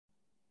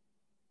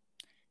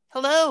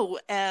Hello,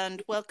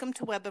 and welcome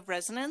to Web of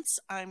Resonance.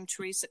 I'm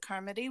Teresa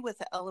Carmody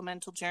with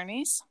Elemental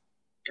Journeys.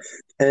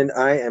 And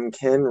I am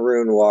Ken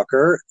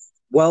Runewalker.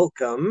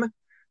 Welcome.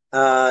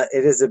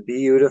 It is a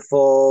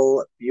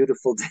beautiful,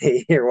 beautiful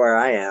day here where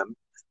I am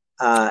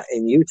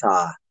in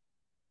Utah.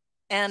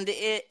 And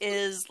it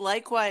is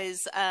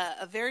likewise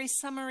a very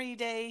summery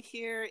day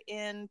here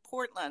in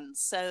Portland.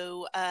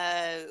 So,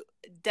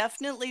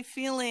 definitely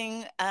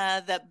feeling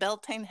that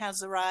Beltane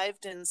has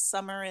arrived and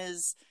summer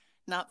is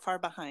not far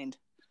behind.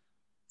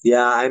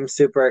 Yeah, I'm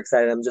super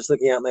excited. I'm just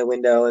looking out my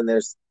window and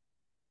there's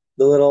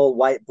the little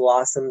white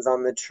blossoms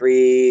on the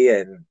tree,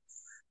 and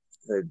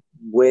the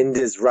wind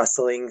is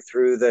rustling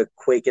through the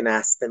quake and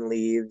aspen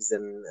leaves,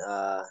 and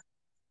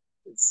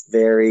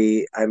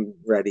I'm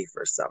ready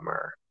for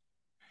summer.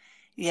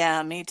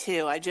 Yeah, me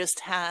too. I just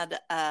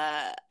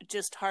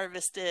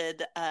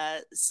harvested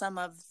some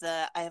of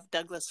I have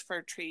Douglas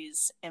fir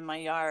trees in my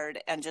yard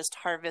and just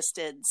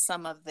harvested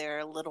some of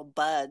their little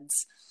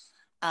buds.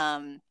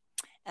 Um,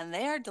 and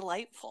they are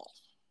delightful.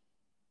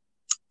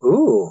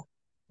 Ooh,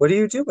 what do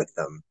you do with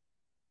them?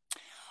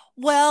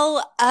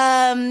 Well,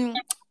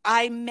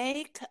 I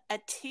make a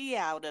tea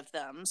out of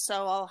them.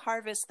 So I'll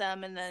harvest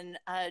them and then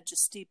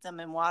just steep them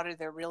in water.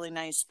 They're really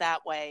nice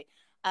that way.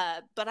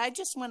 But I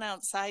just went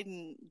outside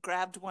and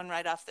grabbed one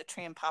right off the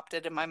tree and popped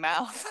it in my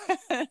mouth.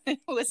 It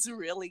was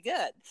really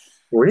good.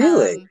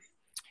 Really? Um,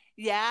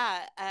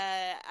 yeah,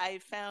 I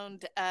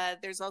found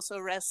there's also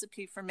a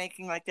recipe for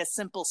making like a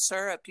simple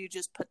syrup. You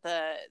just put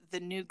the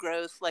new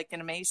growth like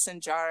in a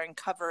mason jar and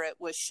cover it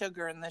with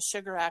sugar, and the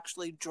sugar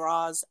actually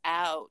draws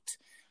out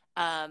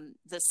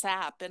the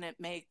sap, and it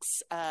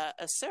makes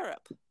a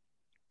syrup.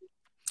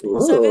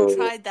 So I haven't Ooh.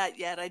 tried that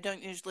yet. I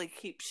don't usually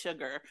keep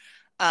sugar,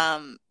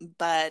 um,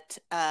 but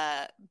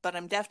but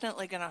I'm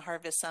definitely going to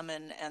harvest some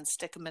and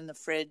stick them in the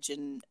fridge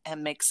and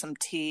make some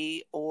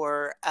tea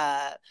or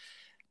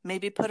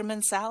maybe put them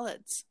in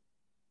salads.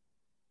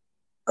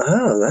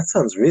 Oh, that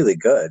sounds really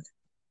good.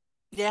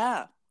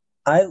 Yeah.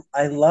 I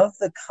love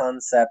the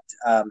concept.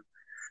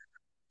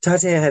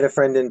 Tati had a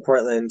friend in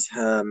Portland,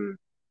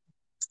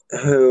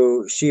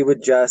 who she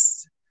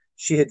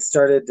had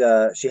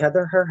started, she had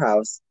her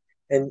house,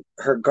 and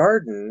her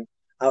garden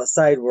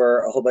outside were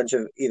a whole bunch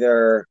of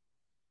either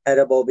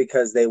edible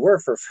because they were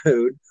for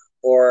food,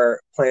 or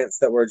plants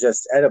that were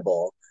just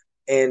edible.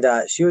 And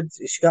she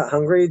got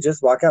hungry,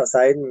 just walk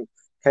outside and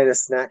kind of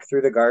snack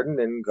through the garden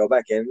and go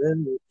back in,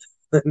 and,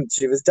 and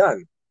she was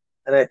done.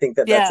 And I think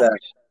that that's Yeah.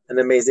 an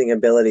amazing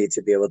ability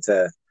to be able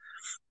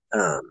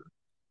um,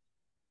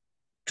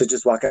 to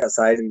just walk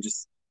outside and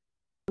just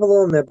have a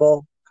little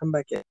nibble, come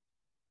back in.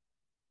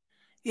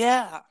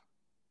 Yeah.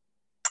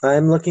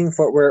 I'm looking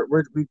for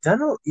we've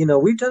done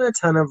we've done a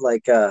ton of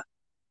like I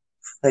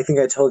think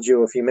I told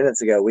you a few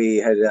minutes ago, we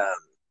had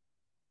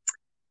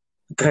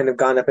kind of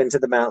gone up into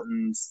the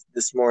mountains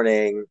this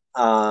morning,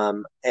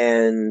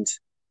 and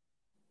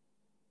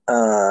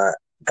uh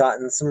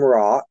gotten some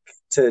rock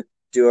to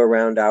do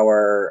around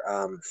our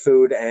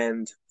food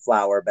and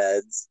flower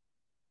beds.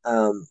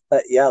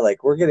 But yeah,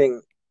 like we're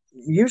getting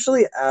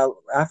usually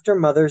after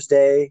Mother's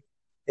Day,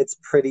 it's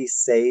pretty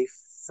safe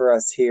for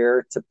us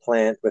here to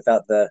plant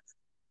without the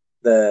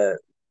the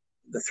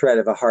threat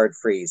of a hard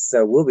freeze.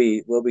 So we'll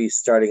be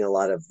starting a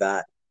lot of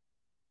that.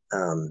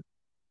 Um,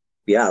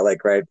 yeah,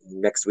 like right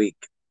next week.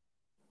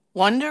 I'm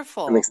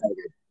Wonderful. excited.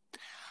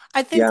 I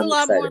Yeah, think a I'm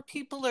lot more excited.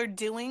 people are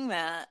doing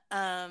that.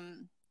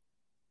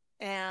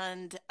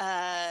 And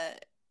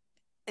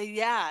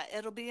yeah,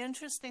 it'll be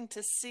interesting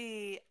to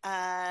see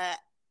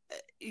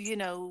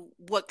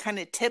what kind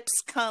of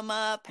tips come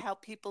up, how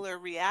people are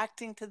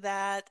reacting to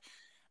that.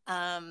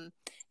 Um,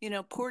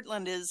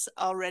 Portland is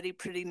already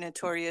pretty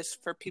notorious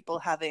for people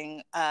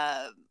having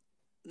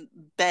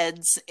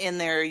beds in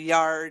their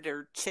yard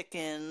or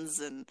chickens.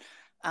 And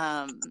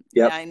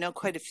Yep. I know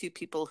quite a few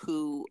people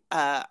who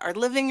are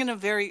living in a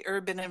very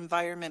urban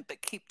environment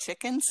but keep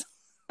chickens.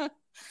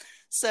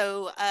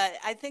 So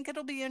I think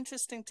it'll be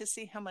interesting to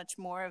see how much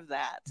more of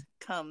that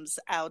comes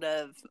out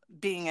of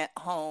being at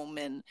home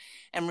and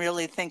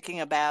really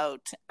thinking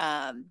about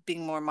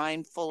being more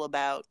mindful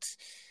about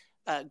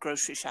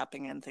grocery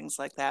shopping and things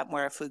like that,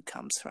 where our food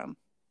comes from.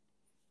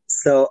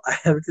 So I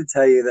have to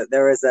tell you that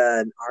there was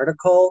an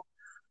article,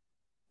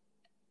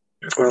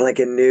 or like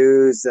a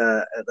news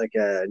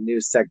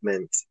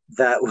segment,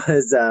 that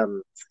was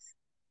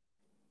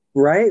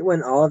right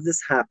when all of this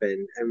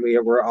happened, and we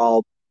were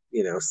all,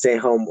 stay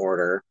home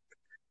order.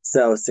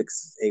 So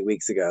 6, 8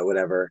 weeks ago,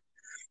 whatever.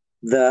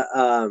 The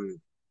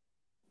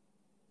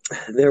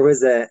There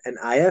was an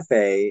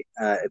IFA.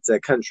 It's a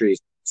country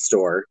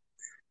store,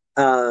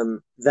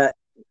 that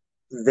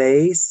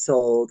they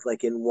sold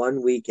like in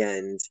one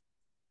weekend,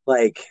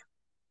 like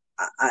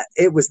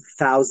it was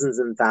thousands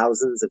and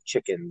thousands of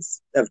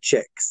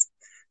chicks.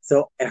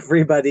 So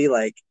everybody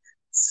like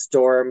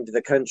stormed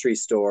the country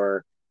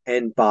store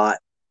and bought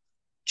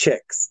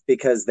chicks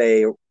because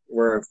they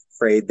were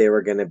afraid they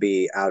were going to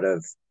be out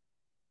of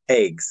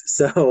eggs.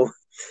 So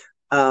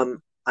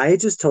I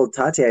just told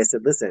Tati, I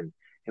said, listen,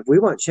 if we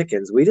want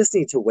chickens, we just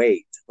need to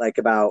wait like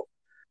about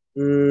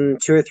 2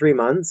 or 3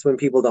 months when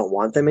people don't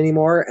want them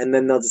anymore, and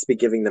then they'll just be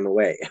giving them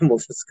away, and we'll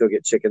just go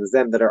get chickens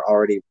then that are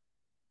already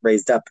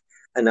raised up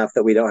enough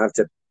that we don't have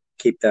to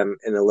keep them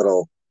in a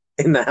little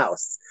in the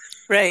house.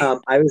 Right.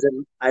 I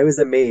was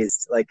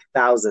amazed, like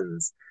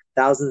thousands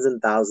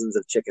and thousands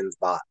of chickens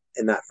bought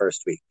in that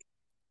first week.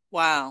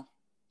 Wow.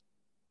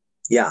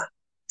 Yeah,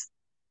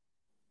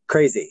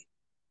 crazy.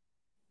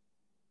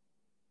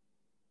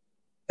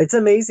 It's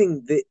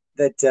amazing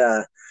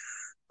that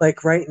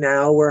like right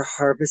now we're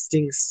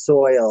harvesting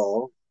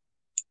soil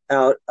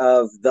out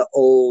of the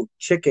old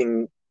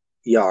chicken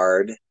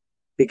yard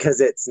because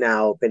it's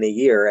now been a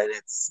year and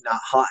it's not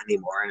hot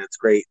anymore and it's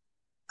great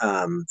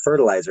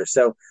fertilizer.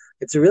 So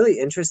it's really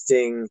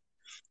interesting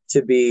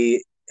to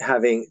be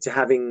having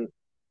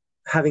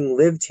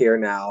lived here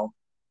now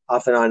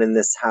off and on in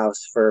this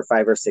house for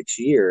 5 or 6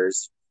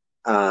 years,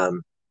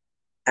 um,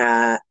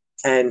 at,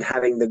 and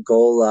having the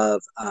goal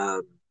of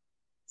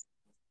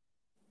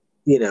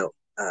you know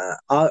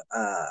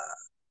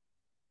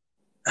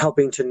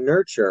helping to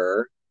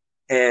nurture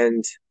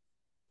and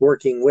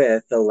working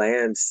with the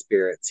land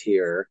spirits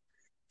here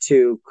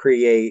to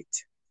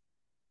create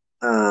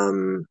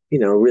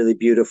really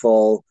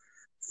beautiful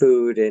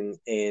food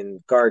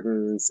and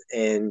gardens,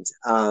 and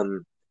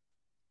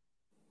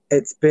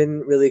it's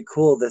been really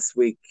cool this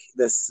week,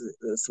 this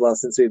well,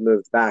 since we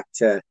moved back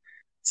to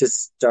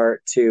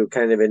start to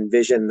kind of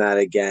envision that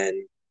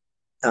again.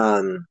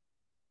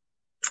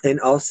 And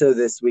also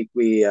this week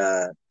we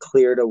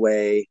cleared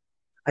away.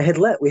 We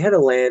had a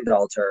land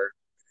altar,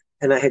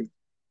 and I had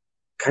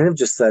kind of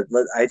just said,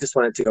 I just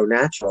want it to go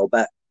natural,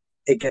 but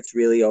it gets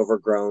really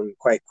overgrown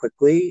quite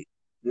quickly.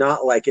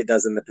 Not like it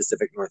does in the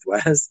Pacific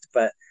Northwest,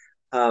 but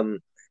um,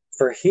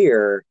 for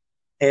here.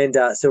 And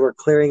so we're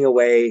clearing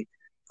away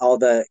all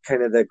the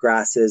kind of the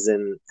grasses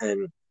and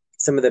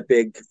some of the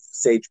big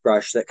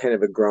sagebrush that kind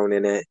of had grown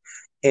in it.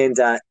 And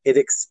it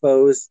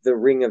exposed the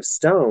ring of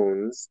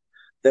stones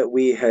that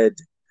we had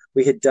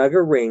dug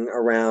a ring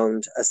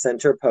around a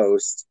center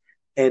post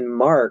and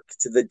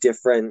marked the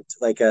different,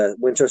 like a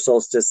winter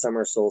solstice,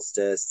 summer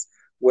solstice,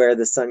 where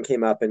the sun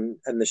came up and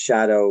the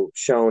shadow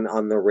shone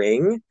on the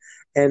ring.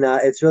 And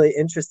it's really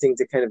interesting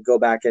to kind of go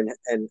back and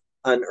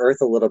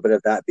unearth a little bit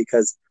of that,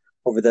 because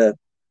over the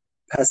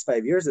past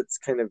 5 years, it's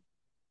kind of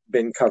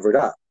been covered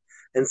up.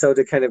 And so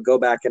to kind of go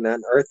back and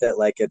unearth it,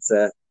 like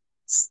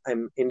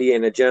I'm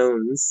Indiana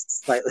Jones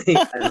slightly.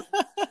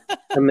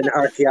 I'm an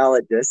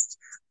archaeologist.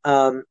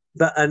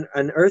 But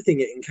unearthing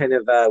it and kind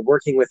of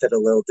working with it a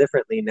little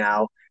differently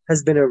now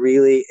has been a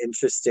really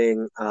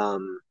interesting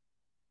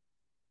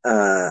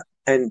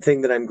and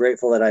thing that I'm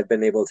grateful that I've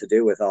been able to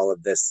do with all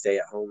of this stay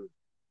at home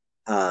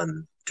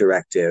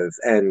directive.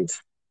 And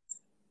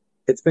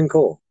it's been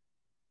cool.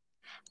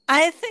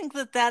 I think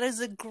that that is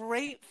a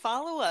great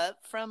follow up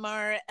from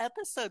our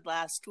episode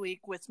last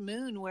week with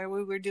Moon, where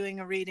we were doing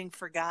a reading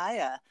for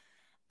Gaia.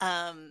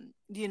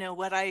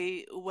 What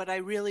I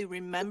really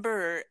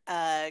remember,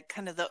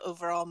 kind of the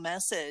overall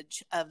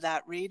message of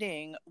that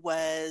reading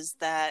was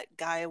that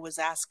Gaia was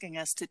asking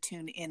us to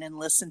tune in and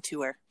listen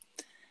to her.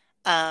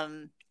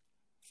 Um,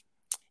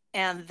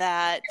 and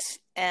that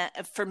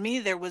for me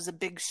there was a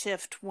big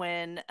shift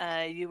when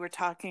you were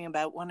talking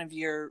about one of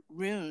your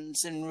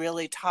runes and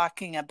really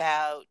talking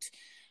about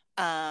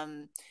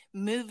um,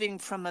 moving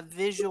from a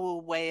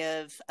visual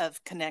way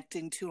of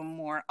connecting to a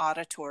more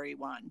auditory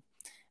one.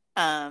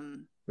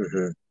 um,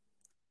 Mm-hmm.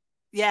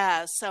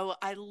 yeah, so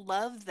I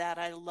love that.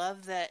 I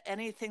love that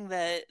anything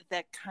that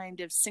kind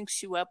of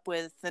syncs you up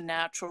with the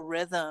natural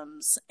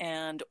rhythms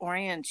and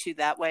orients you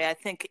that way, I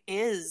think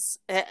is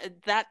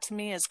that to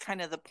me is kind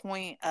of the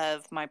point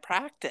of my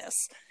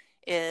practice,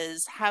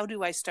 is how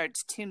do I start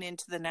to tune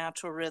into the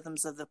natural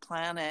rhythms of the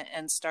planet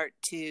and start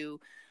to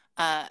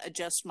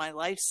adjust my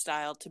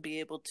lifestyle to be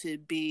able to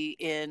be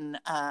in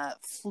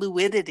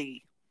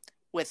fluidity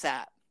with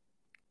that.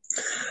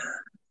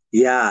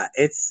 Yeah,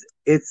 it's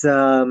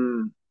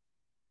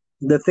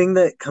the thing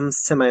that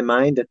comes to my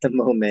mind at the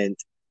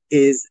moment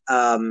is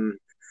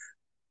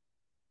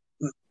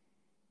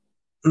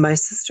my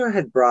sister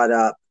had brought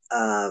up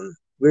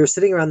we were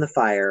sitting around the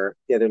fire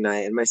the other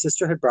night, and my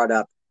sister had brought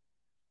up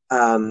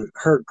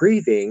her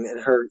grieving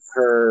and her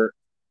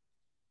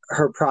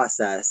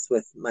process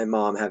with my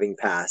mom having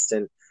passed.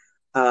 And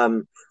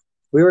um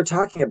we were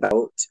talking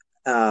about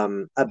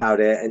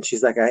it, and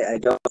she's like, I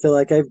don't feel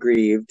like I've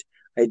grieved.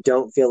 I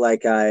don't feel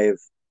like I've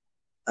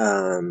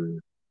um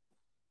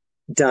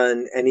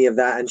done any of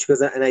that. And she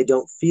goes, and I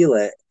don't feel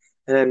it,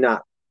 and I'm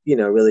not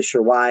really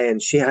sure why.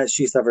 And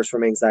she suffers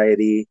from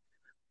anxiety.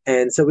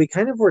 And so we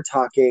kind of were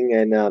talking,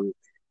 and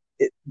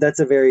that's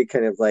a very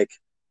kind of like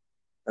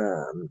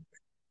um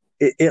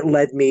it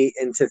led me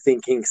into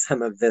thinking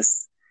some of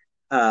this,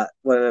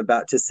 what I'm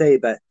about to say.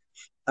 But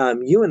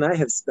you and I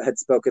had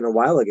spoken a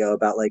while ago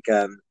about like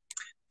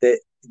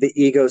the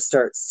ego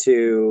starts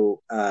to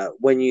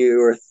when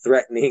you are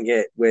threatening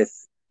it with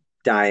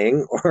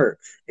dying or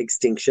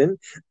extinction,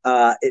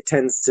 it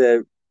tends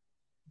to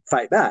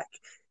fight back.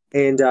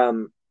 And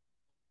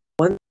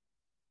one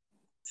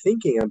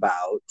thinking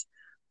about,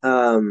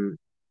 um,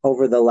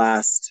 over the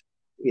last,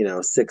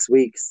 6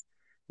 weeks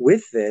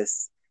with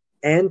this,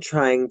 and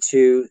trying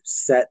to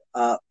set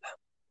up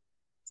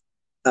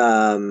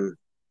um,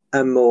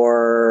 a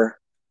more,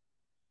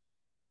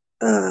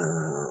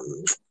 um,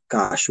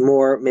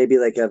 more maybe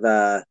like of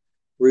a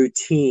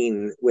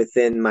routine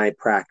within my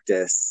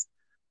practice,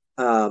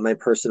 my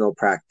personal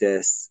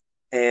practice,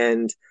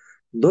 and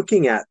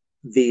looking at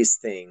these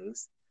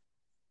things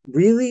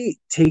really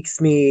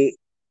takes me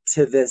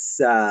to this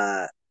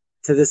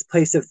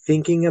place of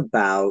thinking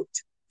about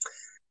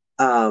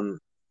um,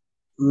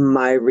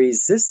 my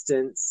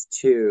resistance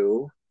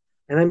to,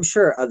 and I'm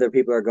sure other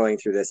people are going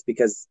through this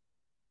because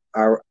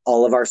our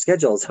all of our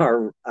schedules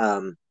are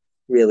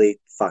really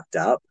fucked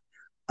up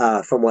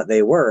from what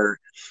they were,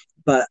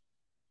 but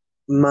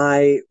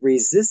my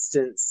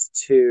resistance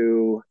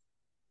to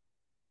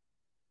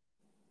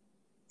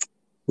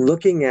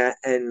looking at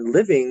and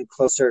living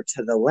closer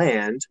to the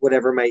land,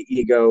 whatever my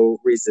ego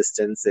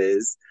resistance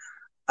is.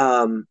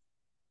 Um,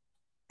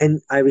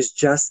 and I was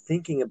just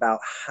thinking about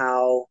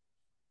how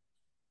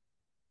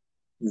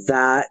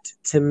that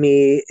to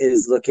me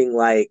is looking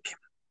like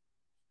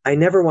I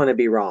never want to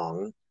be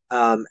wrong.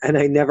 And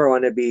I never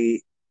want to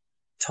be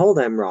told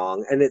I'm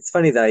wrong. And it's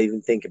funny that I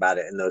even think about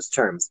it in those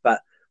terms.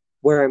 But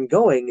where I'm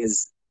going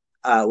is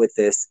with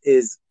this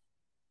is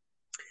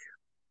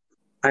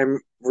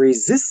I'm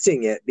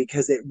resisting it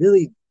because it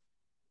really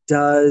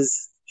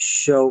does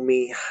show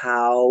me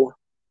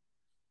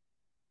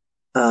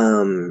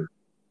um,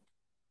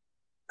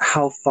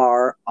 how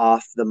far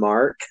off the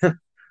mark,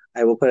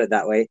 I will put it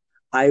that way,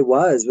 I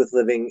was with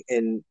living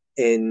in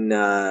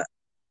a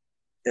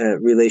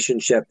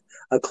relationship,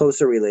 a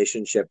closer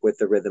relationship with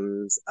the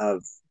rhythms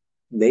of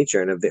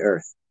nature and of the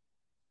earth.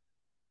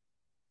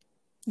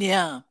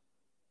 Yeah.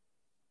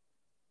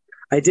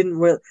 I didn't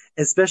really,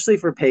 especially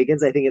for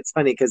pagans. I think it's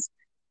funny because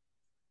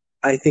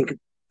I think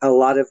a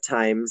lot of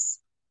times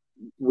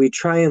we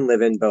try and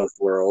live in both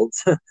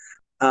worlds,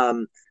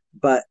 um,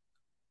 but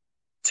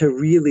to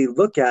really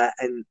look at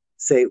and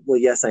say, well,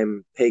 yes,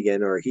 I'm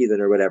pagan or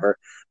heathen or whatever,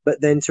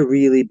 but then to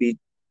really be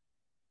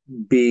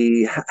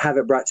have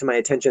it brought to my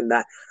attention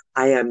that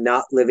I am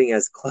not living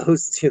as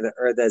close to the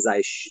earth as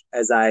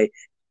I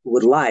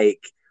would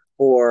like,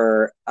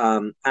 or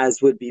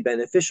as would be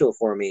beneficial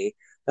for me.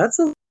 That's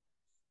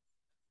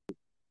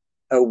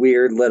a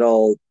weird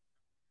little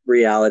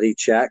reality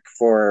check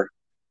for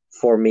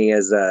me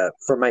as a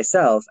for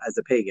myself as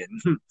a pagan.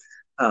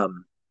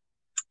 um,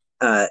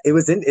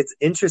 it's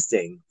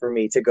interesting for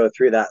me to go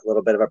through that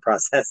little bit of a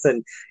process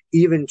and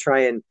even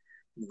try and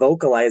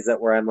vocalize it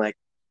where I'm like,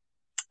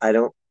 I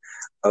don't.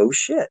 Oh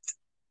shit.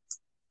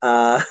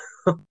 Uh,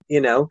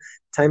 you know,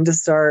 time to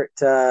start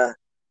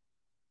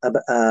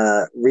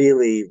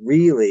really,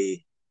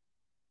 really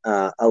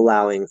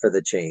allowing for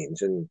the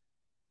change and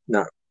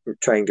not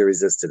trying to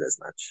resist it as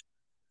much.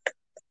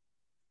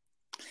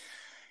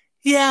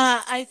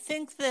 Yeah, I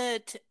think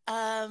that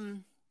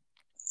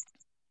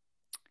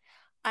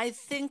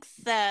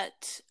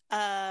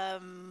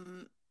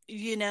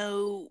you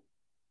know,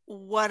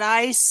 what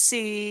I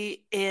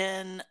see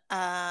in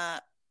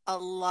a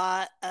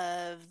lot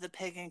of the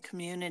pagan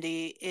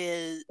community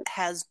is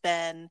has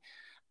been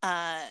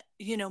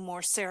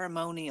more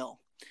ceremonial.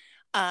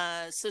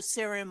 So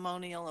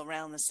ceremonial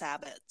around the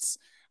Sabbats.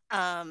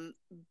 Um,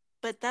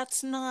 but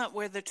that's not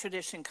where the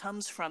tradition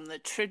comes from. The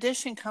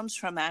tradition comes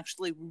from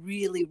actually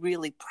really,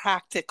 really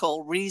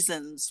practical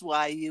reasons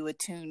why you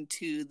attune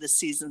to the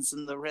seasons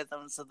and the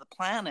rhythms of the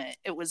planet.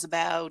 It was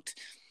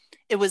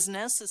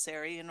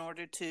necessary in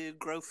order to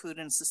grow food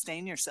and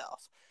sustain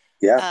yourself.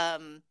 Yeah,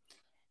 Um,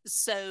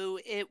 so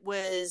it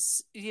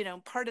was,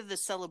 part of the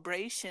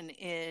celebration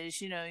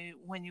is,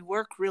 when you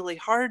work really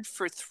hard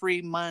for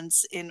 3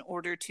 months in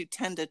order to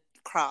tend a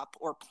crop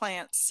or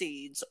plant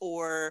seeds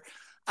or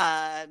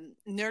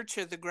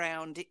nurture the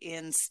ground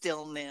in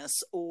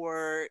stillness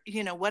or,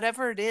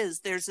 whatever it is,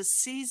 there's a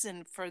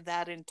season for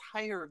that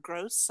entire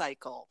growth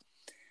cycle.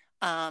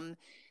 Um,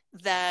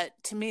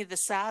 that to me, the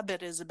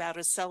Sabbath is about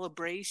a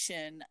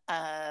celebration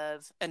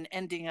of an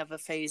ending of a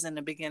phase and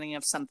a beginning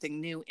of something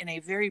new in a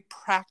very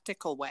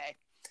practical way.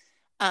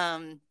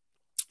 Um,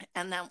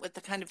 and that with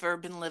the kind of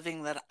urban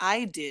living that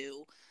I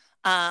do,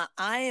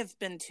 I have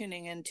been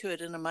tuning into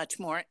it in a much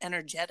more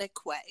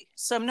energetic way.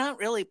 So I'm not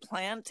really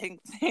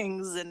planting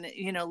things and,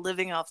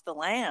 living off the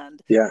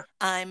land. yeah,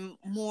 I'm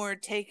more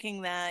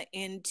taking that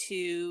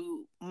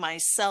into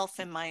myself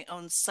and my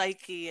own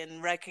psyche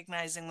and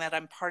recognizing that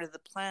I'm part of the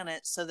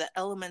planet. So the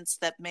elements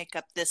that make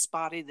up this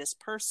body, this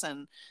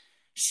person,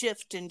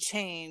 shift and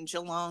change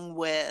along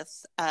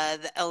with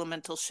the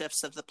elemental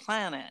shifts of the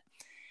planet.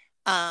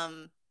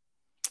 Um,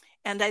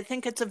 and I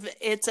think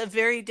it's a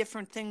very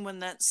different thing when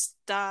that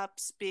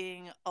stops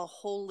being a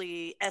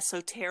wholly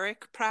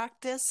esoteric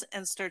practice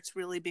and starts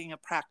really being a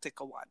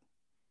practical one.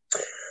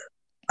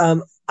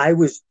 I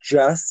was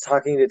just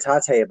talking to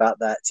Tate about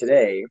that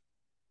today,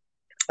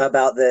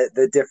 about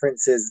the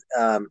differences,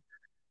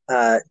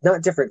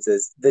 not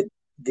differences,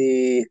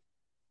 the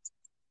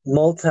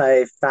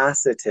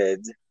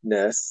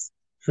multifacetedness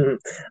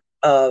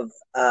of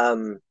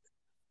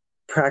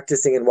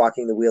practicing and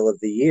walking the wheel of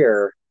the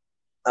year,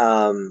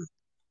 um,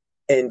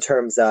 in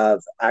terms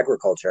of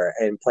agriculture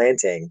and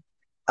planting,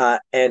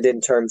 and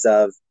in terms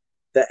of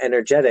the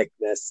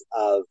energeticness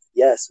of,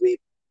 yes, we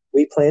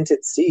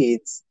planted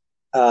seeds,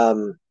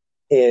 um,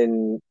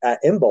 in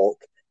bulk,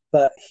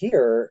 but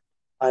here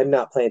I'm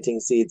not planting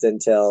seeds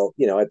until,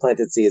 I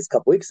planted seeds a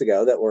couple weeks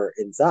ago that were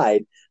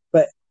inside,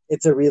 but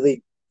it's a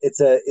really it's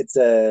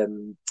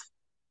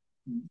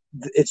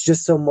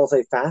just so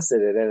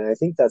multifaceted, and I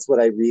think that's what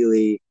I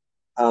really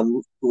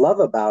love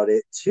about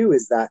it too,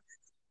 is that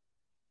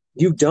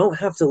you don't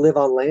have to live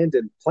on land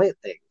and plant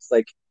things.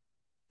 Like,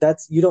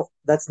 that's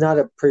not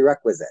a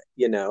prerequisite.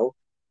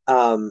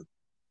 Um,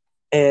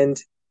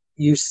 and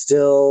you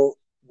still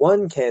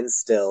one can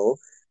still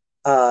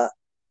uh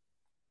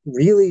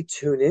really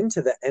tune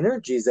into the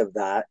energies of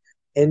that,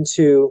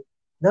 into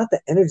not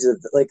the energies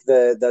of, like,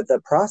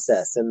 the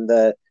process and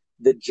the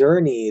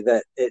journey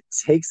that it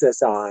takes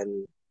us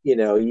on,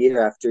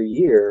 year after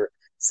year,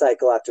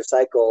 cycle after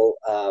cycle,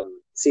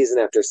 season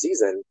after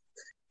season.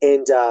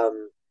 And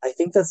I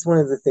think that's one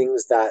of the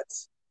things that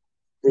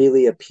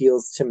really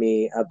appeals to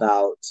me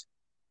about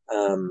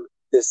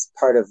this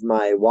part of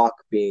my walk,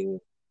 being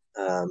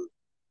um,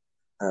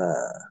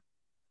 uh,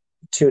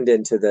 tuned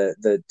into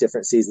the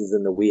different seasons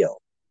in the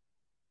wheel.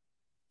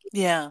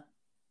 Yeah.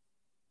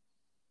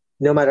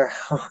 No matter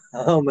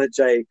how much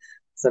I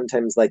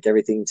sometimes like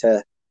everything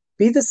to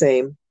be the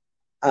same,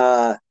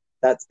 uh,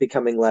 that's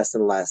becoming less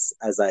and less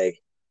as I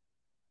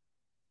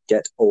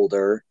get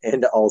older,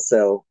 and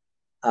also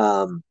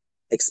um,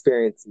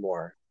 experience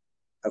more,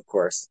 of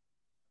course.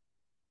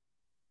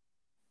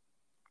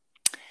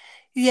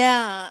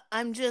 Yeah,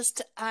 I'm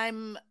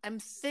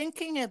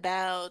thinking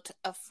about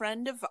a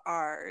friend of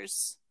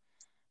ours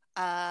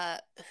uh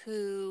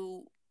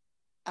who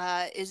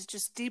is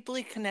just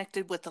deeply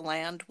connected with the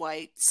land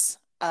whites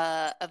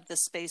of the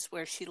space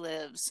where she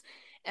lives,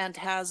 and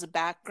has a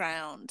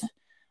background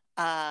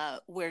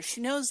where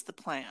she knows the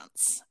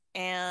plants.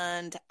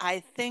 And I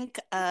think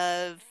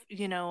of,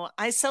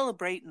 I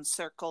celebrate and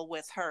circle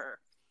with her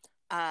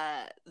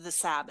the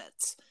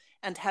Sabbats,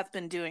 and have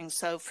been doing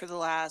so for the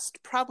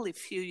last probably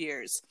few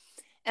years.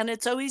 And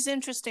it's always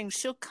interesting.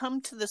 She'll come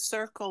to the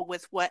circle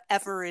with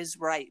whatever is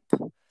ripe.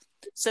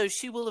 So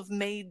she will have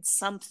made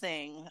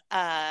something,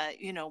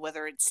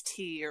 whether it's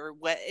tea or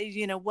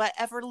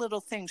whatever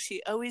little thing.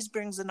 She always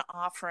brings an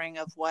offering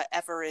of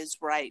whatever is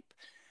ripe.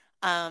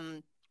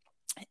 Um,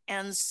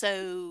 and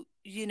so,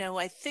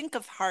 I think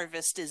of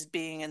harvest as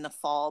being in the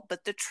fall,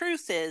 but the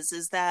truth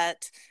is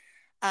that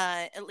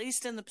at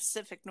least in the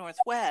Pacific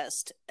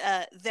Northwest,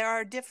 there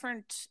are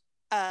different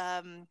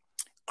um,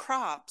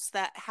 crops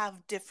that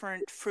have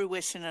different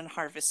fruition and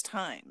harvest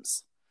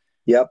times.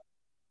 Yep.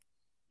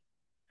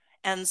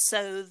 And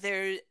so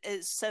there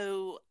is,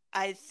 so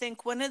I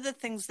think one of the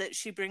things that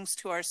she brings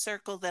to our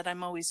circle that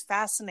I'm always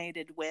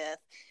fascinated with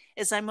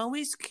is, I'm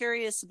always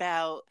curious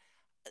about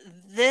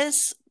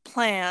this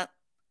plant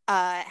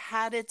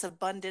had its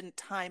abundant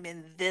time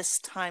in this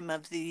time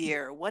of the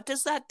year. What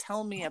does that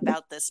tell me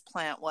about this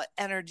plant? What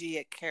energy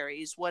it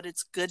carries, what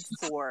it's good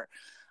for?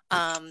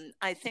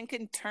 I think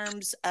in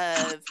terms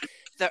of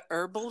the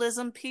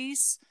herbalism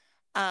piece,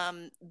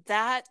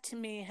 that to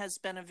me has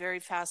been a very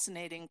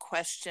fascinating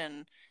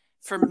question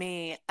for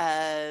me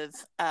of,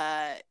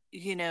 a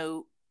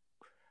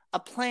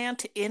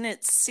plant in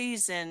its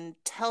season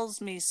tells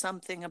me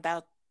something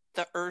about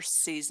the earth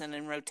season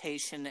and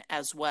rotation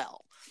as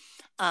well.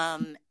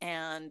 And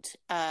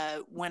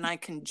when I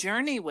can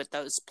journey with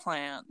those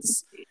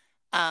plants,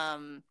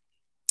 um,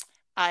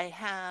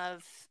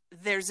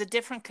 there's a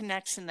different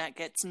connection that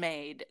gets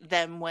made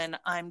than when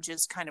I'm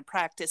just kind of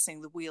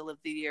practicing the wheel of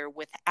the year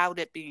without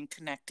it being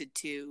connected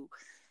to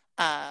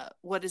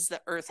what is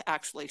the earth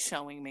actually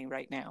showing me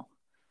right now.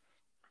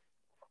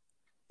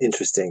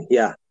 Interesting.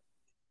 Yeah.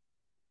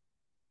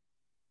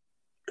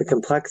 The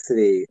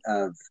complexity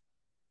of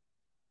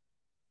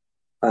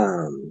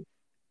um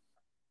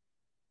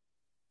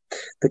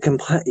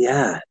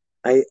yeah.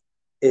 I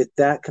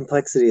that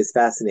complexity is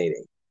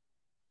fascinating.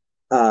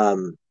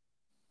 Um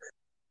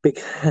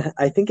because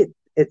I think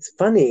it's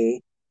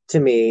funny to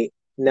me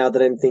now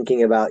that I'm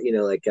thinking about,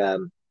 like,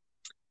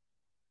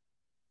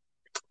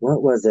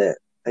 what was it?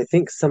 I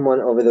think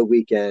someone over the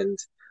weekend.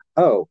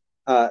 Oh,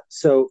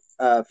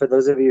 for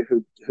those of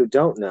you who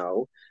don't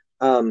know,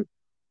 um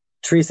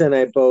Teresa and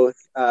I both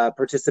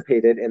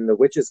participated in the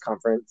Witches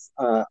Conference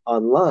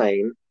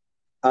online,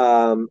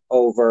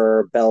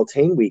 over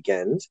Beltane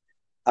weekend,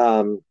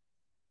 um,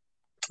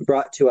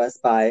 brought to us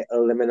by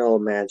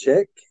Liminal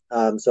Magic.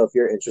 So if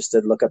you're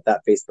interested, look up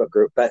that Facebook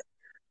group. But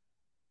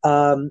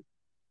um,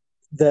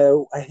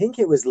 I think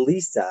it was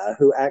Lisa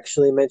who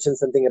actually mentioned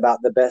something about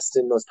the best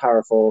and most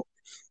powerful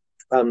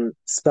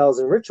spells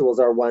and rituals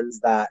are ones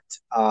that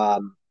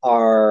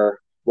are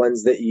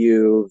ones that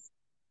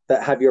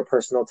have your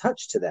personal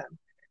touch to them.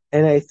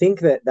 And I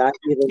think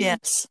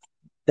Yes.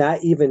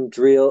 that even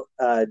drill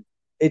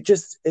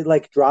it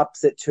like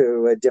drops it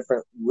to a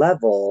different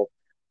level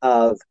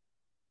of,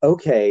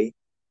 okay,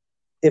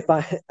 if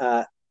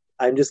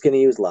I'm just going to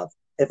use love.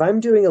 if I'm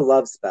doing a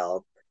love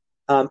spell,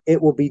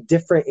 it will be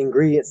different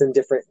ingredients and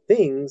different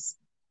things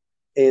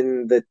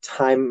in the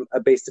time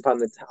based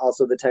upon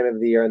also the time of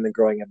the year and the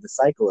growing of the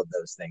cycle of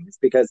those things,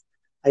 because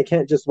I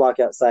can't just walk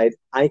outside.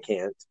 I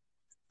can't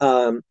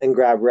and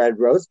grab red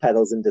rose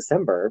petals in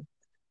December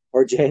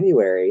or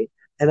January.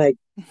 And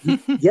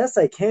yes,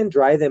 I can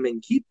dry them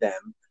and keep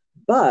them,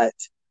 but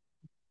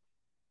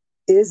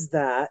is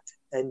that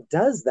and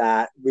does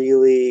that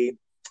really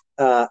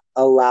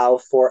allow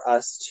for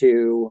us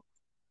to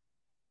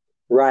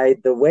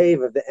ride the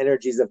wave of the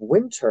energies of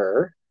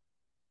winter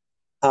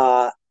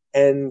uh,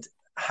 and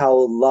how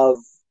love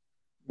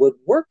would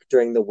work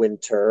during the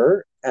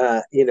winter?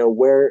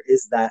 Where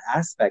is that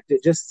aspect?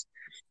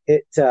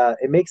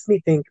 It makes me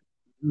think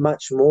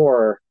much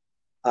more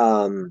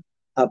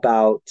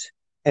about,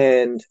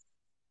 and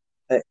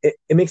it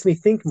makes me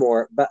think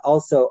more, but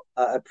also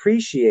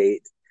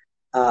appreciate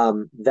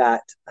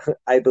that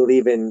I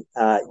believe in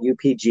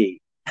UPG,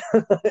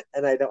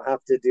 and I don't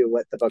have to do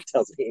what the book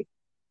tells me.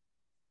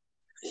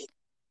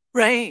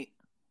 Right.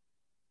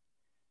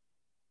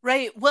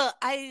 Right. Well,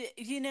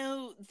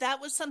 that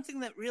was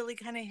something that really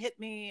kind of hit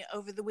me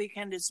over the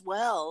weekend as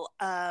well.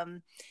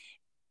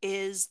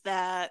 Is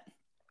that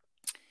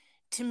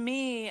to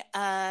me,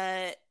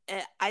 I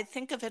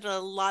think of it a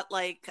lot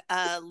like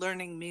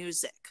learning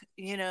music.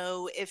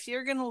 If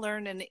you're going to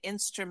learn an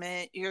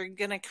instrument, you're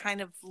going to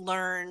kind of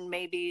learn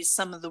maybe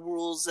some of the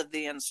rules of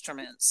the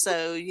instrument.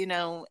 So,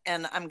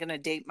 and I'm going to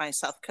date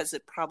myself because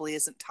it probably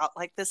isn't taught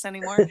like this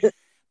anymore.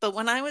 But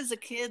when I was a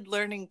kid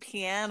learning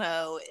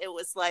piano, it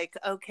was like,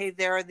 okay,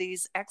 there are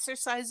these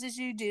exercises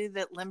you do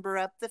that limber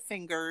up the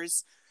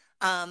fingers.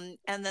 And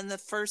then the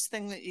first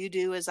thing that you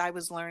do is I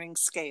was learning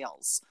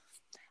scales.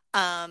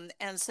 And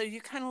so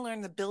you kind of learn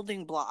the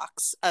building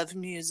blocks of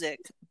music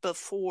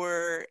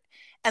before,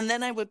 and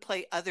then I would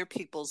play other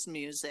people's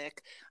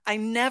music. I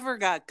never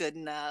got good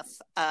enough,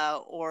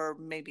 or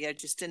maybe I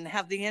just didn't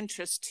have the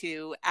interest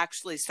to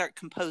actually start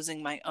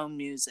composing my own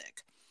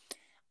music.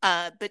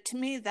 But to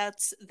me,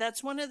 that's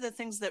one of the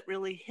things that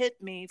really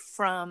hit me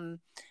from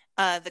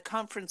the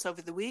conference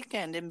over the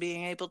weekend, and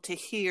being able to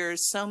hear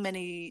so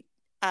many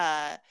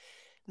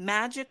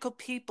magical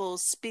people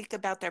speak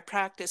about their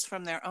practice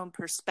from their own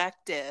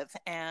perspective.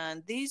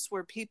 And these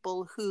were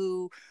people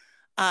who,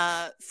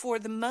 for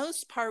the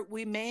most part,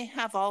 we may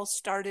have all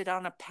started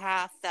on a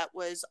path that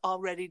was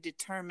already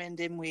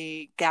determined and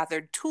we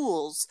gathered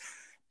tools.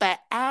 But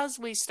as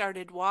we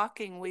started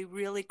walking, we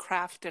really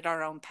crafted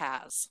our own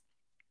paths.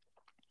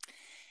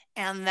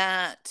 And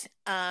that,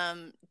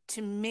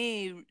 to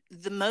me,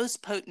 the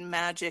most potent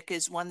magic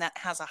is one that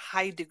has a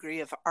high degree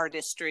of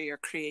artistry or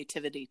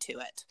creativity to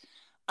it.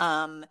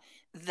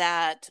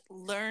 That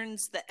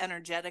learns the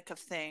energetic of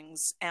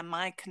things and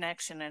my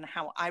connection and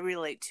how I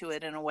relate to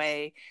it in a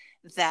way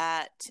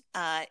that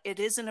it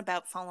isn't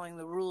about following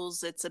the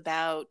rules, it's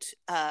about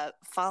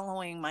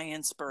following my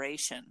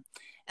inspiration.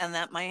 And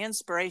that my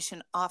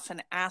inspiration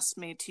often asks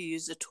me to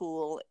use a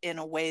tool in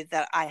a way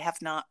that I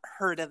have not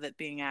heard of it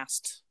being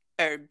asked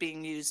or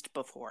being used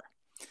before.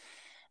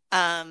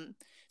 Um,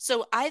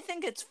 so I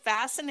think it's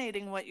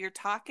fascinating what you're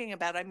talking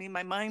about. I mean,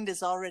 my mind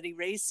is already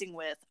racing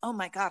with, oh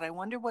my God, I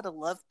wonder what a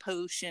love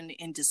potion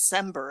in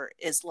December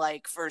is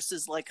like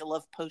versus like a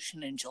love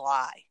potion in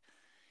July.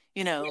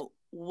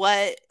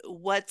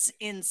 What's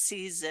in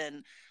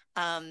season.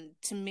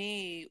 To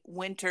me,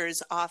 winter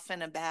is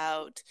often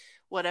about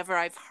whatever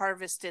I've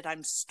harvested,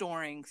 I'm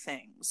storing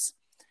things.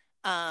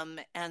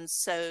 And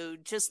so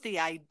just the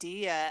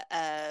idea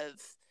of,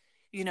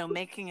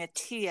 making a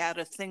tea out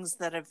of things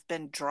that have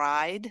been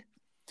dried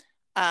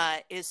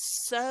is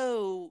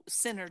so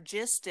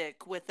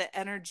synergistic with the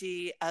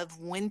energy of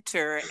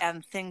winter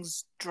and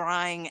things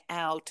drying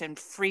out and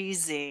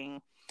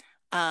freezing,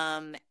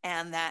 and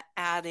that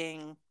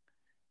adding,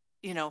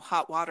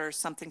 hot water or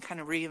something kind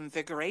of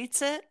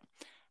reinvigorates it.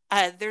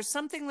 There's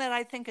something that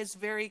I think is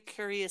very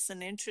curious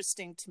and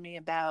interesting to me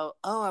about,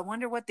 oh, I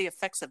wonder what the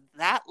effects of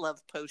that love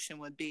potion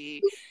would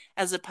be,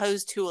 as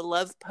opposed to a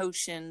love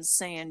potion,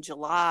 say in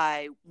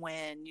July,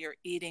 when you're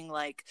eating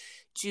like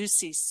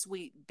juicy,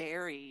 sweet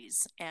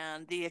berries.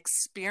 And the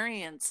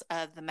experience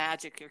of the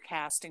magic you're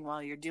casting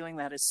while you're doing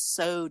that is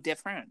so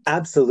different.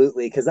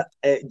 Absolutely, because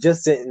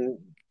just in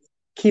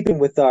keeping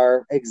with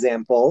our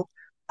example,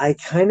 I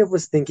kind of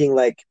was thinking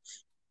like,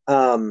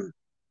 um,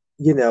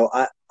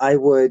 I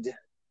would,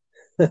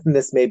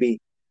 this maybe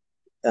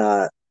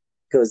uh,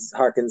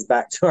 harkens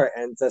back to our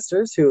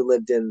ancestors who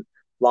lived in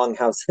long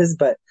houses,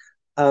 but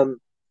um,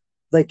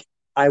 like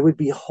I would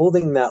be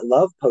holding that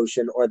love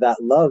potion or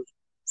that love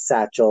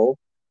satchel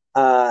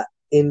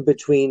in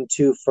between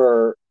two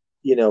fur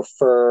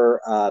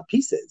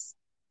pieces,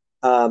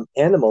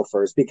 animal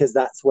furs, because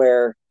that's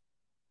where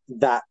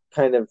that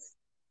kind of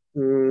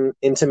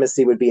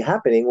intimacy would be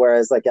happening.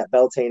 Whereas like at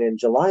Beltane in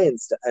July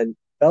and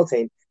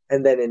Beltane,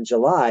 and then in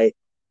July,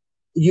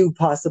 you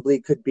possibly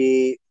could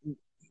be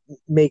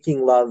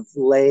making love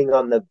laying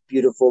on the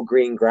beautiful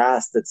green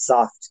grass that's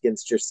soft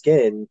against your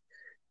skin,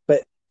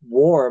 but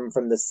warm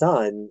from the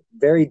sun,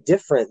 very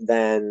different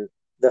than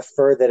the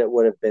fur that it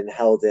would have been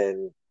held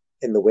in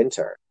the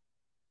winter.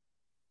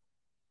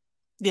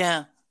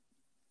 Yeah.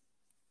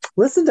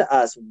 Listen to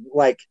us,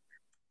 like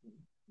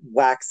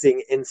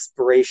waxing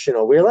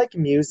inspirational. We're like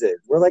muses.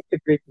 We're like the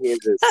Greek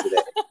muses today.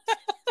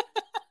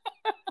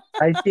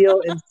 I feel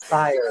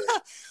inspired.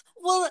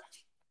 well,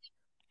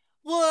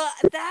 Well,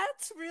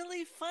 that's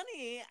really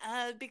funny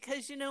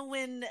because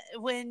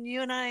when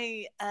you and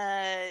I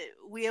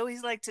we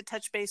always like to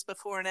touch base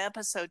before an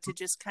episode to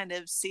just kind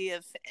of see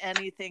if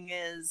anything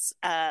is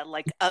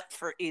like up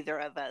for either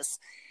of us.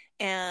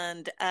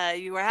 And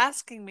you were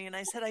asking me, and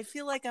I said I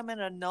feel like I'm at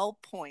a null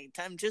point.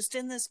 I'm just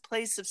in this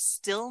place of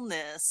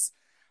stillness.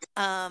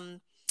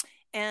 Um,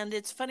 and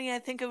it's funny, I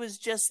think it was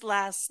just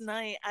last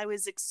night I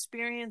was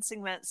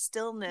experiencing that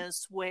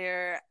stillness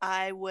where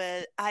I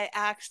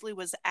actually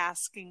was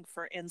asking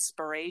for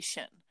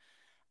inspiration.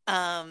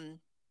 Um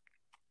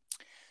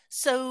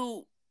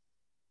so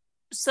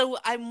so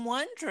I'm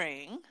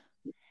wondering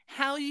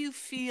how you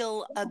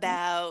feel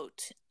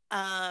about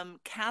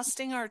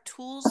casting our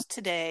tools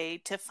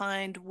today to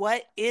find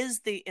what is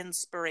the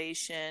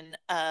inspiration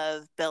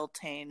of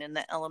Beltane and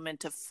the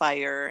element of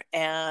fire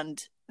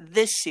and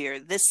this year,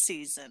 this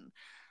season.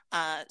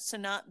 So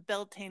not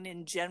Beltane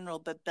in general,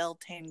 but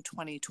Beltane I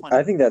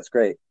 2020. think that's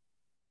great.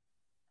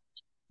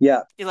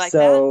 Yeah. You like that?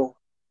 So,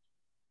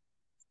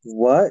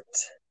 what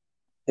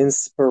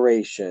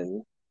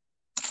inspiration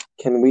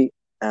can we?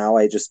 Ow!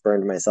 I just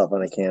burned myself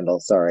on a candle.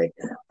 Sorry.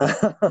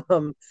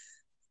 um,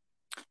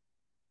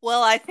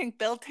 Well, I think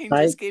Beltane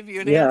I just gave you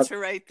an yeah. answer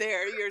right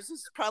there. Yours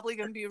is probably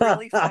going to be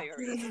really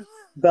fiery.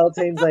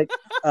 Beltane's like,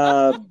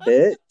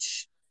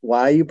 bitch.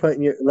 Why are you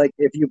putting your like?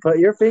 If you put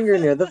your finger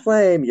near the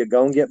flame, you're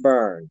gonna get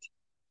burned.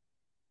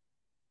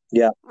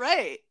 Yeah.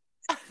 Right.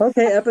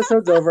 Okay.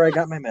 Episode's over. I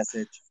got my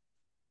message.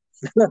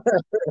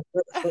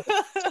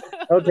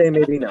 Okay,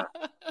 maybe not.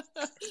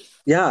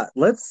 Yeah.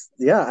 Let's.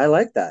 Yeah, I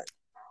like that.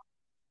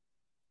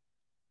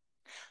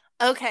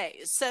 Okay,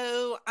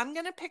 so I'm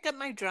going to pick up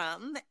my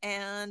drum,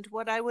 and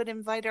what I would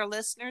invite our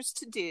listeners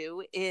to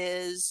do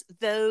is,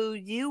 though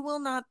you will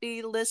not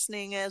be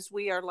listening as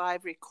we are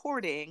live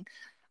recording,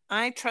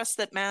 I trust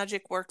that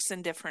magic works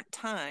in different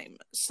time.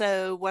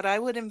 So, what I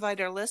would invite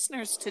our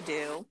listeners to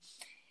do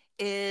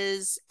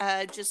is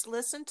just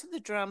listen to the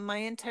drum. My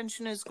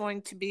intention is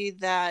going to be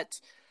that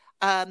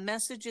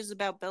messages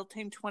about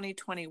Beltane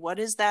 2020. What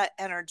is that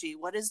energy?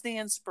 What is the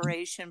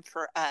inspiration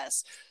for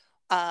us?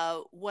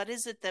 What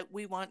is it that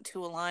we want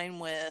to align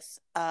with?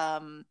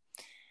 And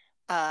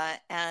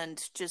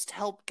just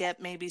help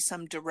get maybe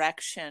some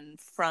direction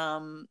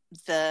from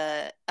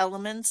the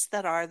elements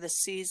that are the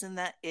season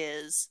that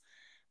is.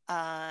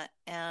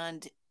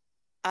 And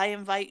I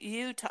invite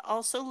you to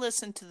also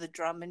listen to the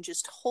drum and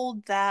just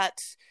hold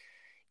that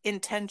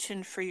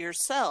intention for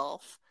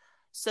yourself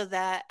so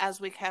that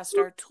as we cast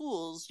our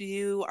tools,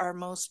 you are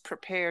most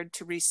prepared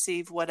to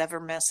receive whatever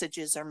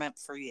messages are meant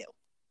for you.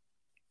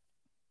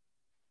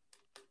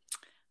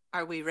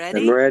 Are we I'm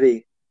ready?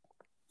 ready.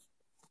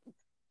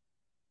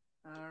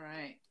 All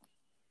right.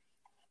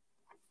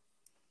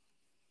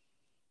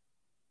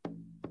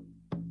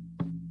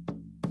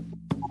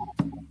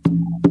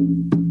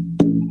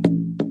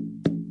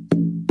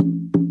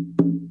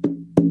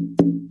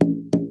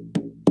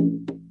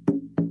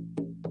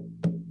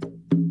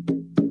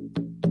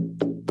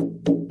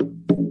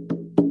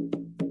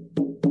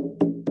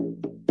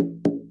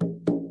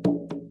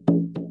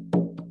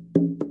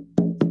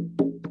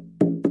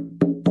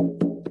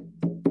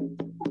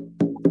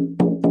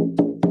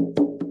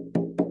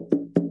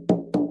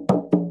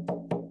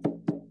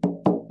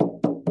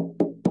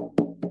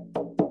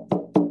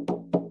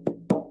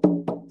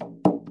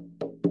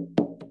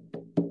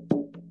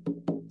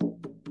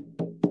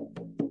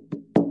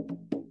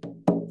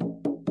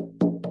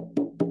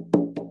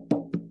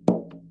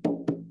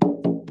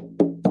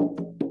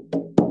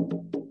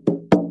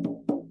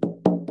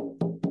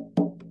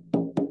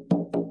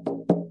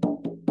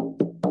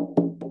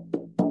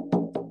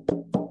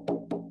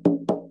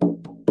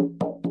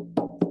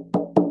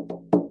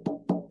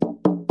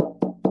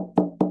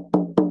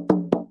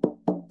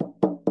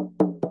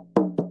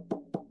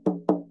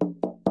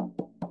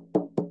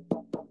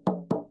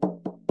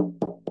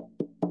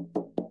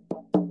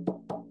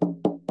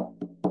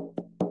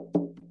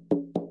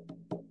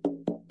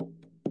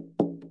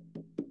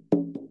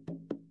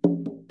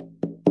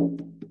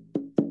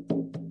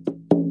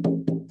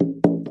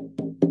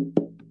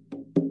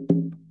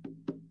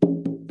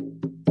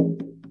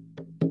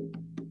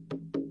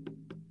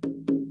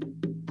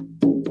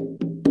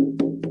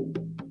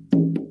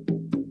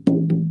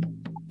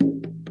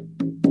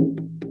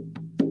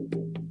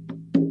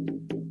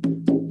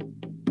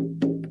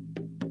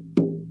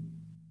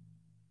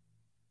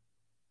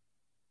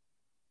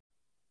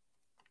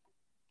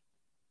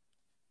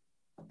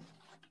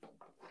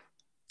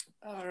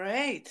 All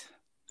right.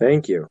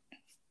 Thank you.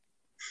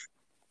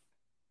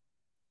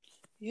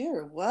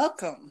 You're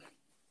welcome.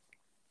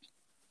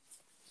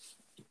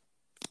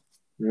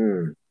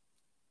 Mm.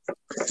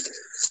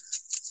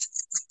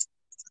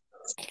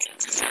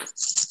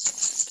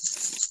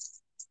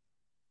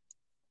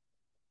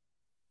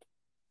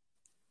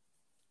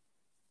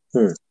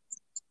 Hmm.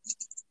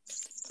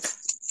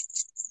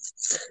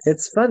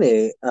 It's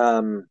funny.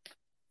 I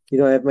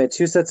have my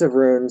two sets of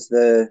runes,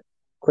 the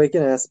Quake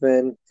and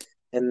Aspen,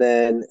 and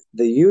then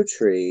the yew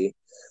tree.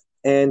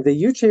 And the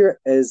yew tree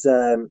is,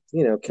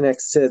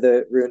 connects to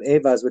the rune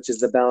Avaz, which is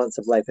the balance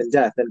of life and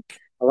death. And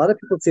a lot of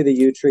people see the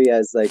yew tree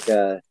as like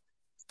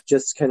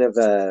just kind of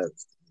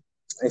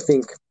I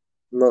think,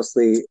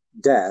 mostly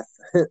death.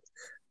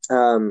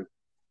 um,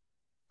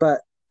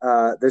 but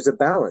there's a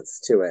balance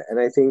to it. And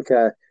I think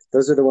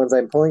those are the ones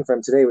I'm pulling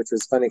from today, which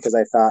was funny because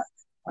I thought,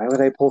 why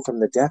would I pull from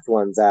the death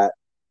ones at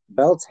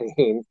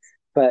Beltane?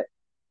 But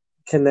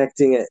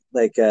connecting it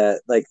like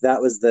that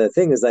was the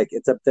thing is like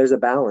there's a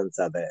balance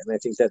of it, and I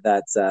think that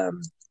that's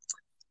um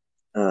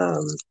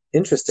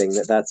interesting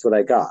that that's what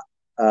I got.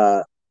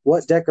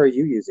 What deck are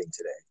you using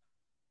today?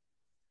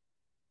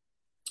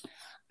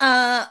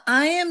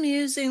 I am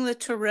using the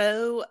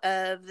Tarot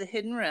of the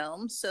Hidden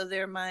Realms, so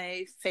they're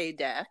my Fey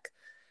deck.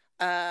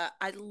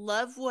 I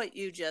love what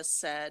you just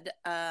said.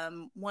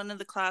 One of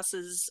the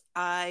classes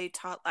I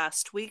taught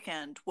last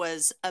weekend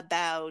was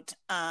about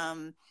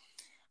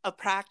a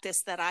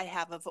practice that I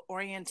have of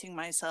orienting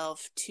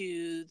myself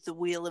to the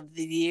wheel of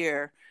the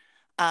year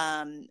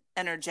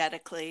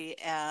energetically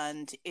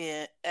and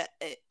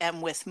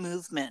with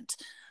movement.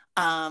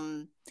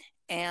 Um,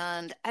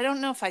 and I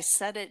don't know if I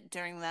said it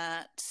during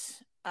that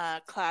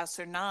class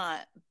or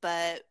not,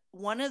 but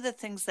one of the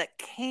things that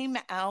came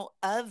out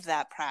of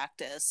that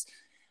practice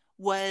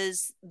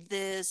was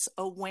this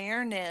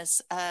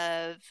awareness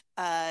of,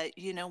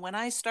 when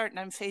I start and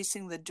I'm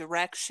facing the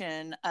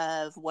direction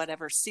of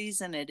whatever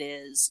season it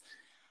is,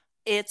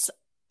 it's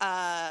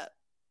uh,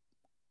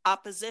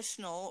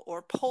 oppositional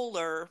or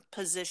polar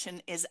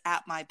position is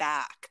at my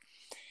back.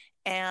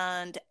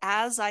 And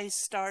as I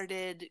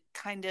started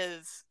kind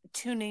of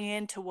tuning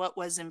into what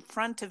was in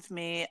front of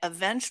me,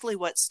 eventually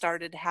what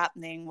started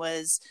happening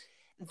was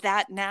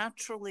that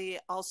naturally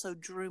also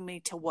drew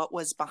me to what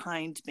was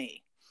behind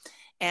me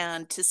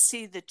and to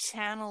see the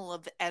channel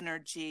of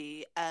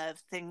energy of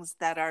things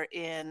that are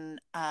in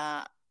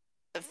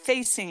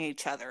facing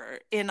each other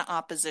in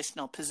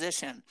oppositional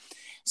position.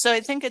 So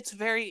I think it's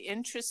very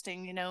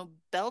interesting,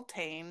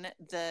 Beltane,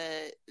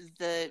 the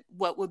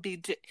what would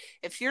be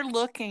if you're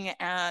looking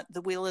at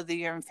the wheel of the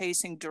year and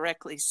facing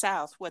directly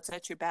south, what's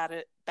at your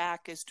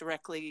back is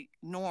directly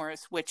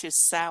north, which is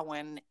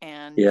Samhain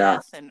and Yeah.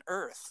 death and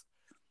earth.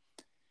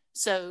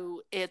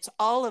 So it's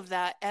all of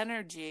that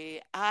energy.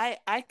 I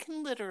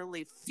can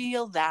literally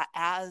feel that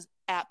as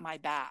at my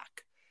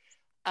back.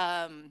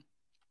 Um,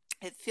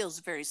 it feels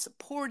very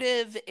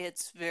supportive.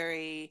 It's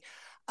very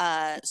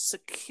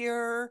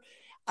secure.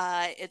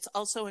 It's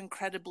also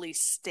incredibly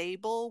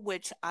stable,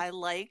 which I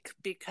like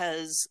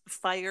because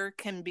fire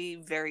can be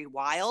very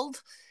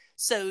wild.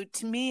 So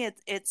to me,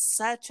 it's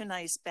such a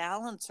nice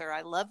balancer.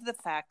 I love the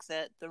fact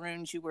that the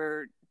runes you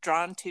were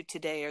drawn to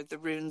today are the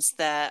runes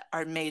that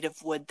are made of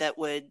wood that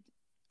would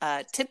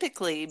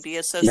typically be Yeah.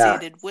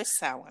 associated with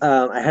Samhain.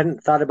 I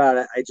hadn't thought about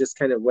it. I just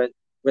kind of went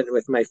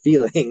with my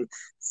feeling.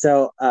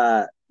 So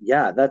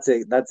yeah, that's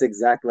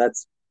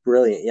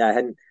brilliant. Yeah,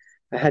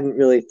 I hadn't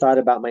really thought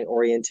about my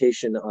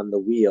orientation on the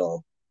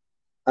wheel,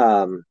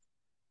 um,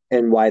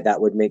 and why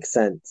that would make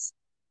sense.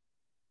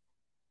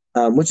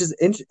 Which is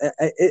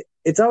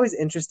it's always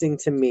interesting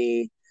to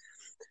me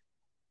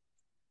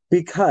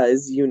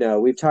because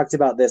we've talked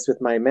about this with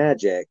my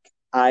magic.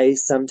 I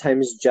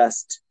sometimes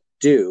just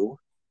do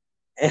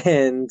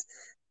and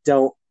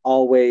don't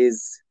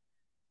always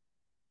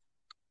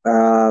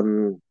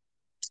um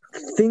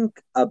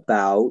think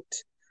about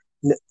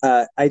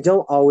I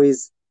don't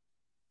always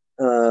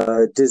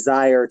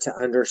desire to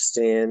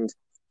understand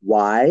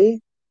why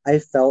I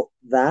felt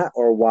that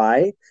or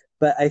why,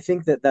 but I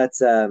think that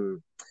that's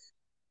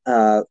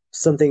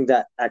something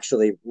that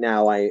actually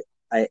now I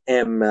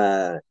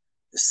am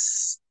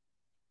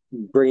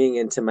bringing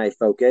into my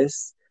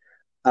focus,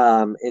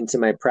 into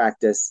my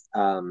practice,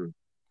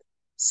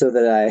 so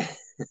that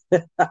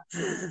I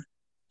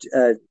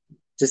uh,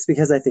 just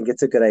because I think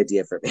it's a good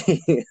idea for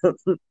me.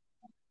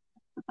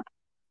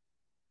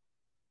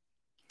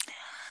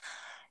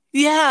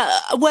 Yeah,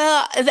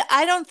 well,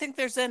 I don't think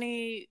there's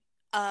any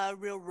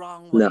real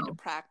wrong way to No.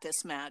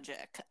 practice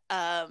magic.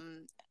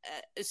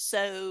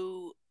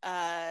 So,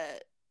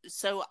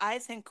 so I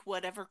think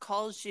whatever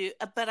calls you,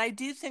 but I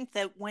do think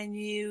that when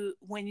you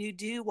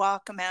do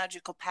walk a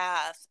magical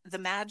path, the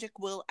magic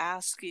will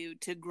ask you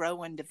to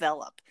grow and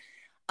develop.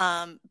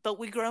 But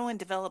we grow and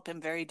develop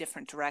in very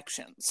different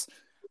directions.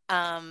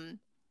 Um,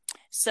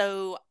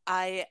 so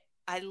I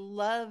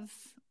love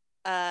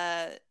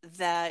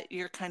that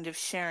you're kind of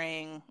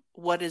sharing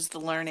what is the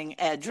learning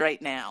edge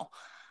right now.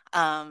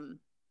 Um,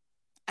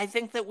 I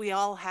think that we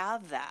all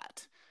have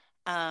that.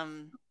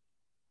 Um,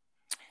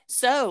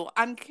 so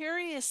I'm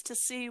curious to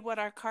see what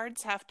our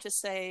cards have to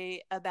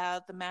say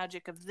about the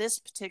magic of this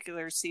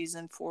particular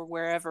season for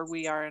wherever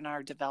we are in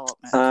our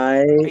development. Are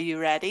I you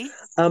ready?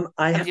 Have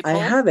I you I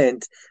pulled?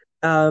 haven't,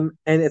 and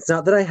it's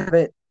not that I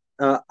haven't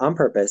on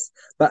purpose,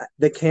 but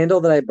the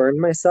candle that I burned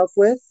myself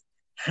with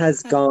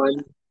has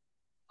gone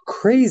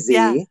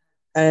Yeah. crazy.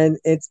 And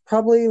it's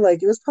probably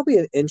like, it was probably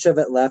an inch of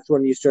it left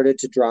when you started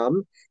to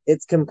drum.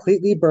 It's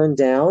completely burned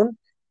down.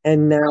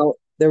 And now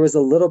there was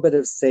a little bit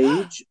of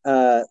sage,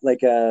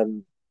 like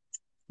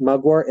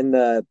mugwort in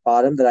the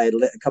bottom that I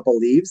lit a couple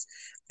leaves.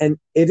 And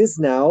it is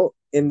now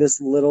in this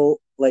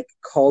little like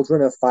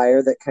cauldron of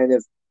fire that kind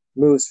of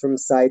moves from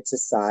side to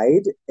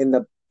side in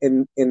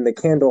the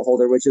candle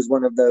holder, which is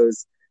one of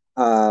those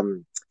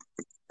um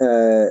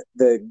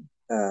the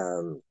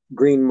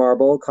green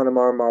marble,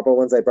 Connemara marble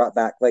ones I brought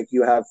back, like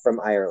you have from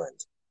Ireland.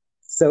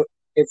 So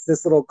it's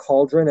this little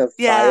cauldron of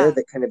fire Yeah.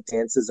 that kind of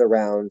dances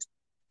around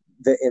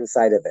the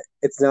inside of it.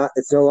 It's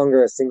no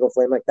longer a single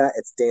flame like that.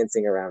 It's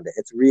dancing around it.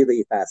 It's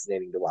really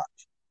fascinating to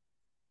watch.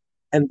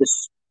 And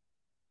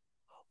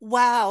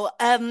Wow.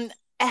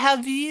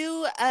 Have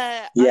you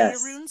are your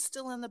yes. runes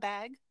still in the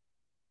bag?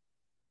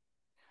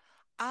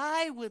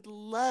 I would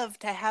love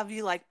to have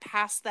you like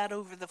pass that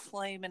over the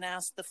flame and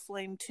ask the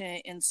flame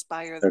to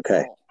inspire the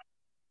Okay. pull.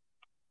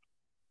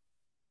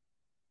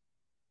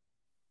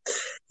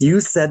 You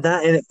said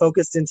that and it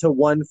focused into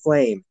one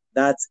flame.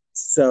 That's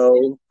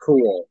so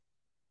cool.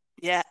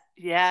 Yeah,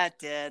 yeah, it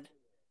did.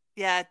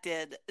 Yeah, it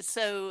did.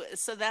 So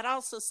that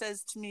also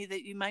says to me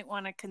that you might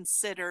want to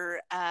consider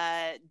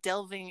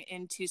delving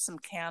into some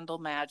candle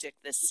magic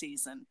this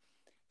season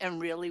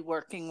and really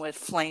working with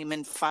flame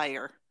and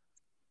fire.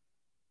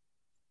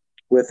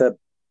 With a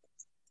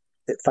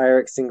fire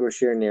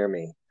extinguisher near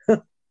me.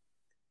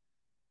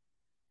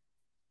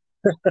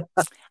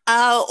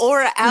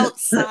 Or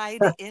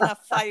outside in a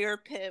fire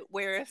pit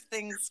where if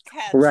things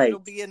catch, Right. it'll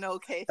be an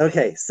okay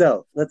Okay, thing.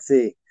 so let's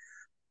see.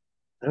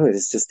 Oh, it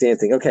is just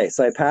dancing. Okay,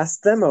 so I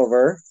passed them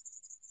over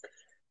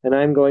and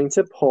I'm going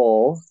to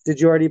pull. Did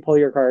you already pull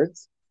your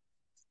cards?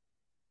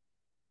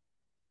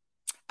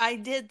 I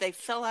did. They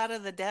fell out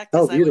of the deck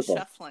Oh, as I was beautiful.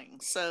 shuffling.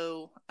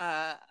 So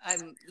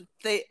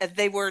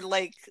they were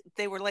like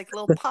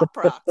little pop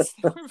rocks.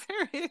 They were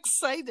very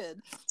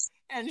excited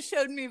and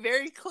showed me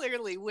very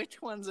clearly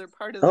which ones are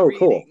part of the Oh,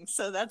 cool. reading.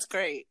 So that's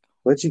great.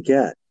 What'd you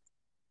get?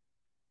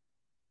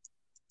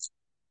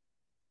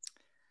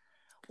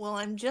 Well,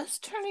 I'm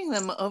just turning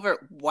them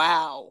over.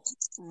 Wow,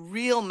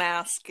 real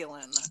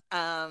masculine.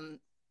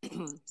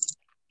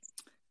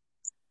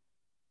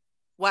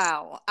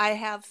 Wow, I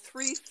have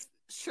three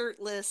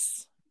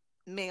shirtless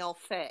male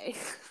fae.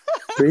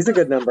 Three's a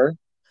good number.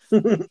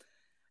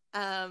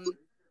 um,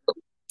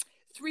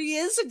 Three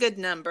is a good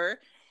number.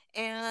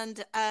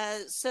 And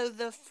so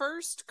the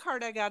first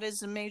card I got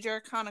is a major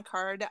arcana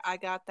card. I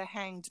got the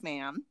Hanged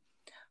Man.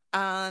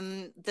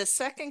 The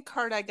second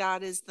card I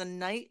got is the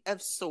Knight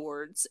of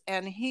Swords,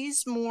 and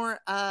he's more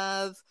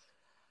of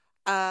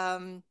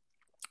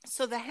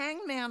so the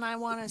Hangman I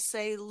want to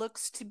say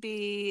looks to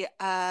be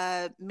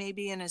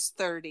maybe in his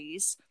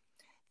 30s.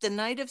 The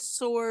Knight of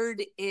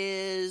Sword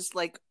is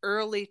like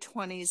early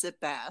 20s at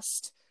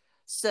best.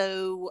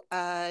 So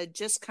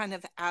just kind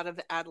of out of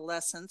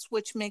adolescence,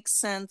 which makes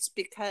sense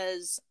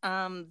because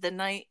the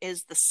Knight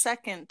is the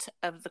second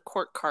of the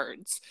court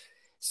cards.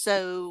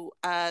 So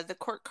the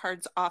court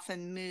cards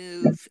often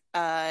move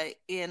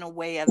in a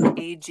way of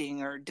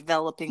aging or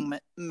developing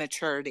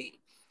maturity.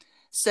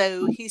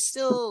 So he's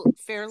still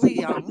fairly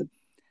young.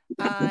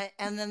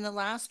 And then the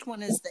last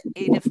one is the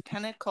Eight of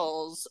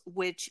Pentacles,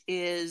 which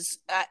is,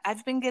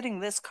 I've been getting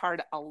this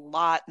card a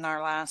lot in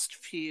our last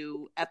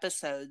few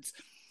episodes.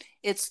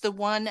 It's the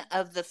one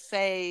of the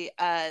Fae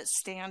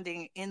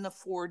standing in the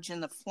forge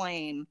in the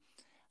flame,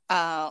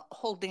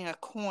 holding a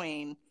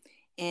coin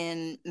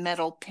in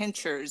metal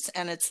pinchers.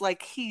 And it's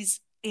like he's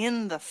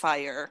in the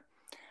fire,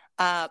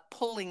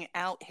 pulling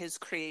out his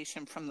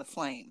creation from the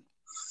flame.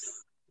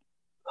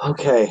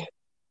 Okay.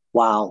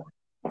 Wow.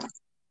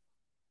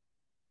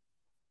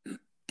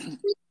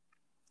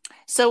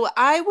 So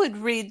I would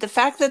read the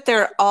fact that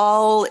they're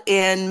all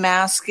in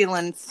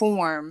masculine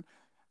form.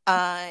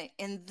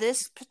 In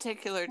this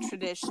particular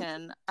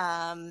tradition,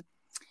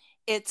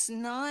 it's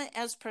not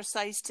as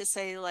precise to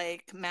say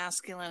like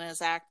masculine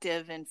is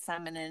active and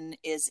feminine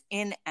is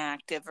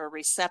inactive or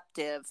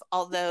receptive,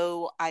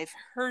 although I've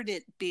heard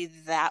it be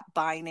that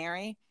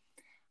binary.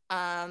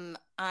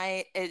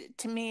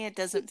 To me, it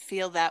doesn't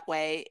feel that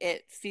way.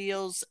 It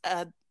feels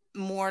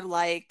more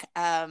like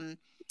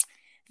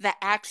the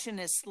action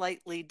is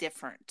slightly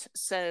different.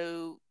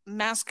 So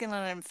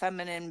masculine and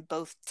feminine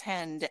both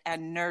tend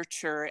and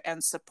nurture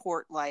and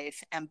support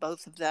life, and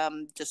both of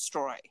them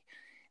destroy.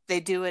 They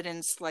do it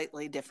in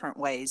slightly different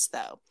ways,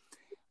 though.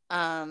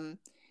 Um,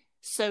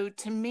 so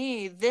to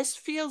me, this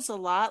feels a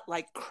lot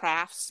like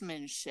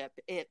craftsmanship.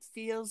 It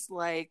feels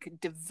like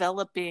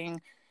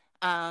developing.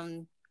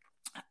 Um,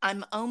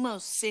 I'm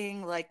almost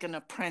seeing like an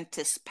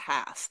apprentice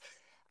path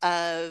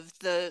of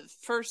the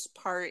first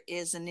part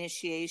is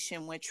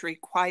initiation, which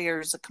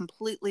requires a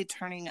completely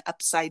turning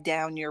upside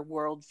down your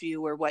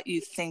worldview or what you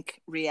think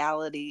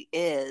reality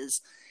is.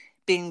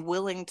 Being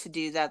willing to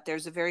do that,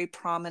 there's a very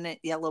prominent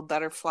yellow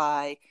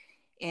butterfly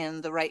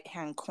in the right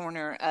hand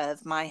corner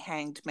of my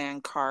Hanged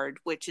Man card,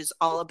 which is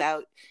all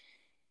about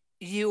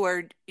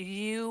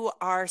you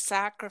are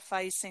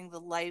sacrificing the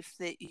life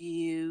that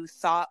you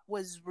thought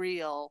was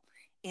real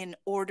in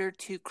order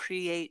to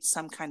create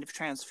some kind of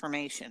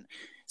transformation.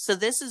 So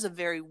this is a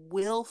very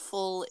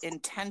willful,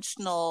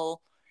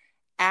 intentional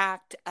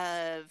act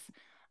of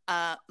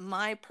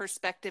my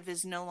perspective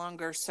is no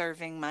longer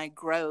serving my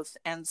growth,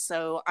 and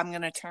so I'm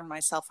going to turn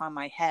myself on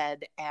my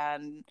head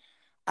and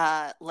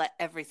let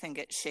everything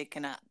get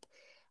shaken up.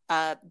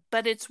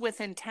 But it's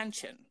with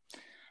intention.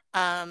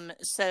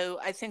 So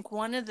I think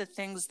one of the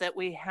things that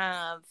we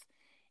have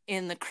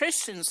in the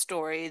Christian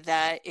story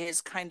that is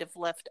kind of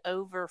left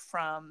over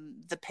from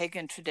the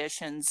pagan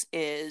traditions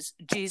is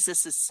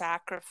Jesus's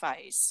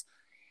sacrifice.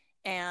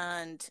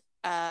 And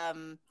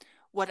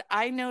what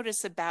I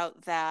notice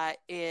about that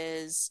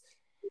is,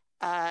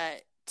 uh,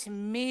 to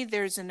me,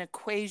 there's an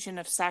equation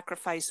of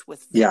sacrifice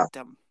with Yeah.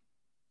 victim.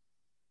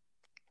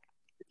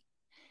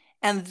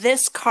 And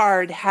this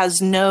card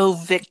has no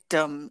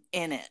victim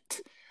in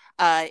it.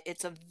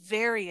 It's a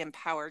very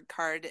empowered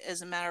card.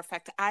 As a matter of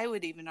fact, I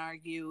would even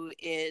argue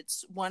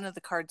it's one of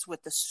the cards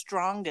with the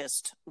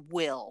strongest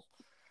will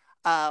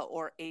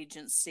or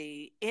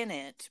agency in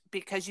it,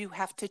 because you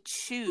have to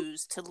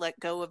choose to let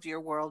go of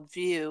your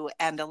worldview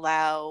and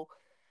allow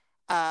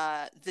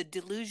the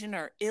delusion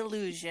or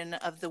illusion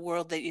of the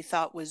world that you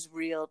thought was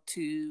real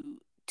to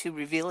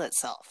reveal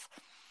itself.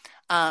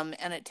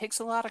 And it takes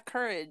a lot of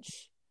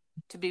courage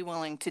to be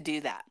willing to do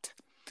that.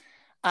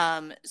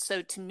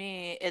 So to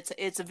me,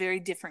 it's a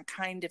very different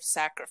kind of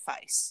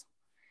sacrifice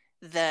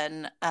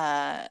than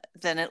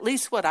at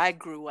least what I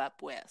grew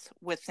up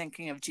with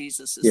thinking of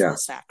Jesus as Yeah. the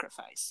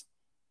sacrifice.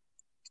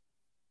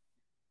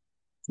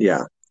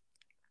 Yeah.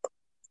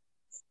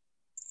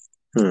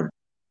 Hmm.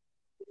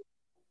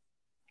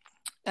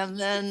 And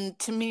then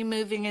to me,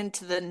 moving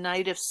into the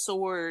Knight of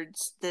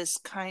Swords, this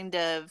kind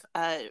of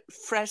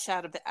fresh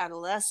out of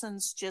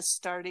adolescence, just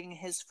starting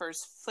his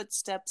first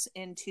footsteps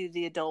into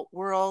the adult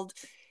world.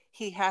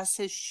 He has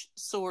his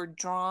sword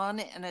drawn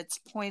and it's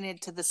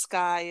pointed to the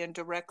sky, and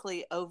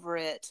directly over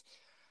it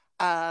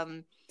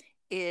um,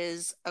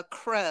 is a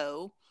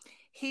crow.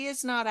 He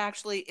is not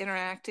actually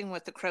interacting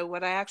with the crow.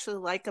 What I actually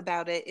like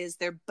about it is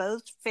they're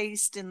both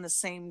faced in the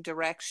same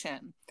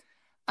direction.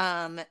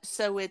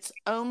 So it's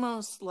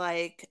almost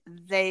like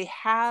they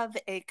have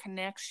a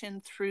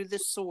connection through the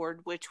sword,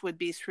 which would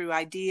be through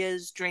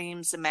ideas,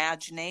 dreams,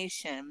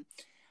 imagination.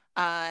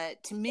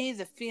 To me,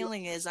 the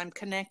feeling is I'm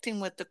connecting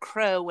with the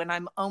crow and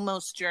I'm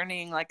almost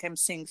journeying like I'm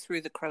seeing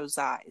through the crow's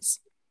eyes.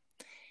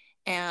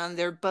 And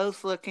they're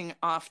both looking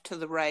off to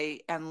the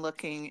right and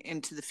looking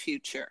into the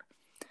future.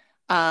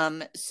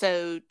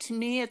 So to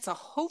me, it's a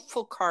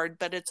hopeful card,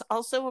 but it's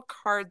also a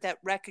card that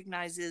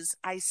recognizes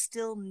I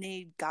still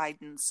need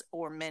guidance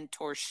or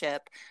mentorship.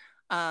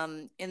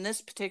 In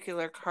this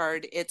particular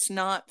card, it's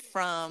not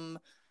from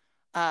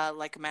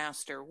like a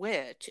master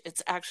witch,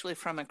 it's actually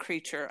from a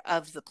creature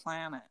of the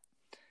planet.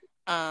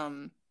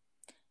 Um,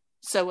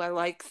 so I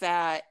like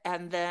that.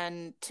 And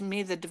then to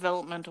me, the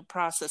developmental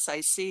process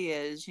I see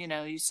is,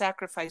 you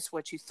sacrifice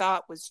what you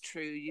thought was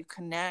true, you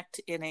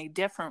connect in a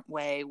different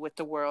way with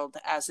the world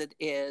as it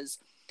is.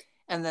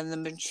 And then the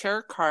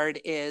mature card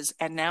is,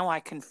 and now I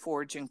can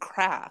forge and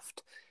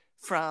craft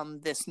from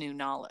this new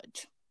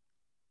knowledge.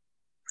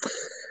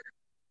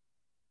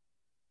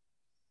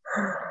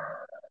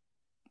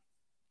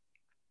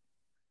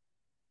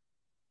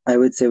 I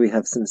would say we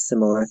have some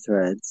similar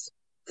threads.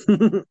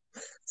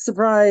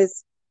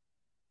 Surprise!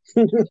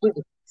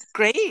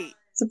 Great.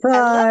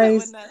 I love it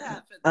when Surprise! that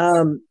happens.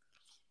 Um,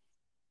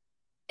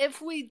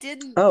 If we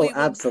didn't, oh, we would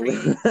absolutely,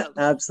 create them.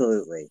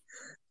 absolutely.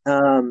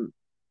 Um,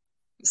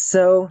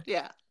 so,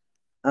 Yeah.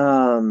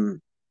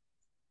 um,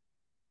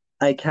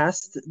 I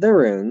cast the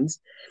runes,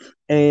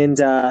 and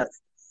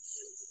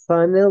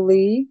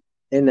funnily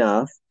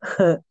enough,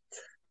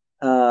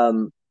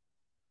 um,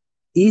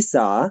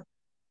 Esau,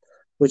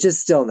 which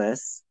is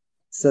stillness.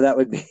 So that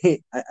would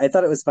be. I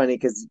thought it was funny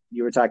because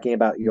you were talking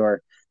about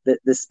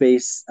the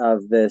space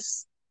of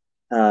this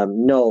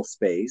null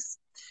space,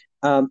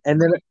 and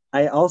then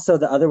I also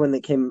the other one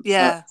that came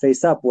Yeah.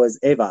 face up was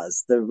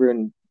Ava's, the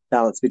rune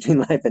balance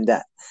between life and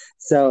death.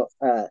 So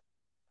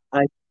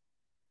I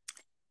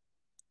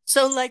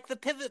So, like the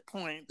pivot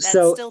point, that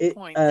so still it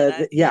point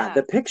that yeah, yeah.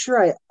 the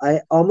picture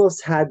I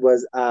almost had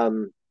was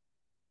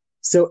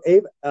so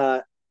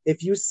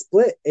if you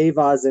split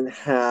Ava's in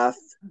half,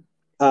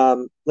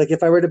 like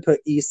if I were to put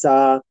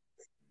Esau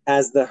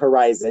as the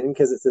horizon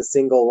because it's a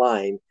single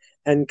line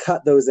and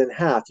cut those in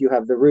half, you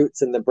have the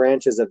roots and the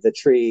branches of the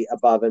tree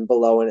above and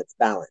below, and it's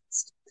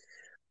balanced.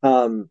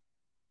 Um,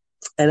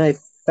 and I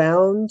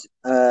found,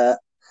 I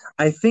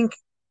think,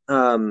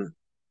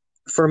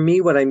 for me,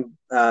 what I'm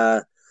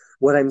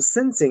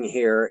sensing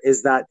here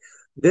is that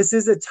this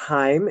is a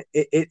time.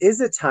 It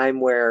is a time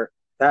where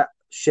that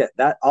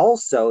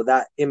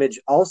image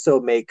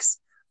also makes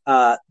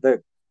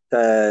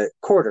the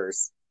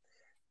quarters,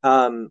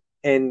 and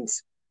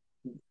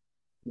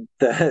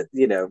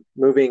the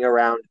moving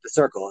around the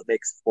circle, it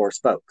makes four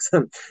spokes.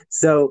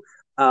 So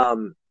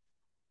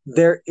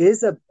there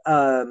is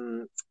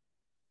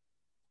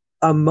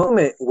a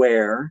moment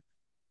where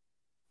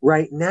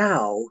right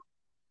now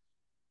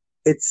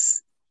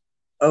it's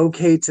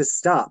okay to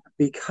stop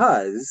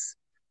because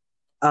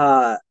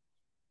uh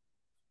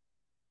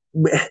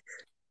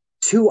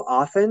too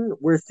often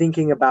we're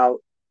thinking about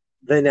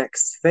the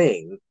next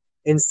thing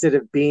instead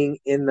of being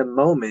in the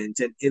moment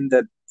and in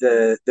the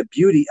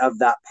beauty of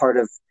that part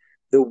of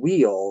the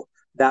wheel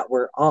that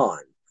we're on,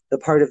 the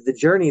part of the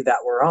journey that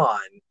we're on.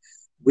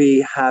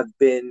 We have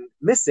been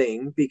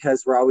missing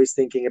because we're always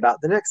thinking about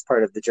the next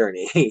part of the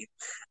journey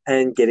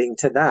and getting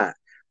to that.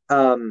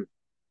 um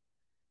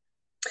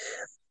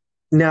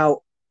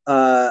Now,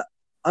 uh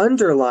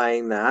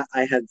underlying that,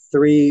 I had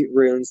three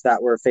runes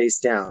that were face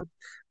down.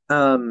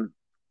 um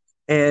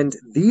and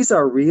these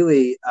are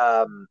really,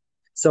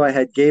 so I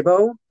had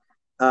Gabo,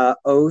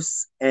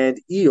 Os, and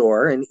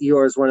Eeyore, and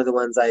Eeyore is one of the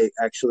ones I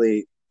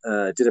actually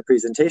did a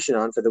presentation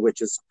on for the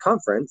Witches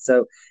Conference.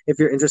 So if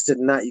you're interested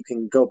in that, you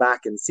can go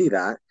back and see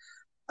that.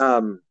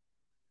 Um,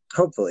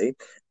 hopefully,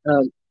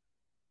 um,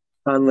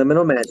 on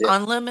Liminal Magic.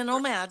 On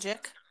Liminal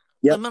Magic,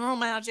 Yep, Liminal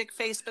Magic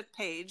Facebook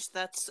page.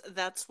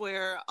 That's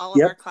where all of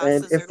yep. our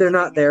And classes if are they're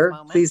not living at the there,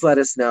 moment. please let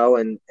us know,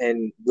 and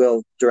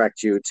we'll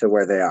direct you to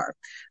where they are.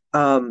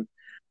 Um,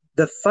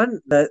 the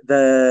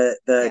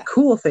Yeah.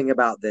 cool thing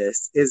about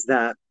this is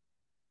that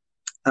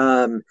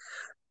um,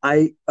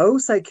 I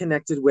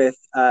connected with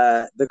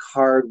the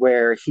card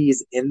where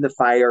he's in the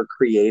fire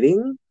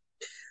creating,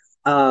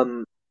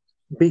 um,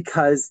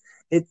 because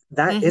it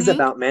that is Mm-hmm.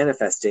 about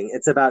manifesting.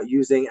 It's about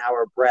using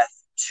our breath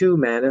to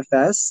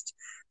manifest,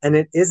 and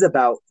it is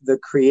about the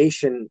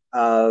creation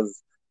um,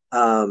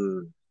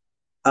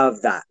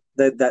 of that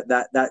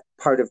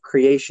part of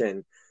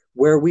creation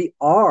where we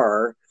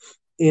are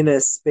in a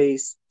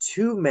space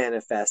to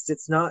manifest.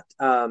 It's not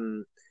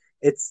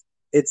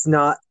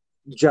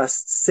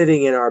just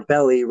sitting in our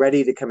belly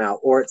ready to come out,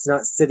 or it's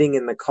not sitting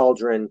in the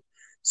cauldron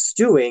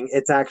stewing.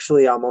 It's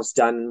actually almost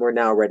done. We're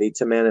now ready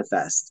to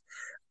manifest.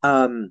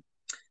 Um,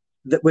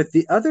 with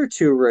the other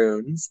two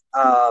runes,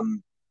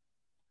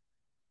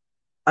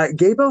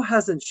 Gabo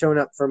hasn't shown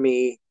up for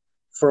me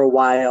for a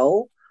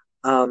while,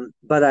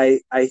 but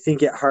I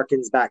think it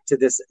harkens back to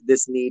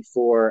this need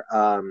for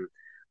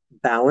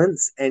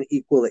balance and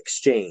equal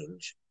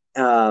exchange.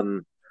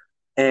 And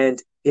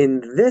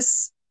in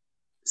this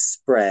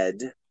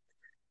spread,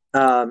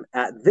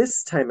 at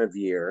this time of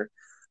year,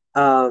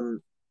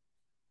 um,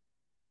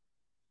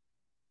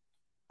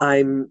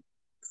 I'm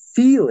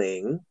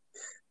feeling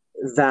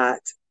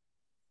that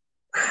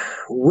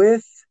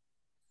with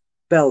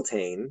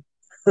Beltane,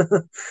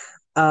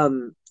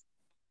 um,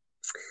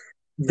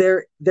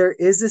 there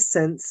is a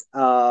sense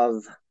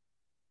of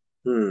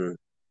hmm,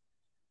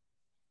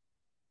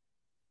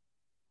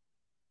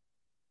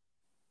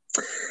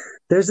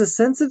 there's a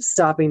sense of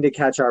stopping to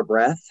catch our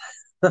breath,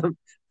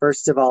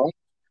 first of all.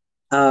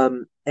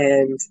 And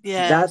that's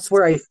Yes.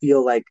 where I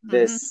feel like Mm-hmm.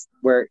 this,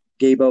 where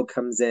Gabo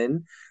comes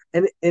in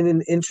an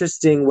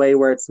interesting way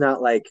where it's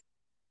not like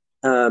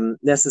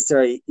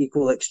necessary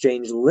equal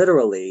exchange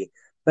literally,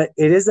 but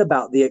it is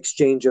about the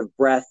exchange of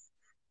breath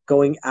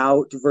going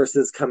out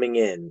versus coming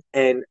in,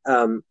 and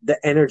the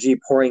energy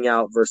pouring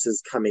out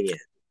versus coming in.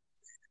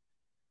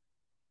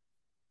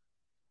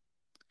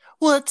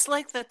 Well, it's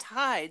like the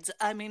tides.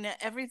 I mean,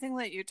 everything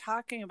that you're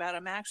talking about,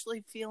 I'm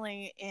actually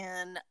feeling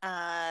in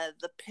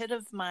the pit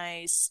of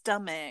my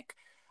stomach,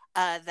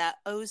 that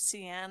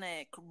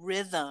oceanic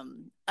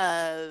rhythm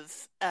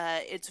of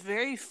it's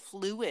very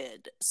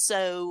fluid.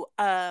 So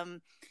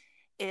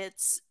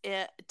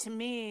to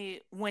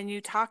me, when you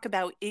talk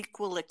about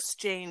equal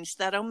exchange,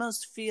 that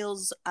almost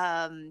feels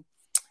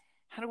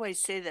how do I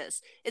say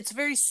this? It's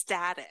very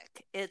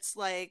static. It's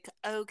like,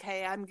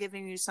 okay, I'm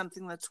giving you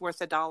something that's worth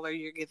 $1,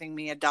 you're giving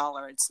me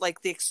 $1. It's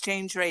like the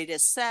exchange rate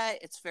is set,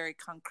 it's very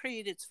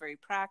concrete, it's very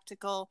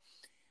practical.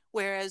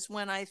 Whereas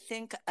when I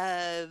think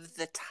of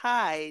the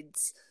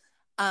tides,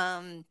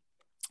 um,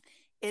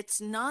 it's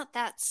not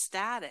that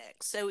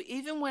static. So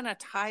even when a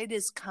tide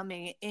is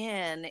coming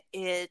in,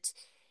 it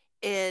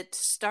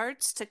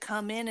starts to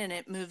come in and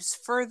it moves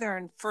further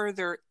and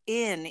further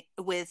in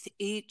with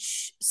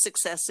each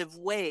successive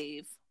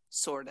wave,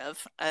 sort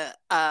of.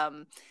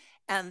 And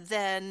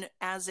then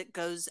as it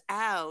goes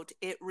out,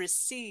 it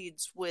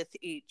recedes with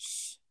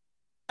each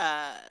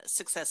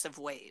successive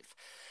wave.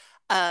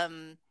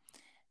 Um,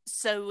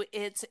 so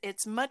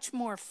it's much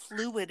more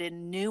fluid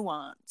and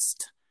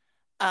nuanced.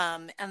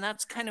 And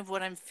that's kind of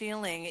what I'm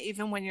feeling.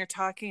 Even when you're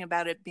talking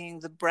about it being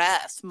the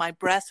breath, my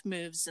breath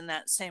moves in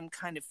that same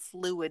kind of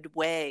fluid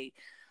way.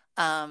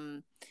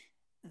 Um,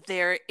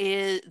 there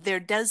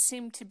does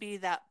seem to be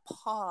that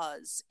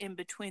pause in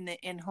between the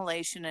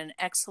inhalation and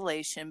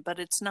exhalation, but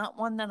it's not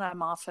one that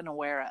I'm often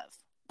aware of.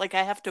 Like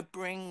I have to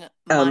bring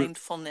Um,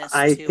 mindfulness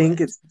I to think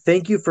it. it's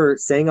thank you for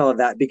saying all of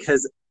that,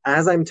 because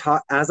as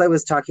I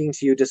was talking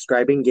to you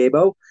describing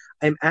Gabo,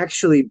 I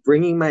was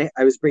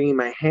bringing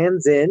my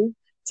hands in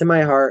to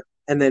my heart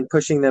and then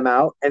pushing them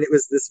out, and it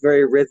was this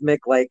very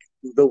rhythmic, like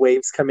the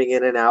waves coming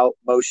in and out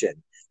motion.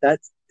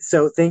 That's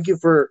so. Thank you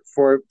for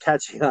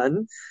catching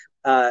on.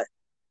 Uh,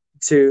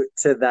 to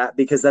that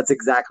because that's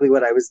exactly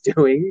what I was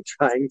doing,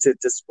 trying to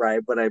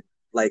describe what I'm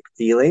like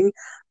feeling.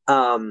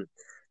 Um,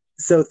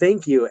 so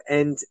thank you.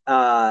 And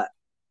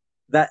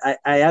that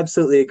I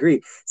absolutely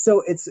agree.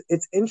 So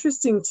it's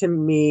interesting to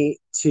me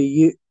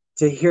to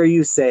hear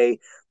you say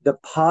the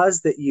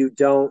pause that you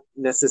don't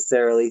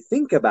necessarily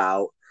think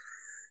about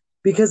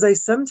because I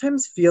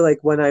sometimes feel like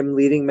when I'm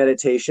leading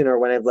meditation or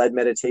when I've led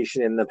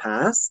meditation in the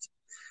past,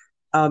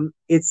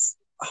 it's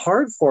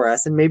hard for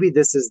us, and maybe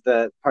this is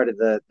the part of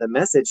the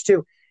message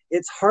too.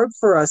 It's hard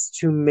for us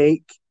to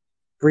make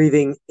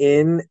breathing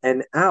in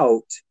and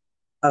out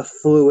a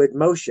fluid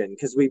motion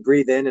because we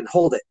breathe in and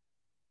hold it.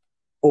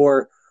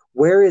 Or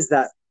where is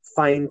that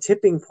fine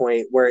tipping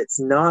point where it's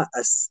not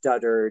a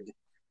stuttered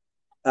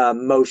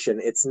motion,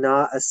 it's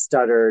not a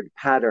stuttered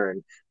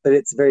pattern, but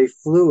it's very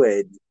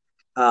fluid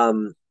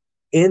um,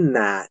 in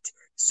that.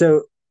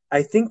 So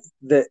I think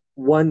that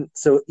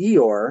so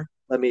Eeyore,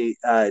 let me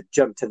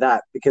jump to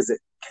that because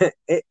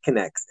it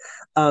connects,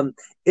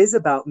 is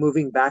about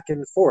moving back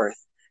and forth.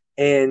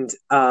 And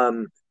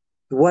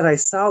what I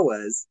saw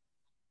was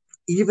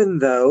even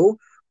though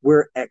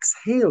we're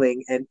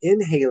exhaling and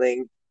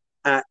inhaling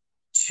at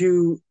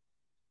two,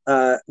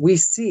 we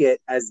see it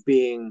as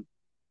being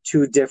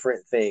two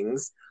different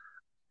things.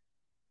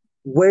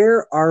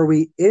 Where are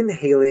we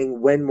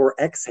inhaling when we're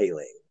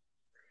exhaling?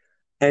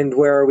 And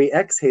where are we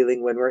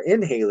exhaling when we're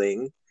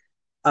inhaling?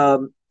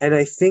 And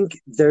I think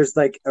there's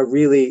like a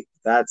really,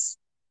 that's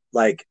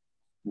like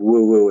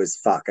woo woo as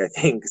fuck, I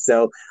think.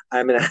 So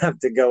I'm going to have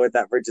to go with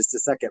that for just a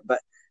second. But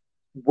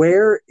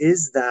where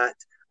is that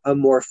a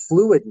more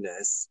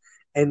fluidness?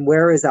 And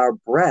where is our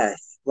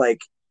breath?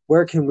 Like,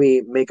 where can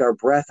we make our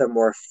breath a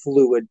more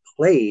fluid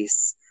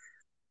place?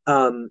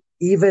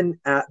 Even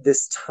at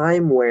this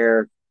time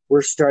where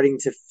we're starting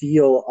to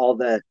feel all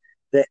the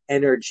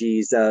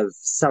energies of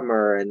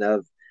summer and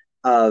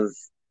of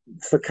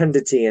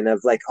fecundity and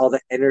of like all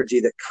the energy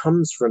that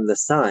comes from the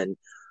sun,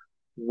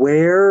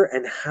 where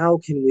and how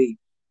can we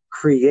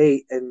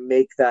create and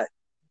make that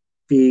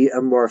be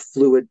a more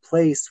fluid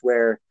place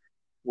where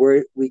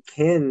we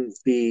can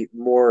be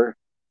more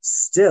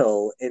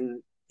still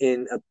in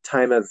a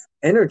time of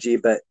energy,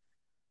 but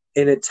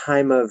in a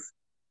time of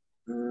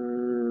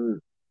mm,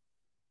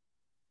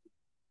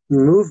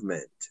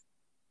 movement.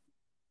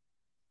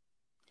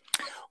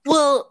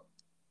 Well,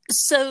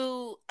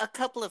 so a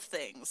couple of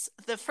things.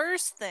 The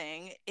first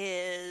thing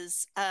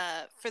is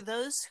for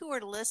those who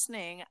are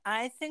listening,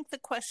 I think the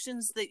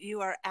questions that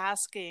you are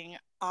asking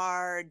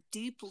are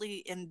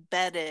deeply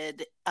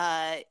embedded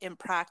in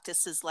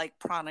practices like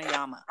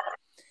pranayama.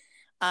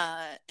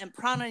 And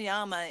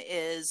pranayama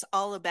is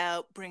all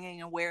about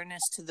bringing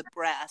awareness to the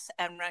breath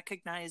and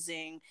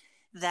recognizing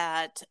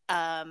that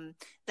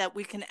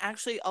we can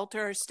actually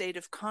alter our state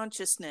of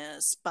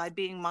consciousness by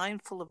being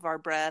mindful of our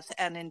breath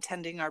and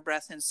intending our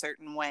breath in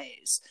certain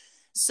ways.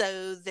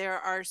 So there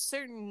are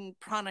certain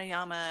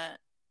pranayama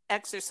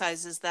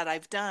exercises that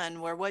I've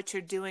done where what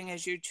you're doing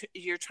is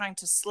you're trying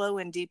to slow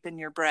and deepen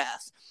your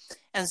breath.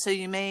 And so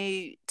you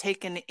may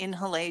take an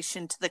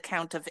inhalation to the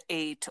count of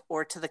 8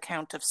 or to the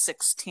count of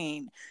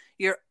 16.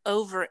 You're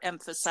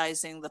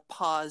overemphasizing the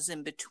pause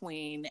in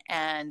between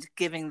and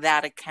giving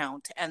that a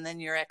count. And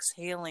then you're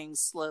exhaling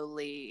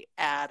slowly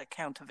at a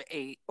count of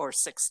 8 or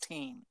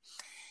 16.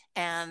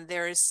 And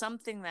there is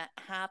something that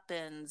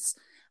happens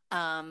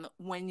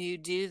when you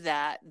do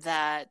that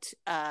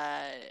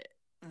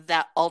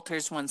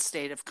alters one's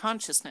state of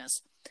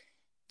consciousness.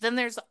 Then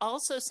there's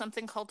also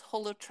something called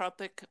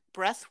holotropic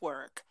breath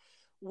work,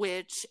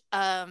 which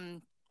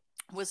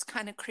was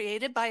kind of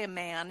created by a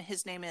man.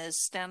 His name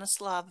is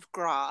Stanislav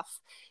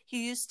Grof.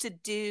 He used to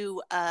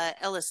do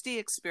LSD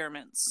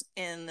experiments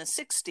in the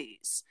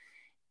 60s.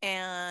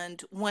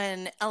 And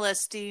when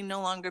LSD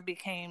no longer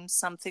became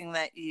something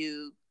that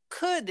you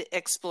could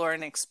explore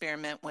and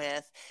experiment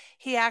with,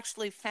 he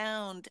actually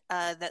found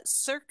that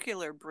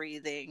circular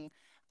breathing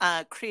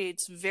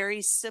creates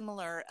very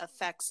similar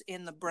effects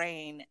in the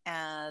brain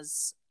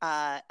as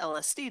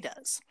LSD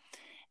does.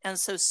 And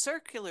so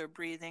circular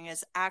breathing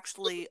is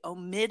actually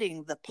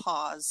omitting the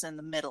pause in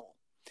the middle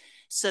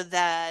so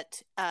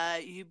that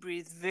you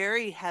breathe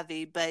very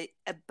heavy, but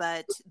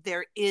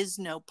there is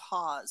no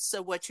pause.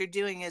 So what you're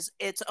doing is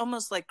it's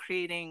almost like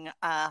creating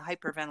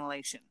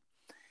hyperventilation.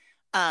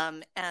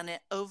 And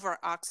it over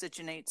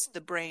oxygenates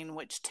the brain,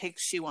 which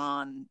takes you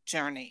on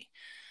journey.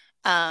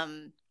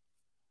 Um,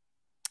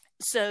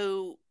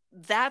 so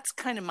that's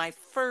kind of my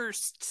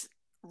first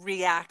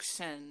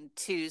reaction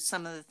to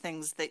some of the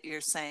things that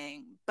you're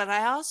saying. But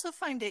I also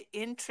find it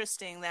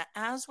interesting that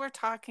as we're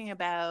talking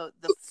about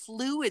the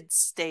fluid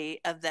state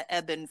of the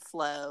ebb and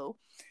flow,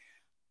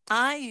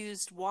 I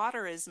used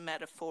water as a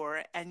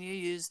metaphor and you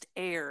used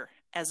air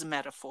as a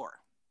metaphor.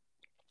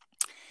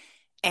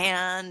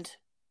 And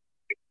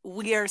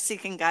we are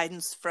seeking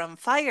guidance from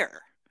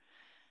fire.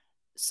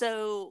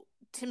 So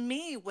to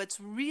me, what's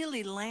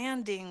really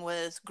landing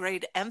with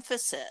great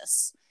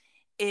emphasis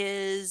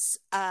is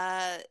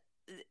that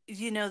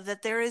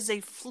there is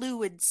a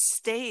fluid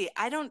state.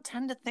 I don't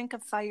tend to think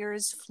of fire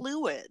as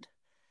fluid.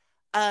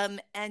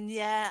 And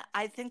yeah,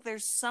 I think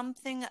there's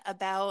something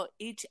about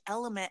each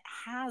element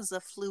has a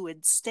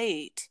fluid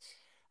state,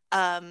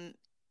 um,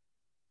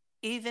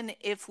 even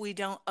if we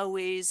don't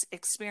always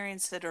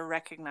experience it or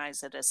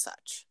recognize it as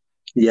such.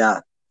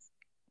 Yeah.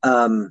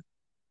 Um,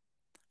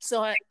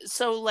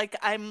 So like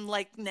I'm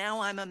like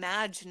now I'm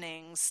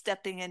imagining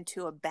stepping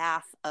into a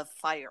bath of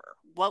fire.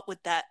 What would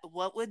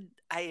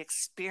I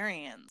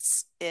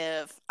experience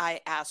if I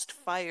asked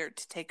fire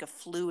to take a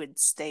fluid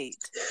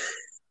state?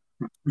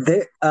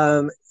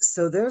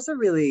 so there's a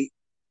really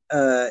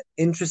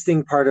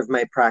interesting part of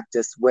my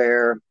practice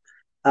where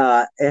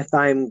if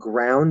I'm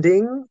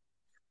grounding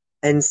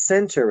and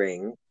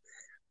centering,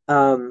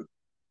 um,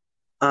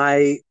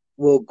 I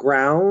will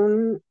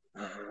ground,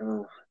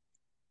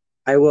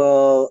 I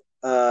will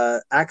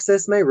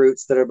access my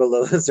roots that are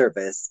below the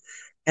surface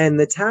and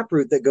the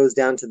taproot that goes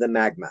down to the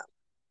magma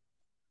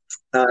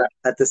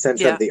at the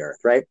center of Yeah. the earth,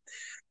 right?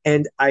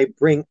 And I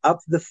bring up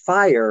the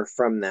fire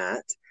from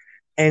that.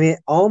 And I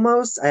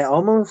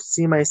almost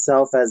see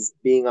myself as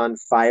being on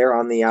fire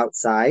on the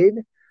outside,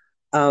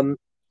 um,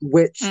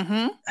 which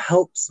Mm-hmm.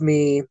 helps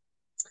me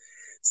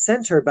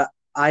center, but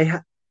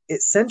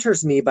it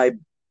centers me by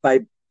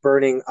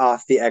burning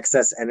off the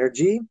excess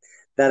energy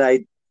that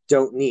I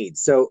don't need.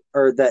 So,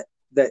 or that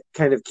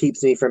kind of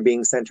keeps me from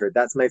being centered.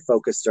 That's my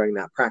focus during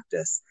that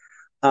practice.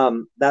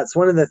 That's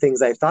one of the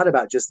things I thought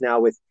about just now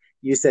with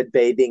you said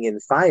bathing in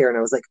fire, and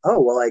I was like,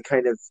 oh well,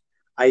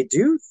 I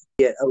do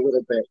see it a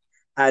little bit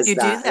as You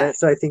do that, and that.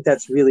 so I think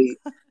that's really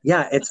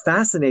yeah, it's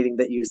fascinating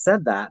that you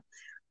said that.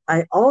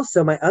 I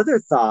also my other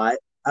thought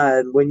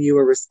when you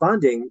were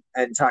responding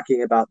and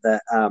talking about the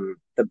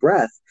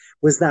breath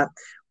was that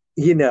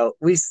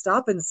we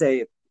stop and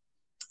say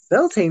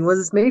Beltane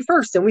was May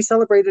 1st and we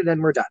celebrated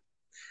and we're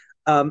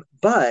done.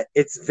 But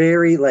it's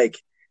very like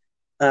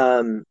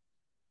um,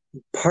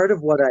 part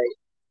of what I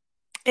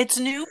It's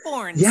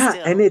newborn yeah,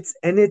 still.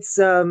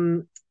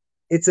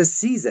 it's a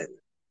season.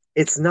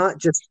 It's not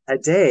just a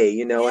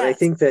day, and I Yes.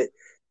 think that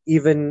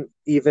even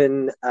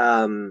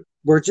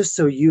we're just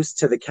so used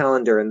to the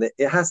calendar and that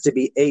it has to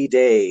be a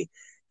day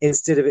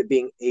instead of it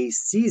being a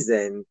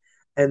season.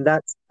 And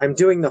that's I'm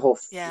doing the whole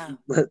Yeah.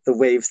 the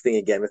waves thing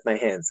again with my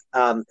hands.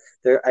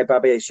 There I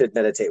probably should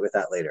meditate with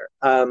that later.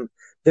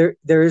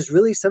 There is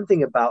really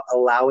something about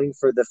allowing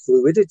for the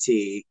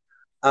fluidity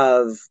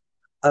of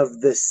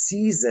the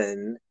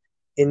season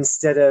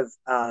instead of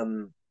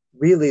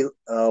really,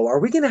 oh, are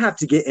we going to have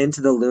to get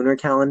into the lunar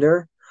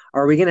calendar?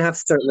 Are we going to have to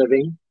start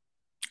living?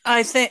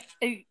 I think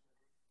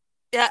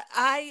yeah,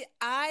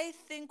 I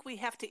think we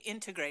have to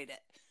integrate it.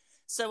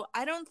 So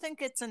I don't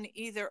think it's an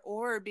either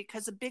or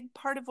because a big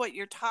part of what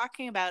you're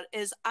talking about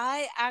is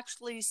I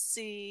actually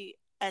see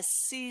a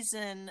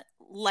season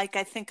like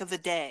I think of a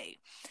day.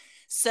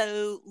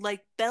 So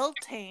like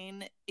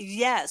Beltane,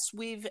 yes,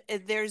 we've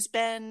there's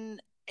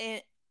been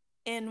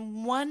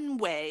in one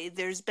way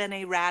there's been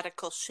a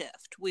radical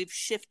shift. We've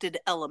shifted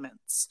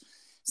elements.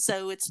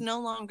 So it's no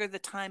longer the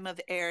time of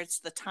air, it's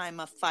the time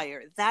of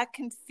fire. That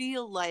can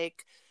feel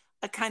like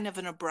a kind of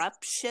an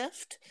abrupt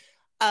shift.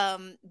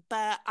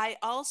 But I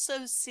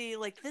also see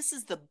like this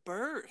is the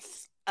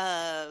birth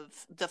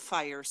of the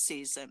fire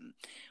season,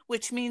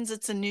 which means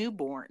it's a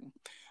newborn.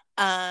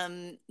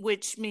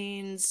 Which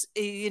means,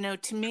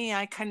 to me,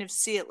 I kind of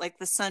see it like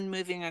the sun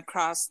moving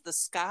across the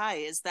sky,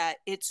 is that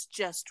it's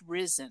just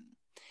risen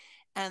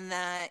and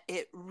that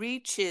it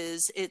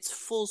reaches its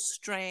full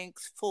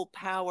strength, full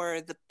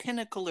power, the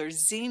pinnacle or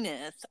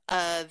zenith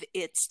of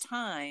its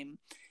time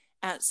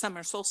at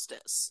summer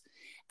solstice.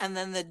 And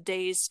then the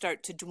days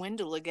start to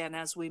dwindle again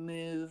as we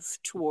move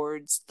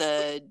towards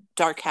the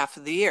dark half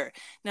of the year.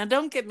 Now,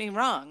 don't get me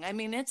wrong. I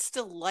mean, it's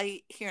still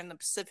light here in the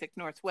Pacific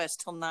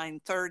Northwest till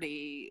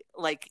 9:30,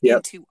 like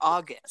Yep, into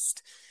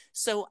August.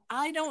 So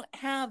I don't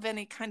have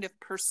any kind of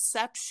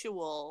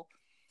perceptual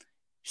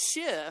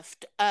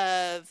shift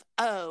of,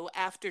 oh,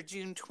 after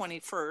June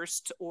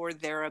 21st or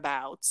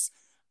thereabouts,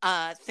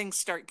 things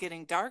start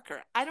getting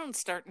darker. I don't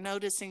start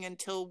noticing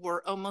until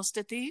we're almost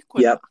at the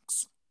yep,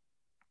 equinox.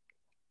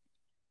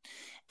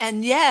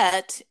 And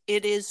yet,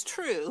 it is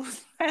true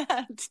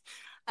that,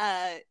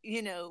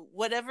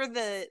 whatever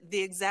the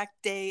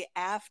exact day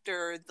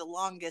after the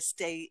longest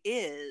day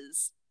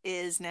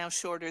is now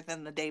shorter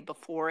than the day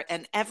before,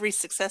 and every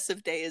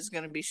successive day is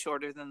going to be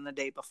shorter than the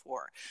day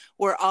before.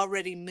 We're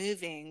already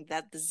moving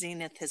that the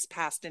zenith has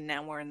passed, and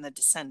now we're in the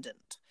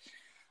descendant.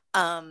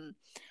 Um,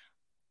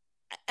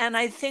 and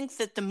I think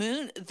that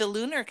the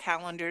lunar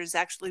calendar is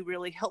actually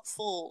really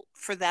helpful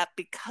for that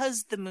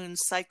because the moon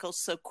cycles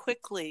so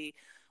quickly.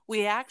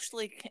 We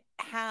actually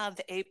have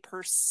a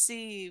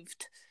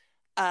perceived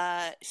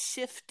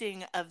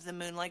shifting of the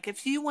moon. Like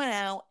if you went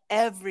out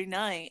every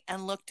night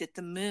and looked at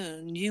the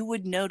moon, you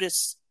would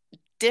notice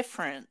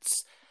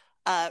difference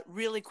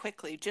really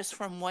quickly just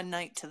from one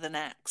night to the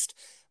next,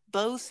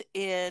 both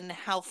in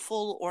how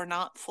full or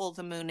not full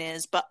the moon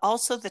is, but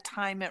also the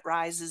time it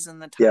rises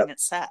and the time yep, it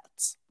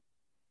sets.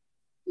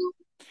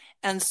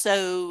 And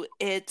so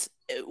it's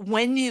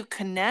when you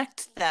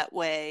connect that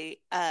way,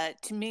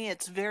 to me,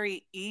 it's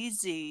very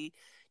easy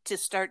to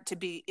start to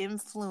be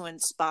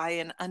influenced by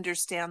and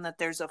understand that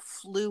there's a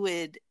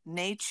fluid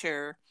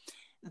nature,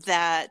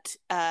 that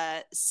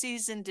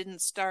season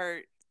didn't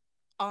start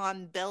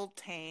on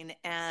Beltane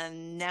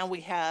and now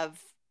we have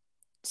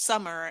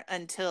summer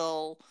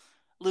until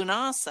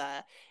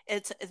Lunasa.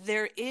 It's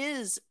there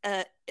is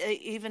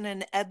even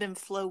an ebb and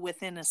flow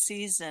within a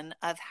season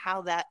of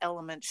how that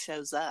element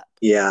shows up.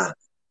 Yeah.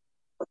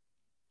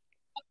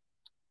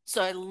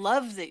 So I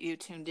love that you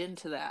tuned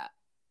into that.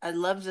 I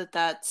love that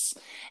that's,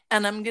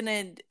 and I'm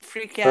gonna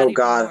freak out Oh even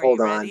God, more. hold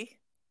You on. ready?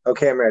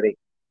 Okay, I'm ready.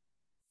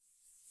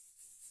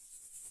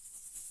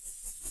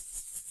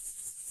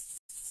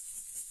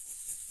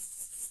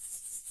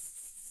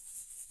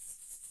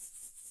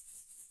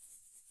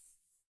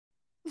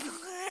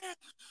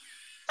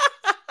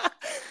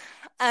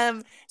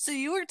 So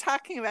you were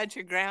talking about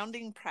your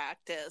grounding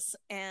practice,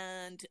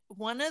 and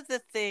one of the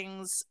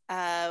things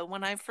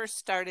when I first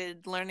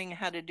started learning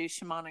how to do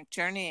shamanic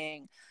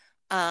journeying,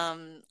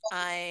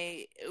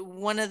 I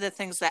one of the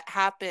things that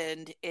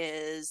happened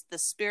is the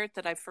spirit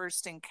that I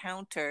first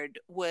encountered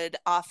would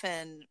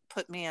often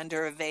put me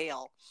under a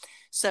veil,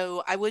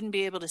 so I wouldn't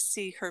be able to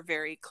see her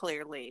very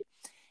clearly.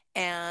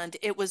 And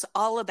it was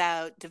all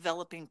about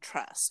developing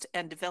trust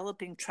and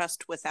developing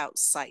trust without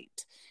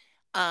sight.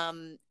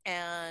 And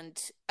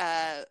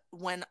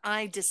when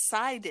I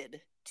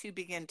decided to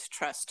begin to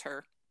trust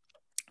her,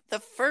 the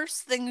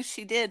first thing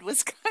she did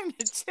was kind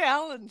of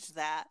challenge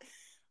that.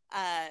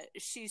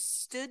 She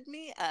stood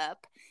me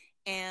up,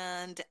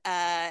 and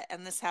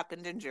this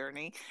happened in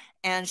Journey,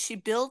 and she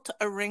built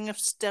a ring of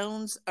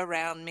stones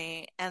around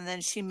me, and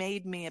then she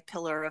made me a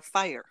pillar of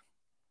fire.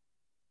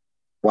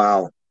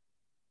 Wow.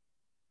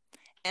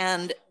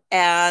 And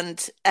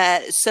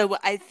so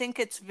I think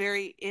it's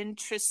very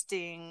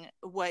interesting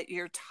what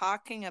you're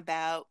talking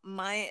about.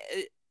 My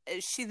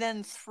She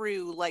then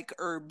threw like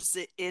herbs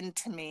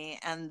into me,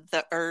 and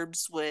the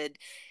herbs would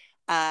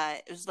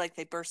it was like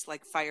they burst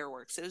like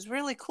fireworks. It was a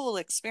really cool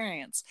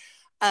experience.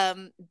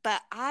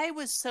 But I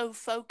was so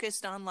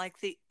focused on like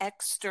the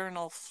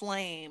external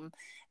flame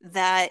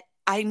that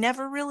I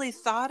never really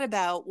thought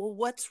about, well,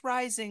 what's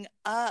rising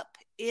up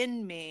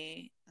in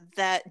me,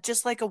 that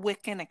just like a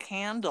wick in a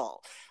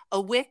candle. A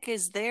wick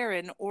is there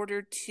in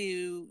order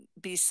to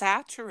be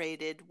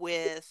saturated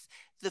with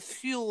the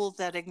fuel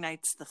that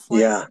ignites the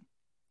Yeah. flame.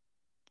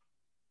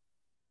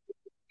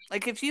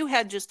 Like if you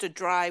had just a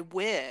dry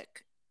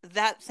wick,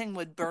 that thing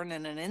would burn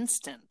in an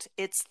instant.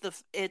 It's the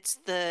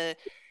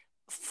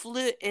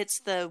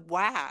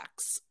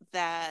wax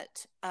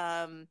that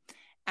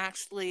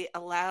actually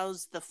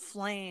allows the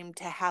flame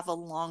to have a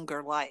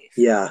longer life.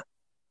 Yeah.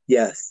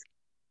 Yes.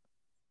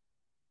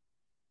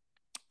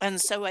 And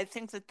so I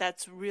think that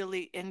that's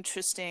really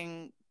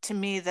interesting to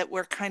me, that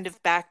we're kind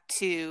of back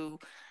to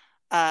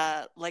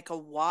like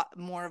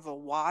more of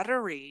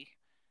a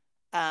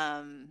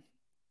um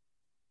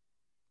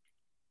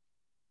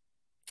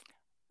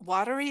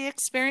watery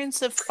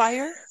experience of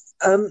fire.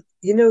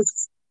 You know,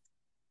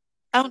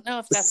 I don't know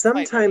if that's quite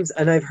right, sometimes,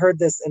 and but I've heard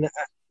this, and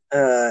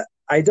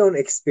I don't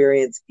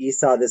experience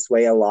Esau this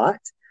way a lot,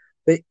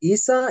 but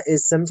Esau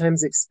is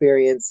sometimes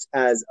experienced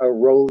as a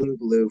rolling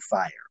blue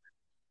fire.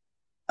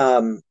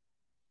 Um,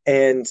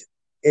 and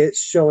it's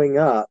showing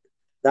up.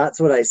 That's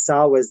what I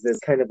saw, was this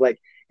kind of like,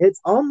 it's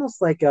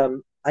almost like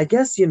I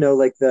guess,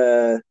 like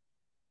the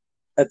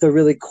at the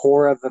really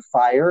core of the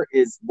fire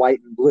is white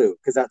and blue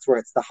because that's where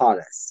it's the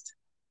hottest,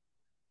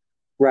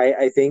 right?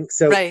 I think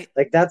so. right.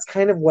 Like that's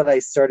kind of what I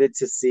started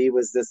to see,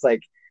 was this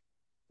like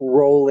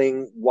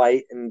rolling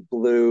white and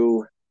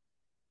blue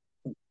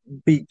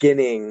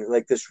beginning,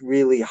 like this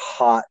really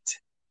hot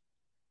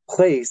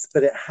place,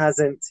 but it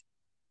hasn't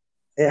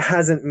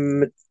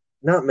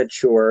not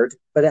matured,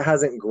 but it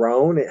hasn't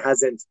grown. It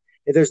hasn't.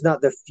 There's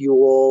not the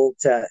fuel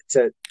to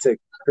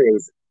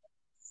create.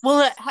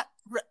 Well,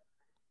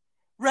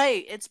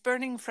 right. It's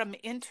burning from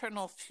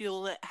internal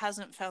fuel. It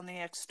hasn't found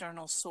the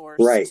external source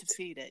Right. to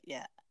feed it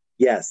yet.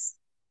 Yes.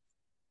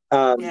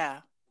 Um.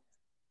 Yeah.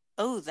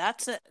 Oh,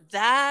 that's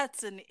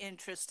an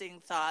interesting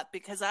thought,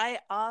 because I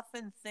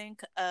often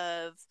think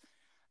of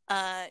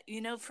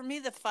for me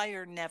the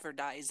fire never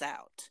dies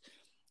out.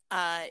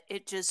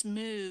 It just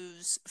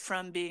moves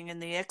from being in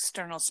the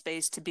external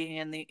space to being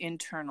in the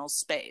internal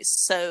space.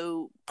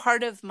 So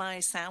part of my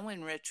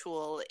Samhain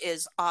ritual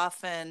is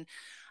often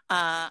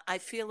I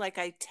feel like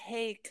I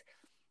take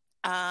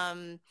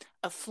um,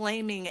 a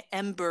flaming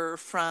ember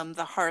from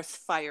the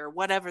hearth fire,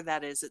 whatever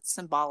that is, it's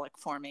symbolic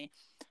for me.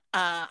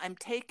 I'm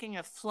taking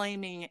a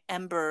flaming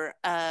ember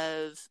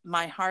of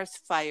my hearth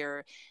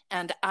fire,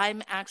 and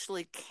I'm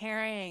actually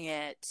carrying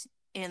it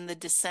in the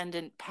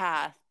descendant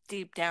path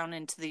deep down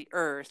into the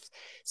earth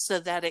so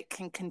that it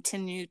can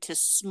continue to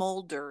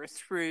smolder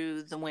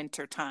through the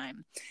winter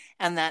time.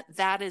 And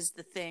that is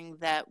the thing,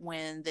 that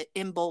when the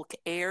Imbolc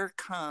air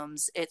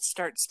comes, it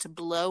starts to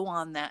blow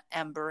on that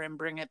ember and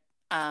bring it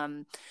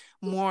um,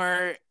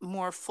 more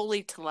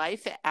fully to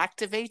life. It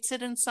activates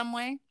it in some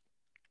way.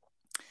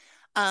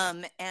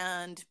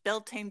 And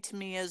Beltane to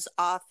me is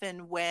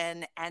often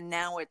when, and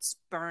now it's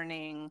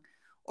burning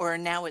or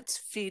now it's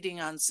feeding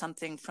on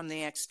something from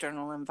the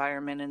external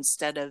environment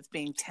instead of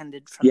being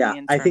tended from Yeah, the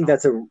I think internal.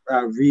 that's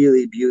a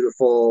really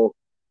beautiful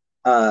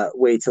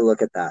way to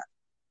look at that.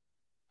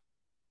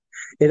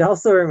 It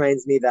also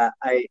reminds me that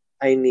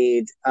I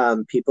need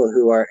people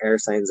who are air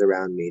signs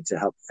around me to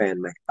help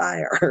fan my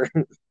fire.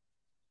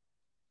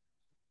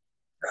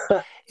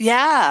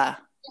 Yeah.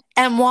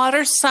 And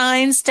water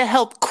signs to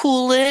help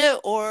cool it,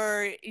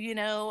 or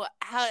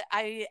how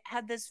I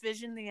had this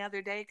vision the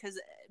other day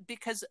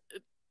because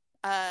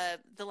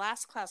the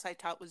last class I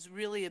taught was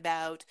really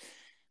about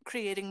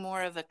creating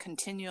more of a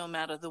continuum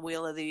out of the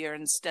wheel of the year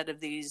instead of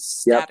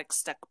these Yep. static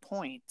stuck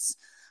points.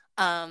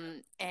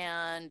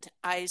 And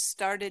I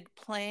started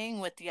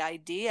playing with the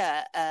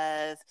idea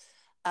of,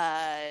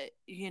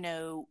 you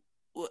know,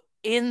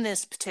 in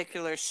this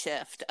particular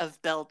shift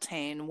of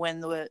Beltane,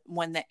 when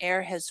the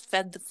air has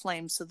fed the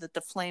flame so that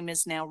the flame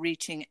is now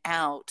reaching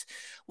out,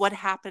 what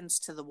happens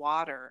to the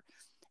water?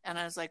 And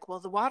I was like, well,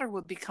 the water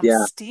would become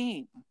Yeah.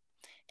 steam.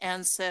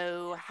 And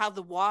so, how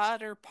the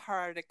water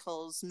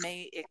particles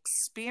may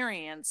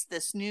experience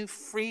this new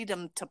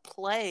freedom to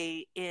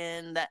play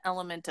in the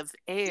element of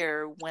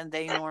air when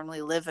they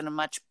normally live in a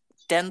much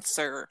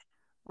denser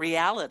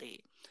reality.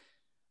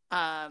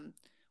 Um,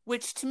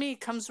 which to me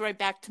comes right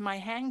back to my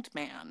hanged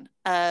man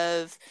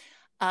of,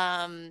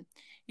 um,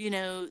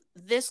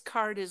 this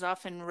card is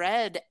often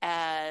read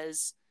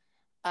as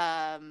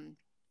um,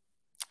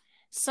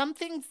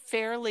 something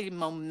fairly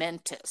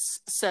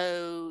momentous.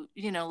 So,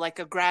 like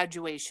a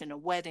graduation, a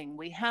wedding,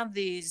 we have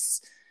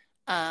these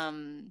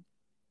um,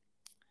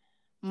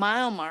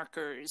 mile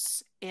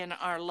markers in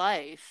our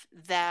life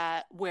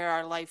that where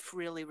our life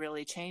really,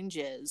 really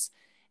changes.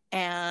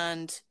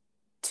 And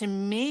to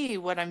me,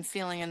 what I'm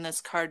feeling in this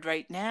card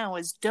right now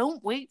is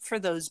don't wait for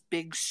those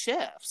big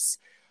shifts.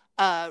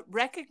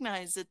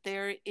 Recognize that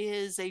there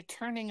is a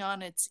turning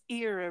on its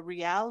ear, a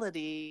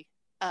reality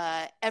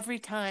every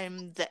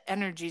time the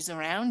energies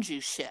around you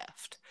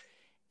shift.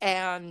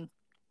 And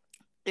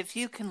if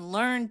you can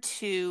learn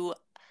to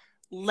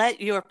let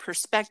your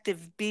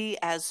perspective be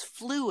as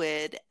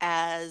fluid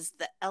as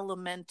the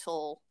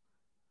elemental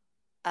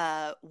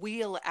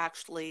wheel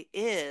actually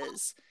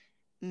is,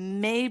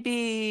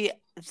 maybe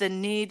the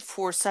need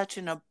for such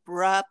an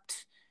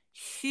abrupt,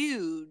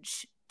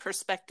 huge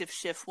perspective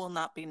shift will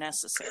not be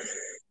necessary.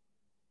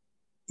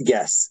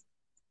 Yes.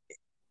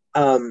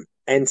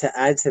 And to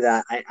add to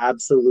that, I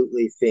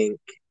absolutely think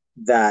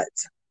that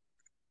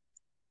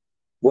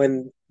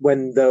when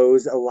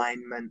those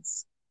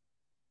alignments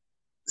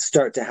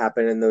start to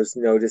happen and those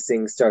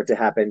noticing start to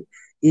happen,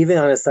 even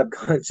on a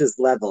subconscious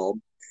level,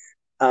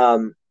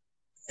 um,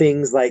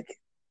 things like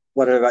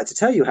what I'm about to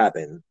tell you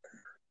happen.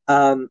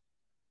 Um,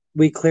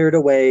 we cleared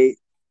away,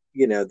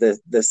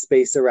 the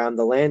space around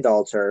the land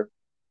altar,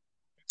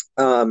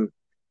 um,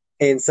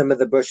 and some of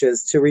the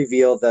bushes to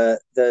reveal the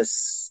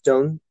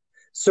stone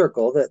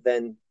circle that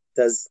then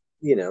does,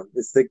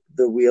 it's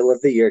the wheel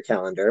of the year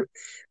calendar.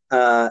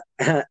 Uh,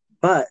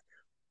 but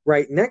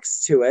right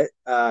next to it,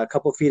 a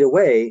couple feet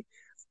away,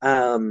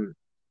 um,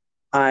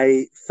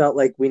 I felt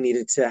like we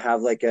needed to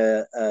have like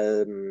a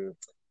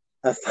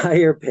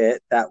fire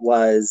pit that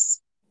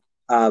was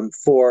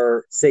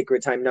for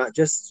sacred time, not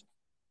just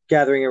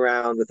gathering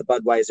around with a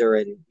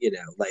Budweiser and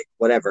like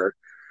whatever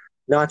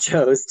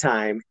nachos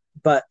time,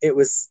 but it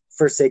was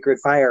for sacred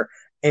fire,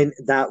 and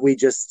that we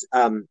just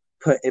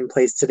put in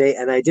place today.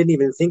 And I didn't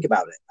even think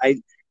about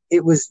it.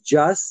 It was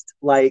just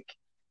like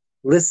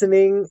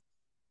listening,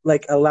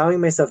 like allowing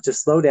myself to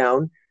slow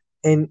down,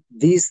 and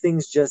these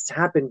things just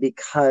happen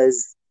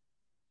because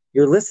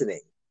you're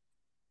listening.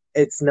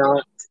 It's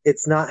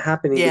not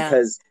happening Yeah.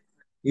 because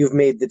you've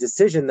made the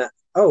decision that,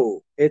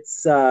 oh,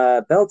 it's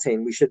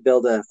Beltane, we should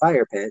build a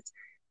fire pit.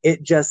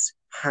 It just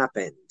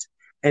happened,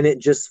 and it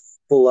just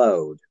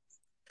flowed.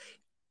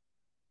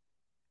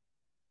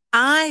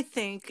 I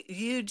think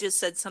you just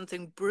said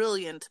something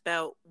brilliant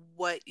about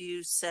what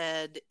you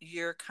said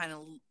your kind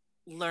of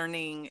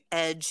learning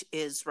edge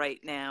is right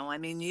now. I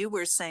mean, you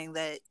were saying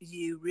that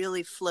you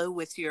really flow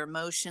with your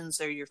emotions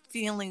or your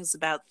feelings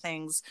about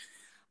things,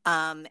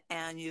 and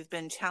you've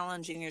been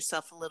challenging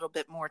yourself a little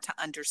bit more to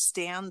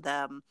understand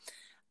them.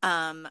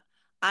 Um,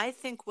 I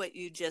think what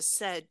you just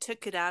said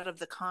took it out of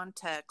the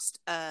context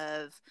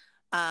of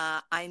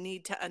I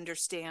need to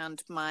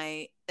understand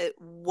my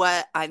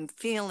what I'm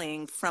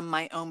feeling from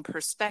my own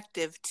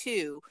perspective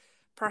too.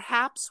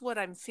 Perhaps what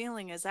I'm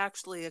feeling is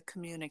actually a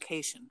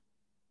communication.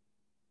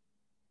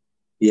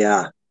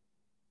 Yeah.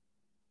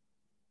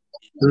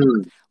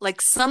 Mm.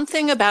 Like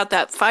something about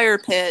that fire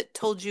pit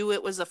told you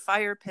it was a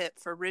fire pit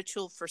for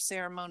ritual, for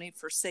ceremony,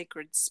 for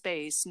sacred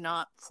space,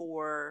 not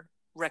for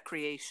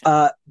recreation.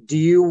 Do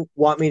you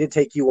want me to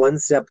take you one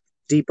step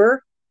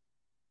deeper?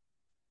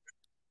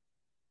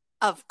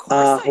 Of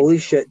course I Holy do.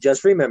 shit,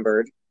 just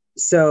remembered.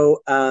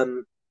 So,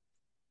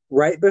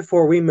 right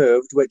before we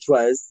moved, which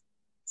was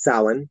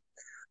Samhain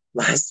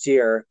last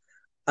year,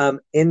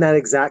 in that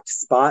exact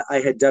spot,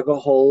 I had dug a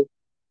hole,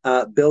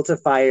 built a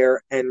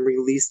fire, and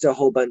released a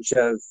whole bunch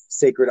of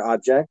sacred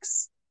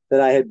objects.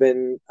 that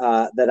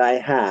I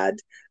had,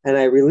 and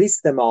I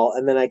released them all,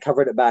 and then I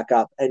covered it back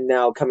up. And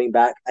now coming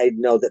back, I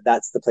know that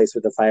that's the place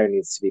where the fire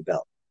needs to be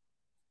built.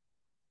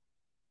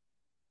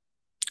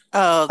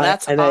 Oh,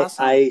 that's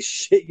awesome. I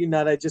shit you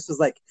not, I just was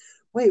like,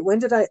 wait, when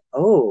did I?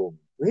 Oh,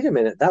 wait a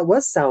minute, that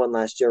was Samhain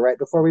last year, right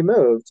before we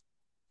moved.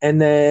 And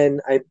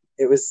then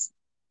it was,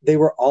 they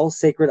were all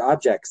sacred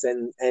objects,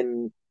 and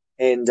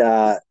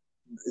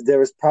there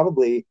was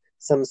probably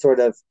some sort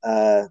of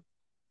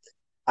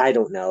I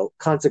don't know,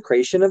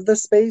 consecration of the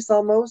space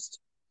almost,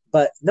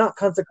 but not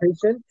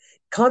consecration,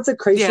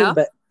 Yeah.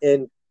 but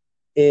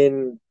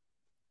in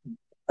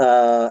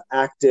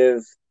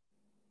active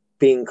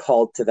being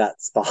called to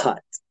that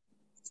spot.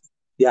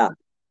 Yeah,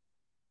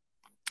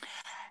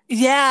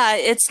 Yeah,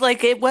 it's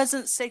like it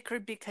wasn't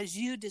sacred because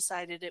you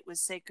decided it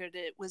was sacred.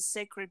 It was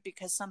sacred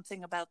because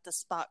something about the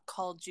spot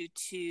called you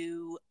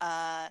to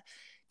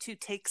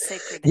take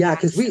sacred yeah,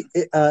 because action.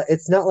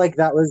 it's not like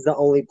that was the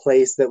only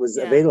place that was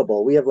Yeah.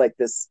 available. We have like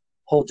this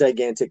whole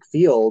gigantic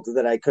field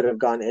that I could have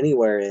gone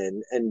anywhere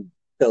in and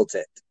built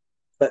it,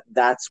 but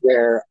that's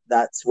where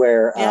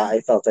Yeah.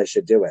 I felt I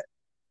should do it.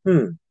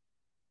 Hmm.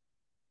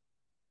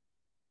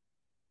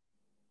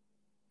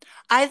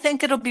 I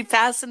think it'll be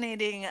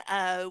fascinating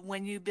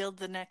when you build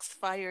the next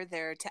fire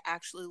there to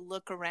actually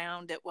look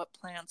around at what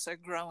plants are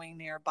growing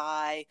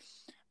nearby.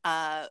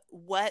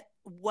 What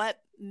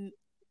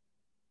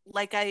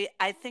like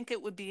I think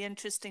it would be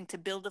interesting to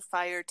build a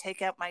fire,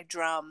 take out my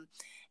drum,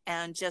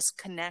 and just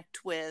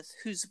connect with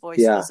whose voice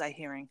Yeah, was I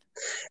hearing.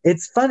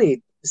 it's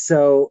funny.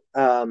 So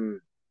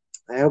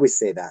I always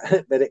say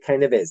that, but it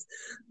kind of is.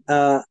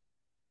 Uh,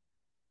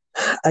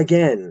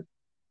 Again,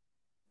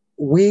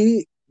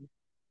 we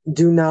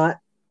do not,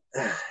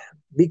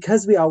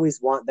 because we always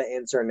want the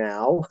answer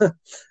now.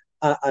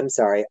 I'm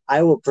sorry,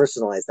 I will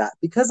personalize that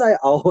because I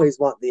always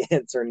want the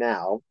answer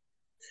now.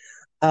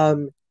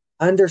 Um,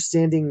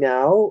 Understanding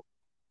now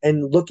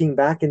and looking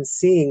back and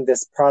seeing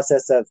this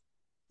process of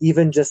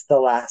even just the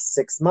last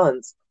 6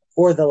 months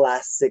or the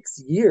last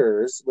 6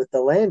 years with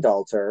the land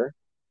altar,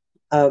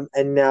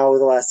 and now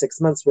the last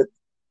 6 months with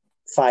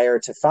fire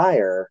to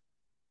fire.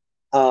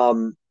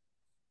 Um,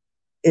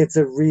 it's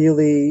a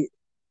really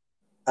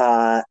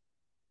uh,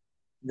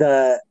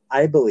 the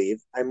I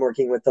believe I'm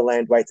working with the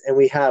land whites, and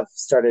we have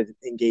started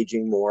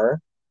engaging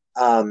more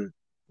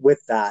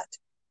with that,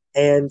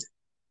 and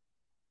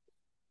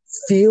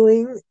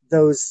feeling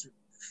those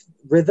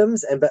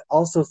rhythms, and but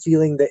also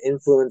feeling the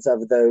influence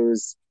of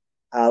those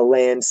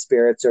land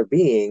spirits or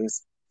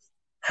beings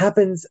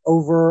happens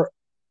over,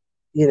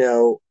 you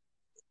know,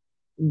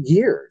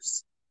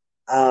 years,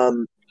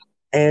 um,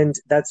 and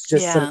that's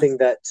just Yeah. something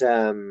that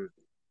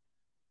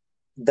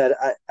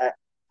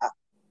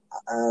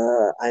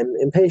I'm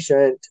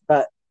impatient,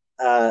 but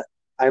uh,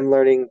 I'm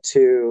learning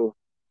to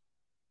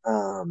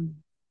um,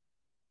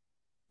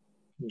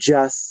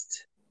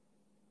 just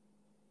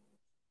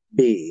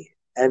be.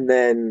 And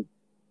then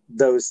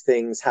those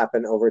things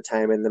happen over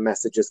time and the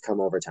messages come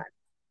over time.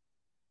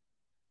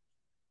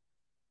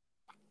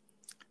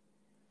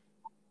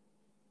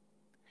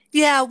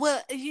 Yeah,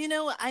 well,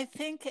 I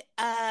think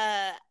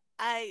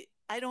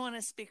I don't want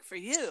to speak for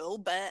you,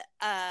 but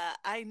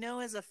I know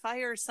as a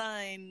fire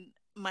sign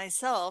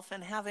myself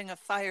and having a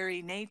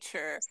fiery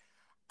nature,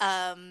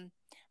 um,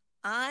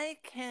 I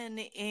can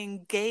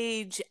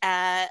engage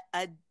at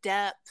a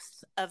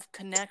depth of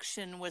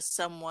connection with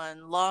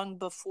someone long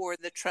before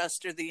the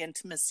trust or the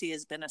intimacy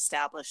has been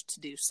established to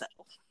do so.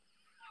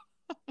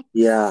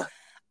 Yeah.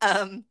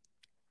 Um,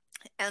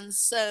 And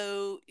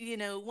so,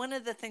 one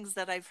of the things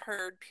that I've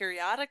heard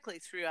periodically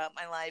throughout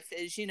my life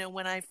is,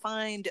 when I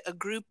find a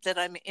group that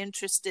I'm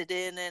interested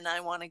in and I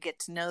want to get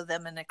to know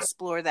them and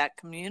explore that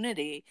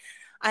community,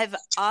 I've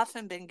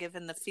often been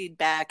given the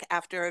feedback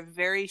after a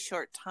very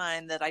short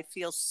time that I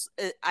feel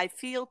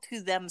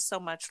to them so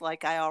much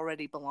like I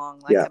already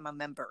belong, like Yeah. I'm a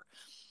member.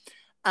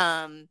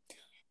 Um,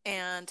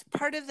 and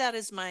part of that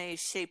is my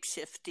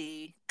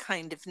shapeshifty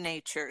kind of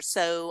nature.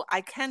 So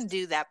I can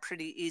do that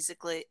pretty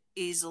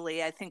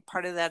easily. I think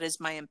part of that is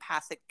my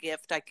empathic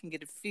gift. I can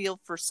get a feel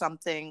for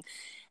something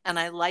and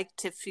I like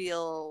to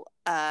feel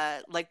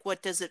like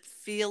what does it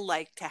feel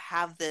like to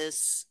have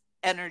this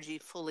energy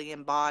fully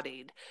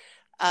embodied.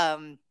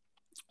 Um,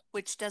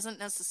 which doesn't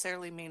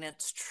necessarily mean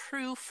it's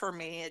true for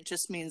me. It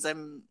just means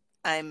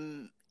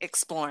I'm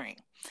exploring.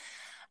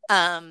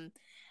 Um,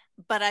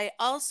 but I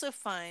also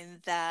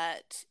find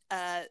that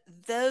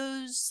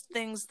those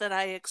things that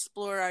I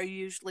explore are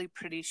usually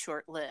pretty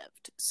short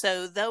lived.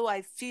 So, though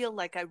I feel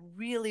like I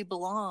really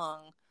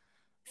belong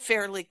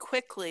fairly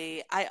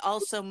quickly, I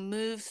also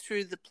move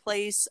through the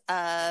place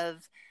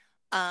of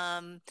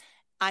um,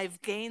 I've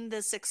gained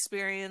this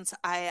experience.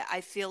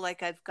 I feel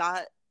like I've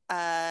got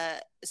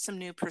some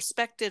new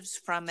perspectives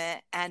from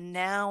it. And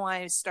now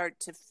I start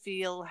to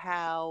feel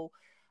how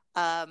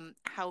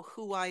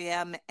who I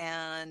am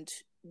and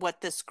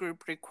what this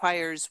group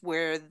requires,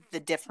 where the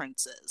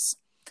difference is.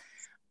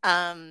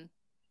 Um,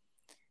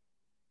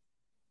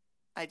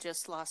 I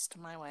just lost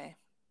my way.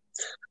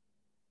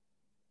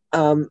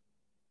 Um,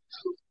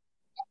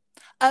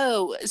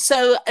 Oh,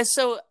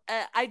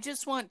 I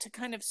just want to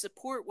kind of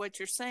support what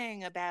you're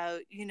saying about,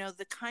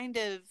 the kind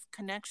of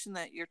connection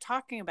that you're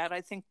talking about,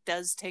 I think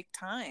does take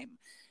time.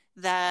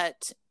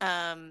 That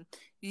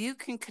you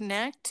can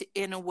connect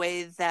in a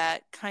way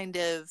that kind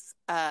of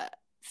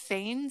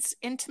feigns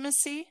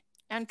intimacy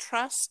and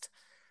trust,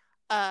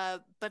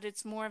 but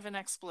it's more of an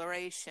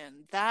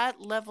exploration. That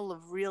level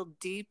of real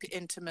deep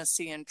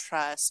intimacy and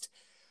trust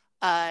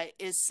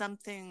is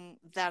something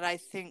that I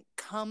think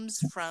comes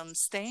from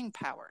staying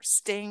power,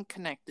 staying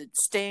connected,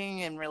 staying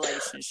in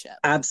relationship.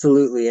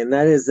 Absolutely. And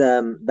that's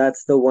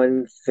the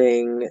one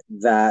thing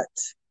that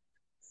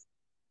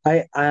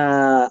I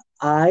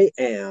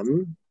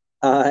am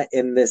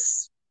in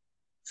this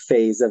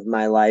phase of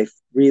my life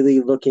really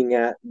looking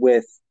at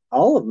with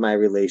all of my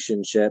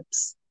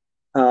relationships,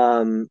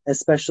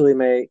 especially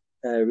my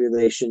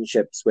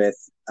relationships with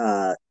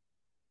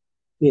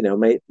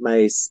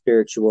my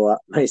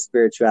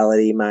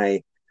spirituality,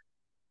 my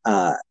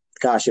uh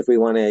gosh, if we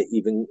want to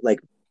even like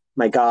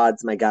my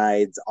gods, my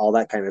guides, all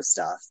that kind of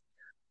stuff.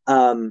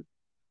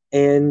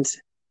 And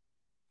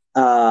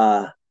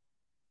uh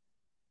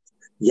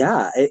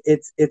yeah,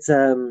 it's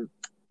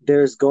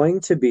there's going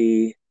to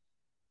be,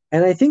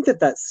 and I think that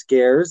that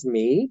scares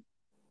me,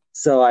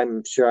 so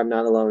I'm sure I'm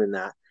not alone in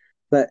that,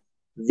 but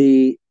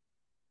the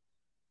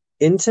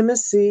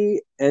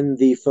intimacy and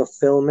the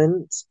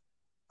fulfillment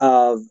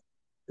of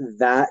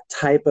that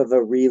type of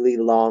a really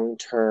long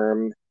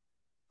term,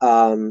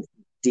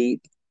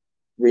 deep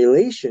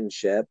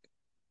relationship,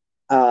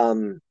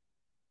 um,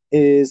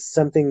 is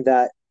something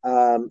that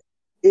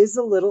is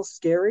a little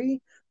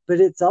scary, but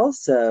it's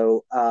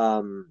also,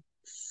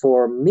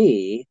 for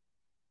me,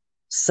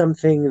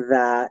 something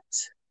that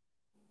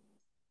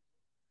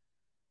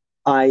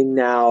I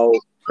now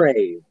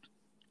crave.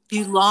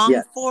 You long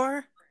Yes.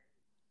 for?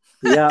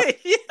 Yep.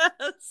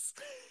 Yes.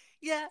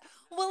 Yeah.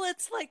 Well,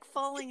 it's like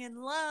falling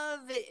in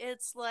love.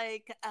 It's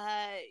like,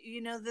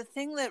 the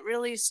thing that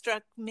really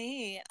struck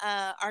me,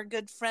 our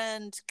good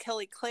friend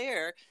Kelly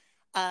Clare,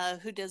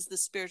 who does the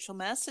Spiritual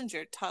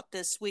Messenger, taught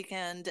this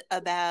weekend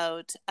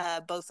about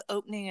both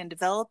opening and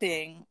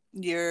developing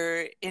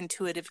your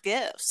intuitive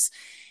gifts.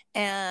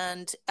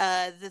 And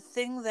the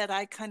thing that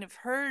I kind of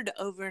heard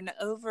over and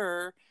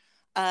over,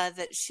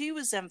 that she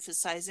was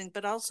emphasizing,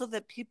 but also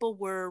that people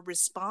were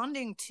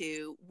responding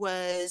to,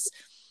 was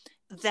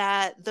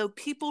that though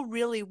people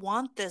really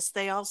want this,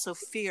 they also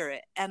fear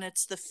it. And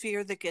it's the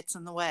fear that gets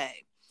in the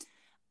way.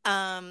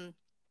 Um,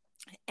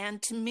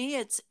 and to me,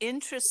 it's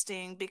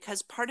interesting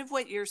because part of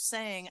what you're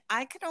saying,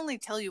 I can only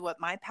tell you what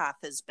my path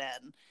has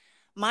been.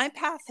 My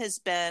path has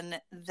been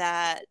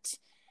that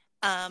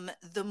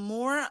the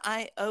more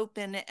I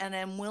open and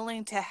am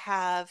willing to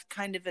have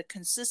kind of a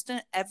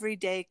consistent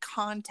everyday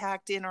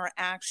contact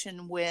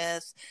interaction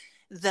with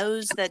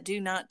those that do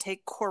not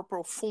take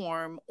corporal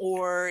form,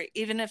 or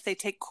even if they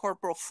take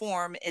corporal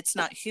form, it's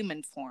not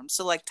human form.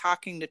 So, like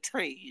talking to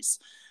trees,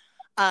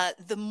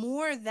 the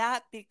more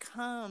that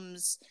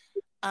becomes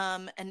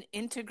an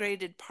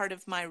integrated part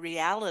of my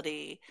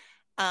reality,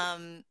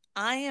 I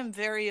am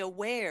very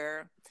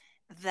aware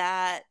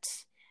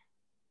that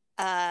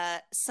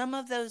some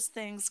of those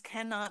things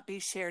cannot be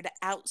shared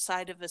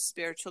outside of a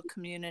spiritual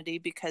community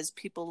because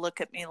people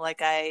look at me like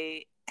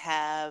I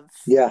have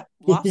Yeah.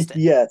 lost it.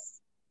 Yes.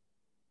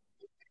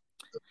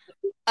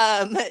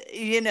 When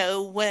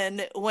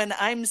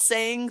I'm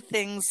saying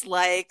things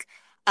like,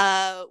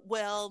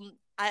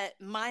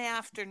 my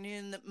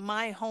afternoon,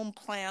 my home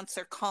plants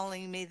are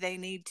calling me. They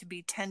need to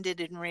be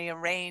tended and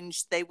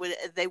rearranged. They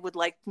would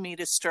like me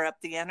to stir up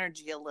the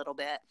energy a little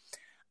bit.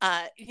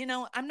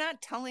 I'm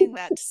not telling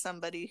that to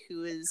somebody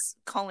who is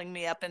calling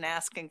me up and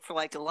asking for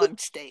like a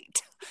lunch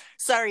date.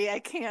 Sorry, I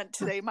can't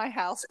today. My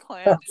house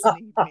plants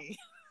need me,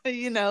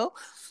 you know?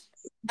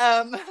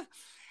 Um,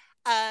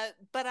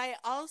 but I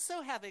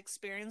also have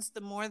experienced,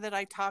 the more that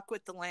I talk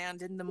with the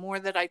land and the more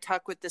that I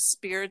talk with the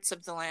spirits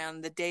of the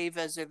land, the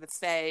devas or the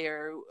fae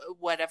or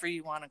whatever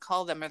you want to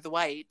call them, or the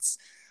whites,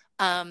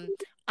 um,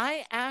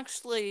 I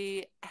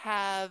actually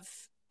have,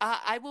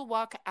 I will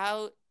walk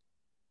out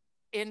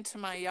into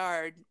my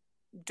yard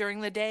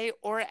during the day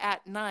or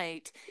at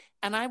night,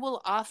 and I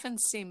will often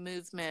see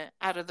movement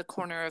out of the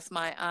corner of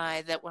my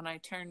eye that when I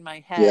turn my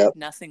Yep. head,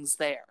 nothing's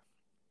there.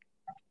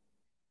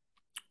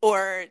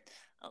 Or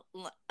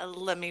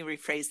let me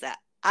rephrase that.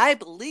 I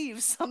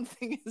believe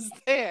something is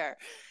there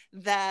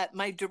that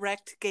my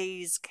direct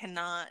gaze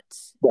cannot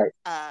Right.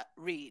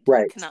 read,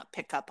 Right. cannot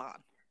pick up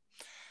on.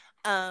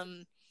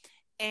 Um,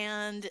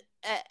 and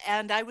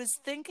and I was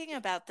thinking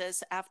about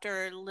this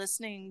after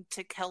listening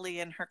to Kelly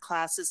in her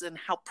classes and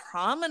how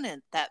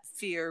prominent that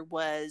fear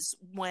was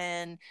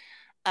when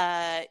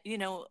uh you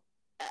know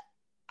uh,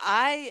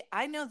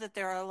 I know that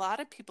there are a lot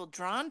of people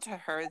drawn to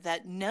her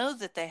that know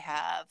that they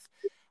have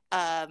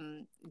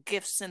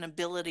gifts and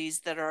abilities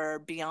that are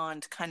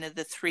beyond kind of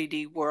the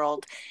 3D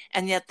world,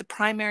 and yet the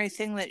primary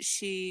thing that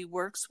she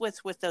works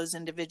with those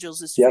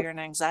individuals is Yep. fear and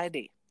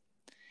anxiety.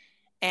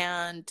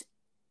 And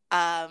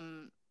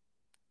um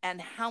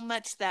and how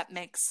much that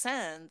makes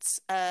sense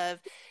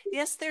of,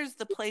 yes, there's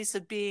the place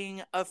of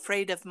being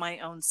afraid of my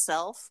own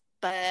self,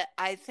 but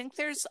I think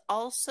there's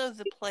also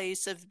the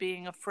place of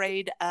being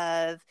afraid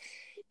of,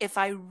 if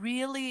I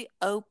really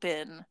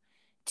open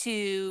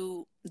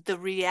to the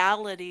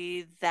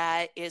reality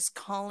that is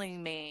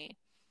calling me,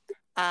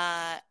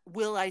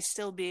 will I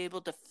still be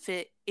able to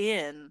fit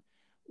in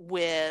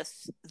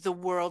with the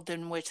world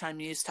in which I'm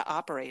used to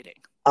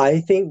operating?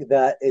 I think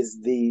that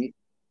is the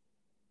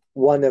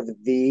one of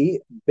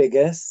the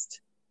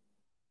biggest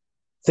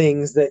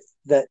things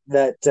that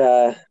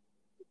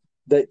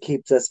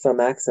keeps us from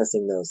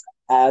accessing those.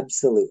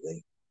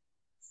 Absolutely.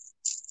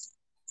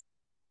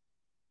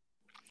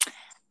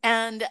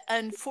 And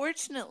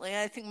unfortunately,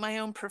 I think my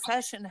own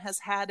profession has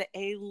had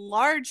a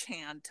large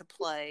hand to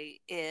play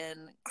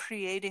in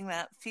creating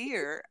that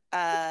fear,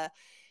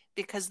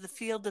 because the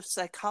field of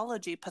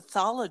psychology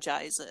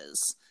pathologizes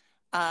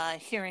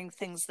hearing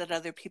things that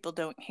other people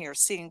don't hear,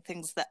 seeing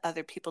things that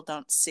other people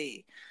don't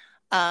see.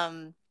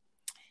 Um,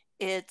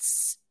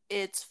 it's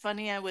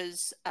funny.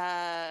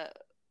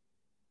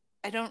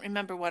 I don't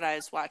remember what I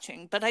was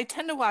watching, but I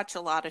tend to watch a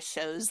lot of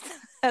shows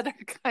that are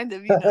kind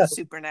of,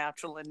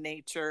 supernatural in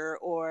nature,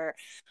 or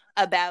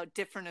about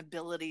different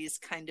abilities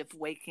kind of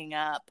waking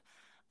up.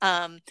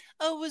 Um,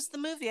 oh, it was the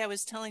movie I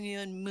was telling you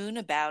in Moon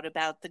about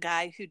the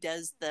guy who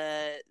does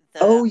the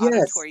Oh, yes.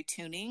 auditory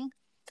tuning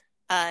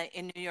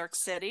in New York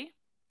City.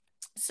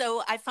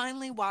 So I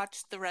finally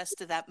watched the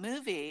rest of that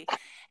movie,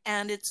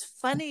 and it's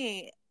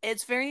funny.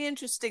 It's very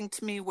interesting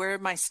to me where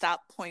my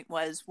stop point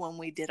was when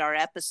we did our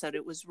episode.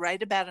 It was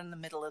right about in the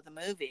middle of the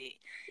movie.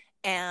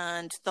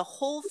 And the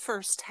whole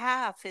first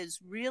half is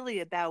really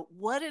about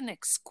what an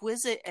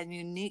exquisite and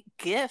unique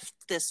gift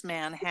this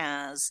man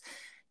has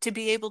to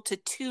be able to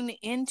tune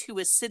into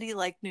a city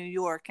like New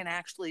York and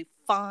actually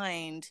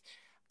find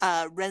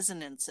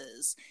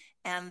resonances.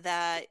 And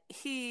that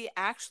he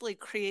actually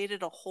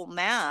created a whole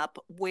map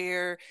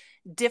where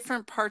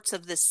different parts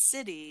of the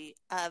city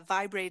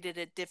vibrated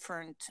at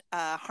different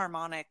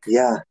harmonic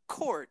Yeah.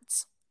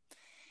 chords,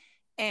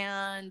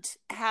 and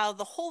how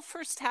the whole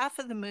first half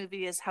of the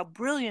movie is how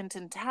brilliant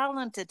and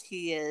talented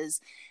he is.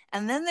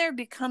 And then there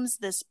becomes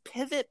this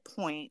pivot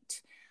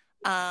point,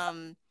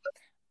 um,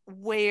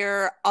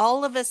 where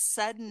all of a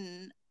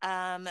sudden,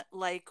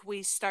 like,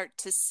 we start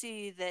to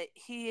see that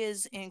he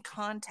is in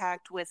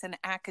contact with an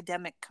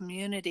academic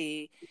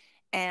community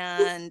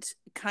and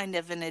kind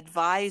of an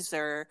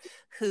advisor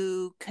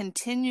who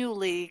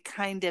continually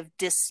kind of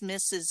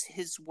dismisses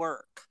his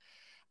work.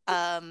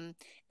 um,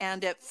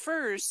 and at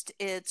first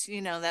it's,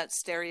 that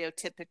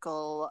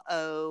stereotypical,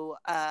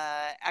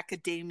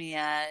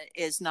 academia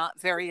is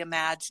not very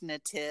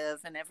imaginative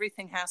and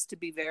everything has to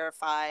be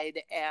verified,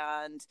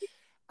 and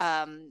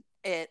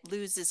it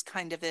loses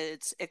kind of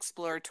its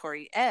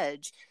exploratory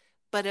edge.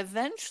 But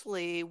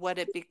eventually what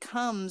it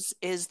becomes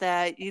is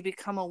that you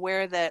become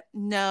aware that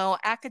no,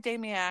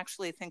 academia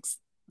actually thinks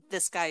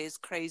this guy is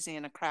crazy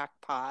and a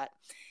crackpot,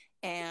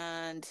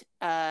 and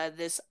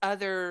this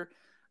other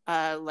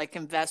like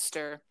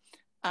investor,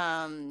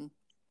 um,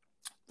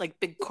 like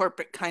big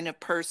corporate kind of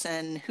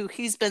person who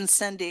he's been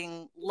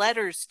sending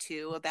letters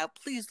to about,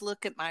 please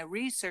look at my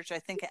research, I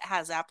think it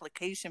has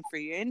application for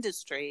your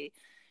industry.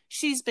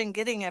 She's been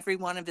getting every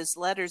one of his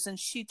letters and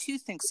she too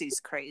thinks he's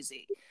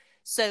crazy.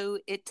 So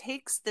it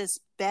takes this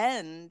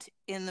bend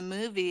in the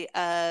movie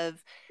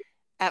of,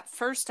 at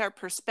first our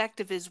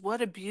perspective is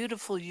what a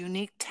beautiful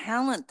unique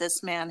talent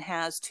this man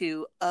has,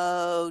 to,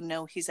 oh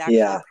no, he's actually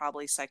Yeah.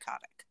 probably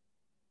psychotic.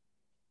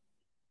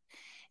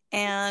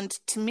 And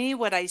to me,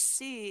 what I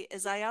see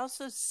is, I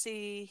also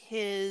see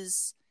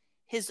his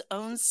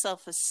own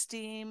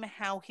self-esteem,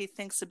 how he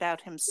thinks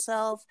about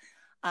himself.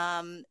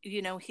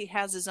 He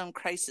has his own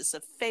crisis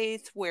of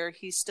faith where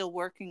he's still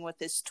working with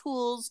his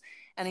tools,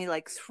 and he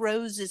like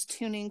throws his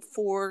tuning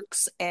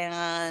forks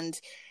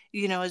and,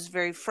 is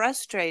very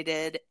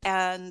frustrated.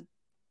 And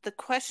the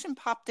question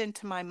popped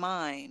into my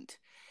mind,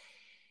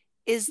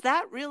 is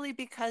that really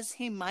because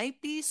he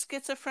might be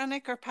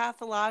schizophrenic or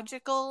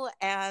pathological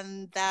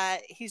and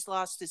that he's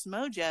lost his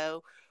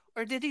mojo?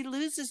 Or did he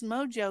lose his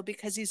mojo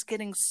because he's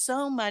getting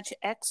so much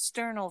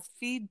external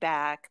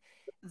feedback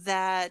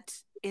that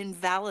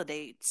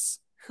invalidates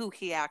who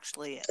he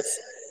actually is?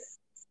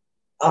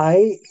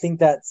 I think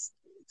that's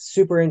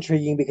super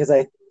intriguing because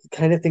I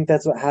kind of think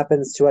that's what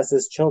happens to us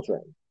as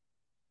children.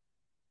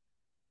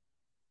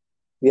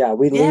 Yeah,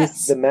 we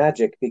lose the Yes.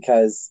 magic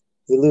because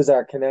we lose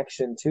our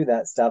connection to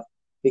that stuff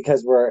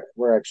because we're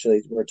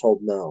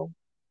told no.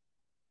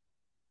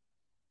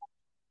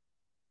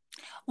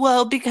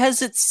 Well,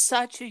 because it's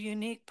such a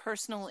unique,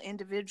 personal,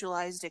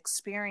 individualized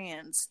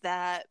experience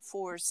that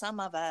for some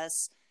of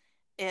us,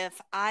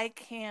 if I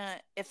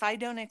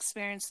don't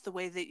experience the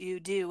way that you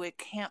do, it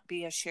can't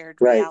be a shared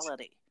Right.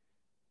 reality.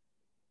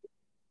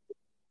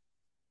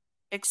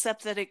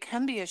 Except that it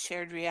can be a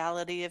shared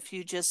reality if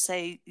you just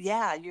say,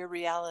 yeah, your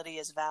reality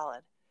is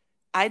valid.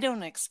 I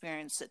don't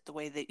experience it the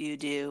way that you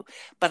do,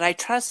 but I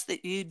trust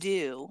that you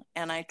do.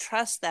 And I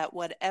trust that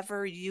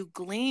whatever you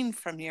glean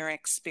from your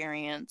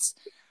experience,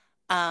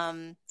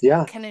 um,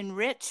 Yeah. can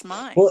enrich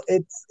Well, mind.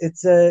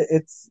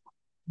 it's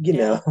you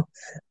know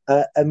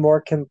Yeah, a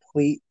more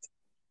complete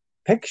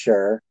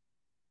picture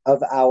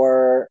of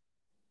our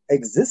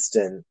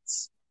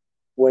existence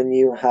when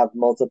you have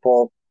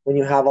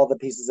all the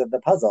pieces of the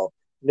puzzle.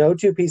 No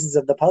two pieces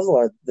of the puzzle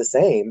are the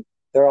same.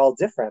 They're all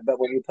different, but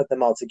when you put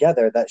them all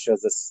together, that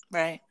shows us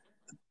right.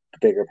 a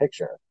bigger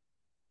picture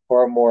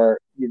or more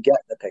you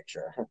get the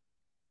picture.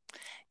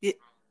 Y-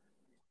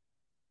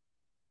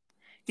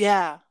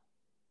 yeah.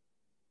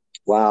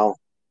 Wow.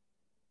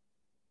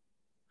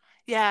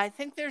 Yeah, I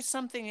think there's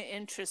something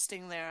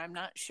interesting there. I'm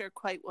not sure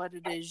quite what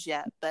it is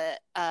yet, but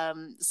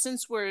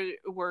since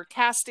we're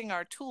casting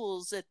our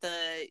tools at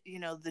the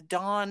the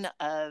dawn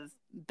of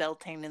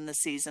Beltane in the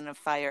season of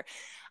fire,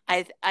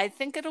 I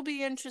think it'll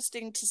be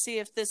interesting to see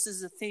if this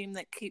is a theme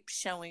that keeps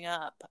showing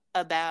up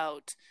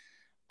about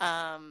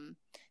um,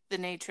 the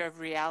nature of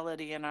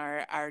reality and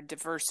our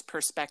diverse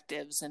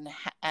perspectives and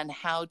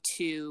how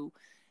to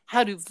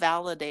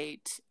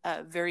validate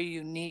very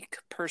unique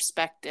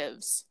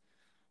perspectives.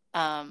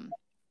 Um,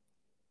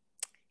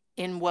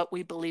 in what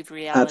we believe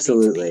reality to be.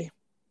 Absolutely.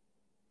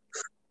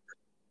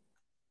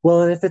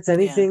 Well, and if it's Yeah.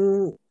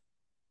 anything,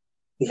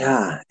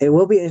 yeah, it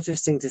will be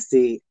interesting to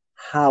see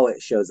how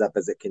it shows up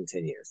as it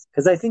continues.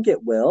 Because I think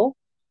it will,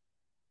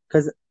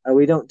 because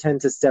we don't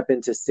tend to step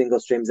into single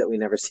streams that we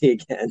never see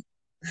again.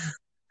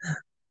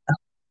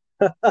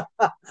 we,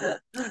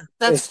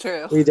 That's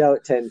true. we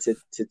don't tend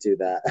to do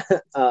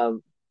that.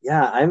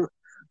 Yeah,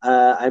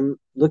 I'm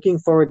looking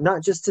forward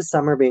not just to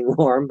summer being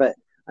warm, but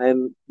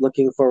I'm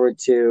looking forward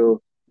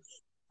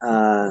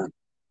uh,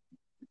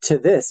 to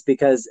this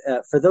because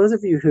for those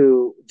of you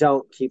who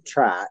don't keep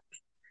track,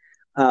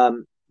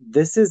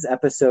 this is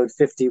episode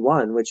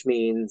 51, which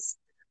means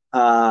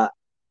uh,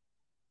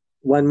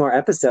 one more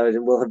episode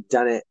and we'll have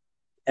done it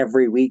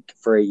every week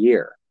for a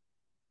year.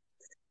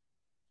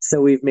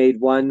 So we've made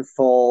one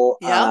full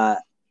Yep.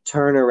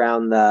 turn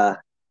around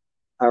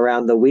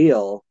the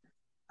wheel,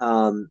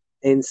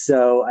 and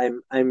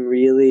so I'm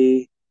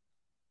really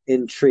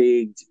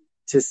intrigued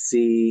to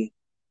see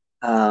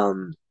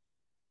um,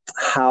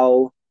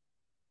 how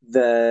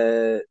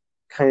the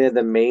kind of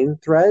the main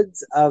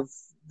threads of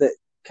that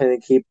kind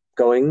of keep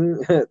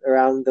going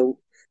around the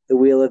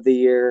wheel of the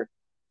year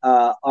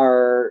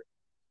are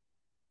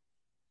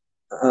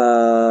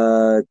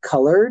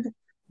colored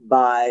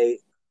by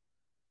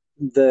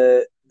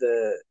the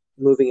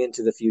moving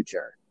into the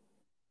future.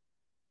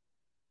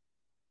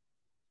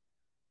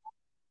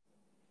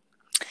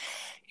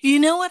 You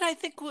know what I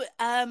think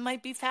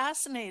might be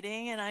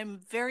fascinating, and I'm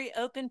very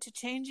open to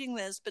changing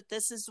this, but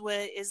this is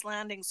what is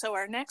landing. So,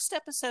 our next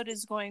episode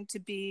is going to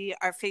be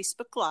our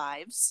Facebook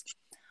Lives.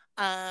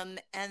 And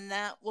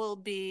that will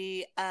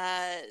be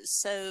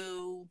last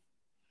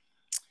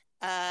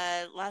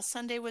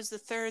Sunday was the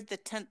 3rd, the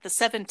 10th, the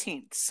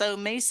 17th. So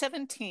May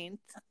 17th,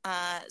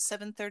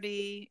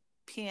 7:30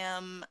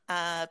 p.m.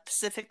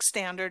 Pacific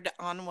Standard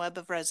on Web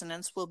of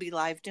Resonance will be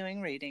live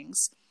doing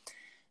readings.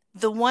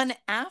 The one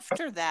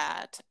after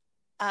that,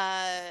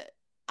 uh,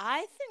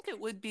 I think it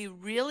would be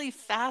really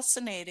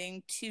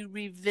fascinating to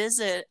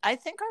revisit. I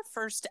think our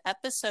first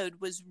episode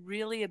was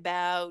really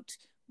about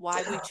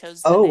why we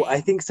chose the Oh, I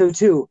name. think so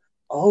too.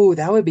 Oh,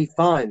 that would be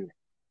fun.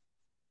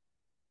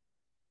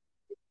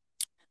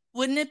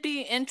 Wouldn't it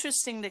be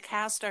interesting to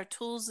cast our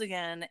tools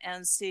again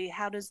and see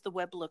how does the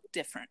web look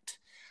different?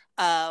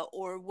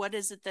 Or what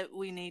is it that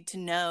we need to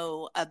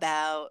know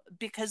about?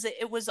 Because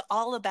it was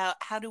all about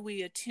how do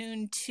we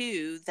attune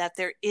to that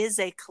there is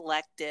a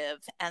collective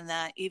and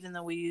that even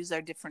though we use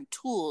our different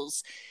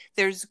tools,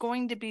 there's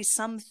going to be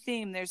some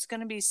theme, there's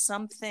going to be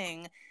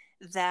something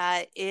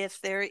that if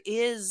there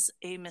is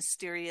a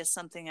mysterious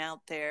something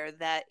out there,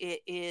 that it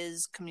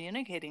is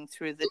communicating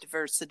through the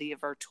diversity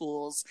of our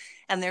tools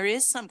and there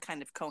is some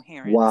kind of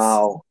coherence.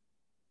 Wow.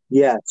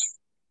 Yes.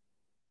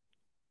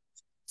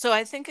 So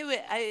I think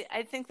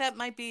I think that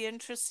might be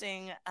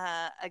interesting.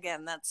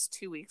 Again, that's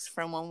 2 weeks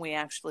from when we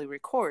actually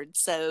record.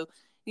 So,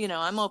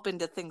 I'm open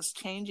to things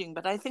changing,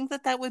 but I think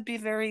that that would be a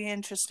very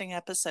interesting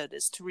episode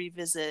is to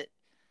revisit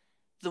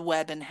the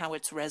web and how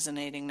it's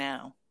resonating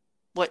now.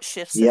 What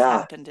shifts have Yeah,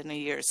 happened in a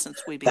year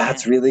since we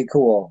that's began? really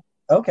cool.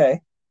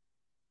 Okay.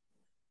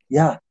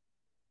 Yeah.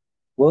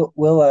 We'll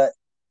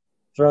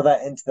throw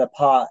that into the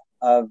pot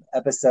of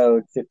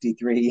episode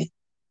 53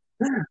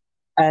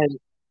 and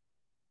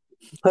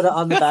put it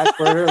on the back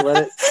burner, let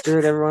it stir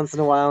it every once in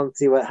a while and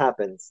see what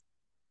happens.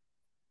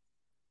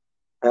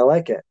 I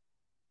like it.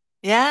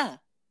 Yeah.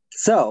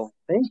 So,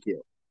 thank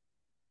you.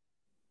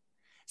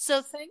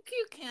 So thank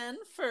you, Ken,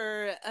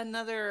 for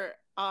another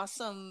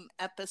awesome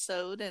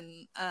episode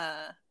and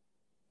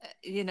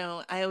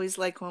I always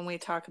like when we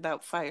talk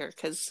about fire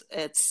because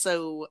it's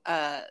so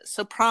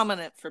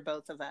prominent for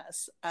both of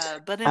us,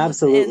 but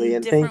Absolutely. in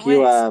And thank different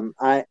you.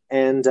 ways.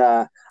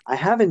 I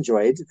have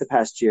enjoyed the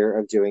past year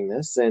of doing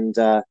this and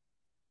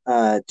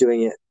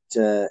doing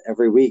it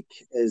every week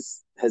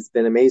is has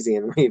been amazing.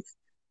 And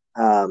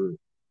um,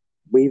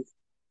 we've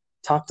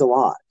talked a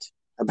lot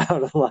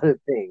about a lot of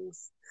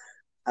things.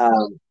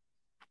 Um,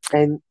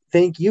 and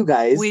thank you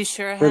guys We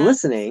sure for have.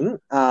 listening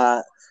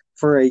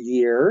for a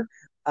year.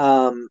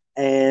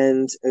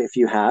 And if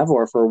you have,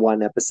 or for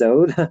one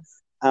episode.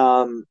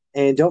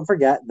 And don't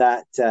forget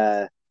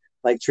that,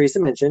 like Teresa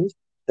mentioned,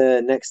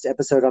 the next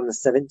episode on the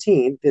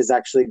 17th is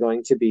actually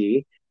going to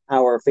be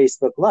our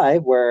Facebook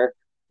Live where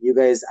you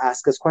guys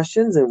ask us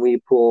questions and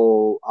we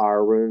pull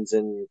our runes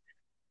and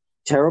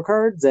tarot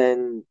cards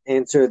and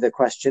answer the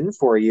question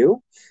for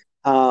you.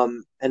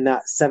 And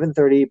that's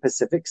 7:30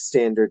 Pacific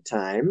Standard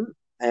Time.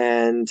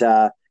 And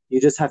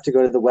you just have to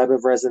go to the Web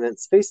of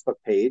Resonance Facebook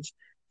page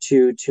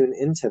to tune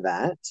into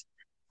that.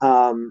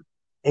 Um,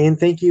 and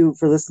thank you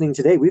for listening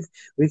today.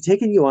 We've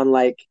taken you on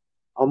like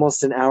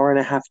almost an hour and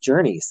a half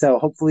journey. So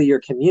hopefully your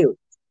commute.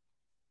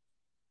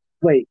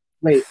 Wait.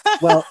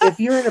 Well, if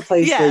you're in a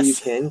place where you Yes.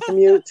 can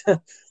commute,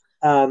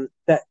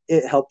 that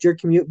it helped your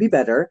commute be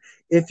better.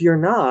 If you're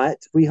not,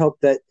 we hope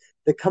that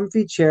the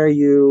comfy chair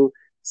you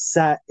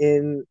sat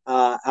in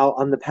out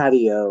on the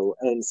patio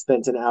and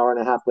spent an hour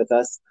and a half with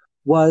us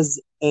was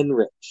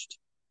enriched.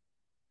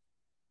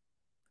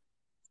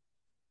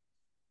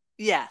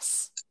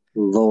 Yes.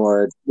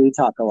 Lord, we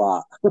talk a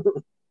lot.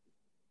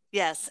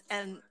 Yes.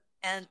 And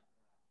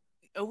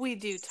we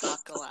do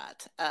talk a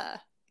lot.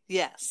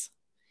 Yes.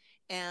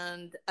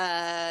 And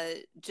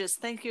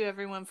just thank you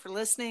everyone for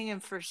listening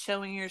and for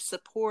showing your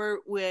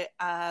support. We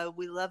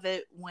love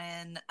it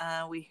when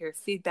we hear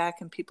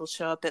feedback and people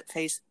show up at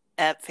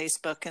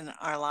Facebook in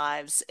our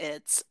lives.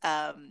 It's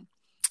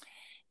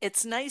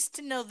nice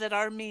to know that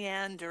our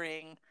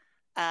meandering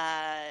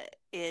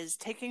is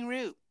taking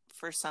root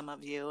for some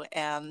of you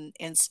and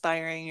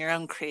inspiring your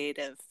own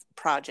creative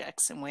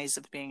projects and ways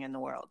of being in the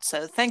world.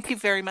 So thank you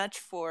very much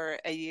for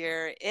a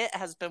year. It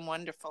has been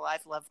wonderful.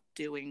 I've loved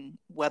doing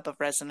Web of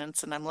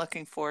Resonance, and I'm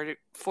looking forward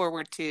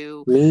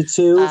to Me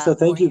too. So more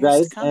thank you years to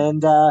guys come.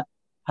 and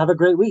have a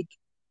great week.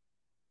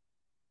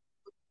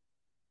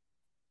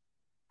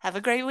 Have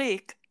a great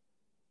week.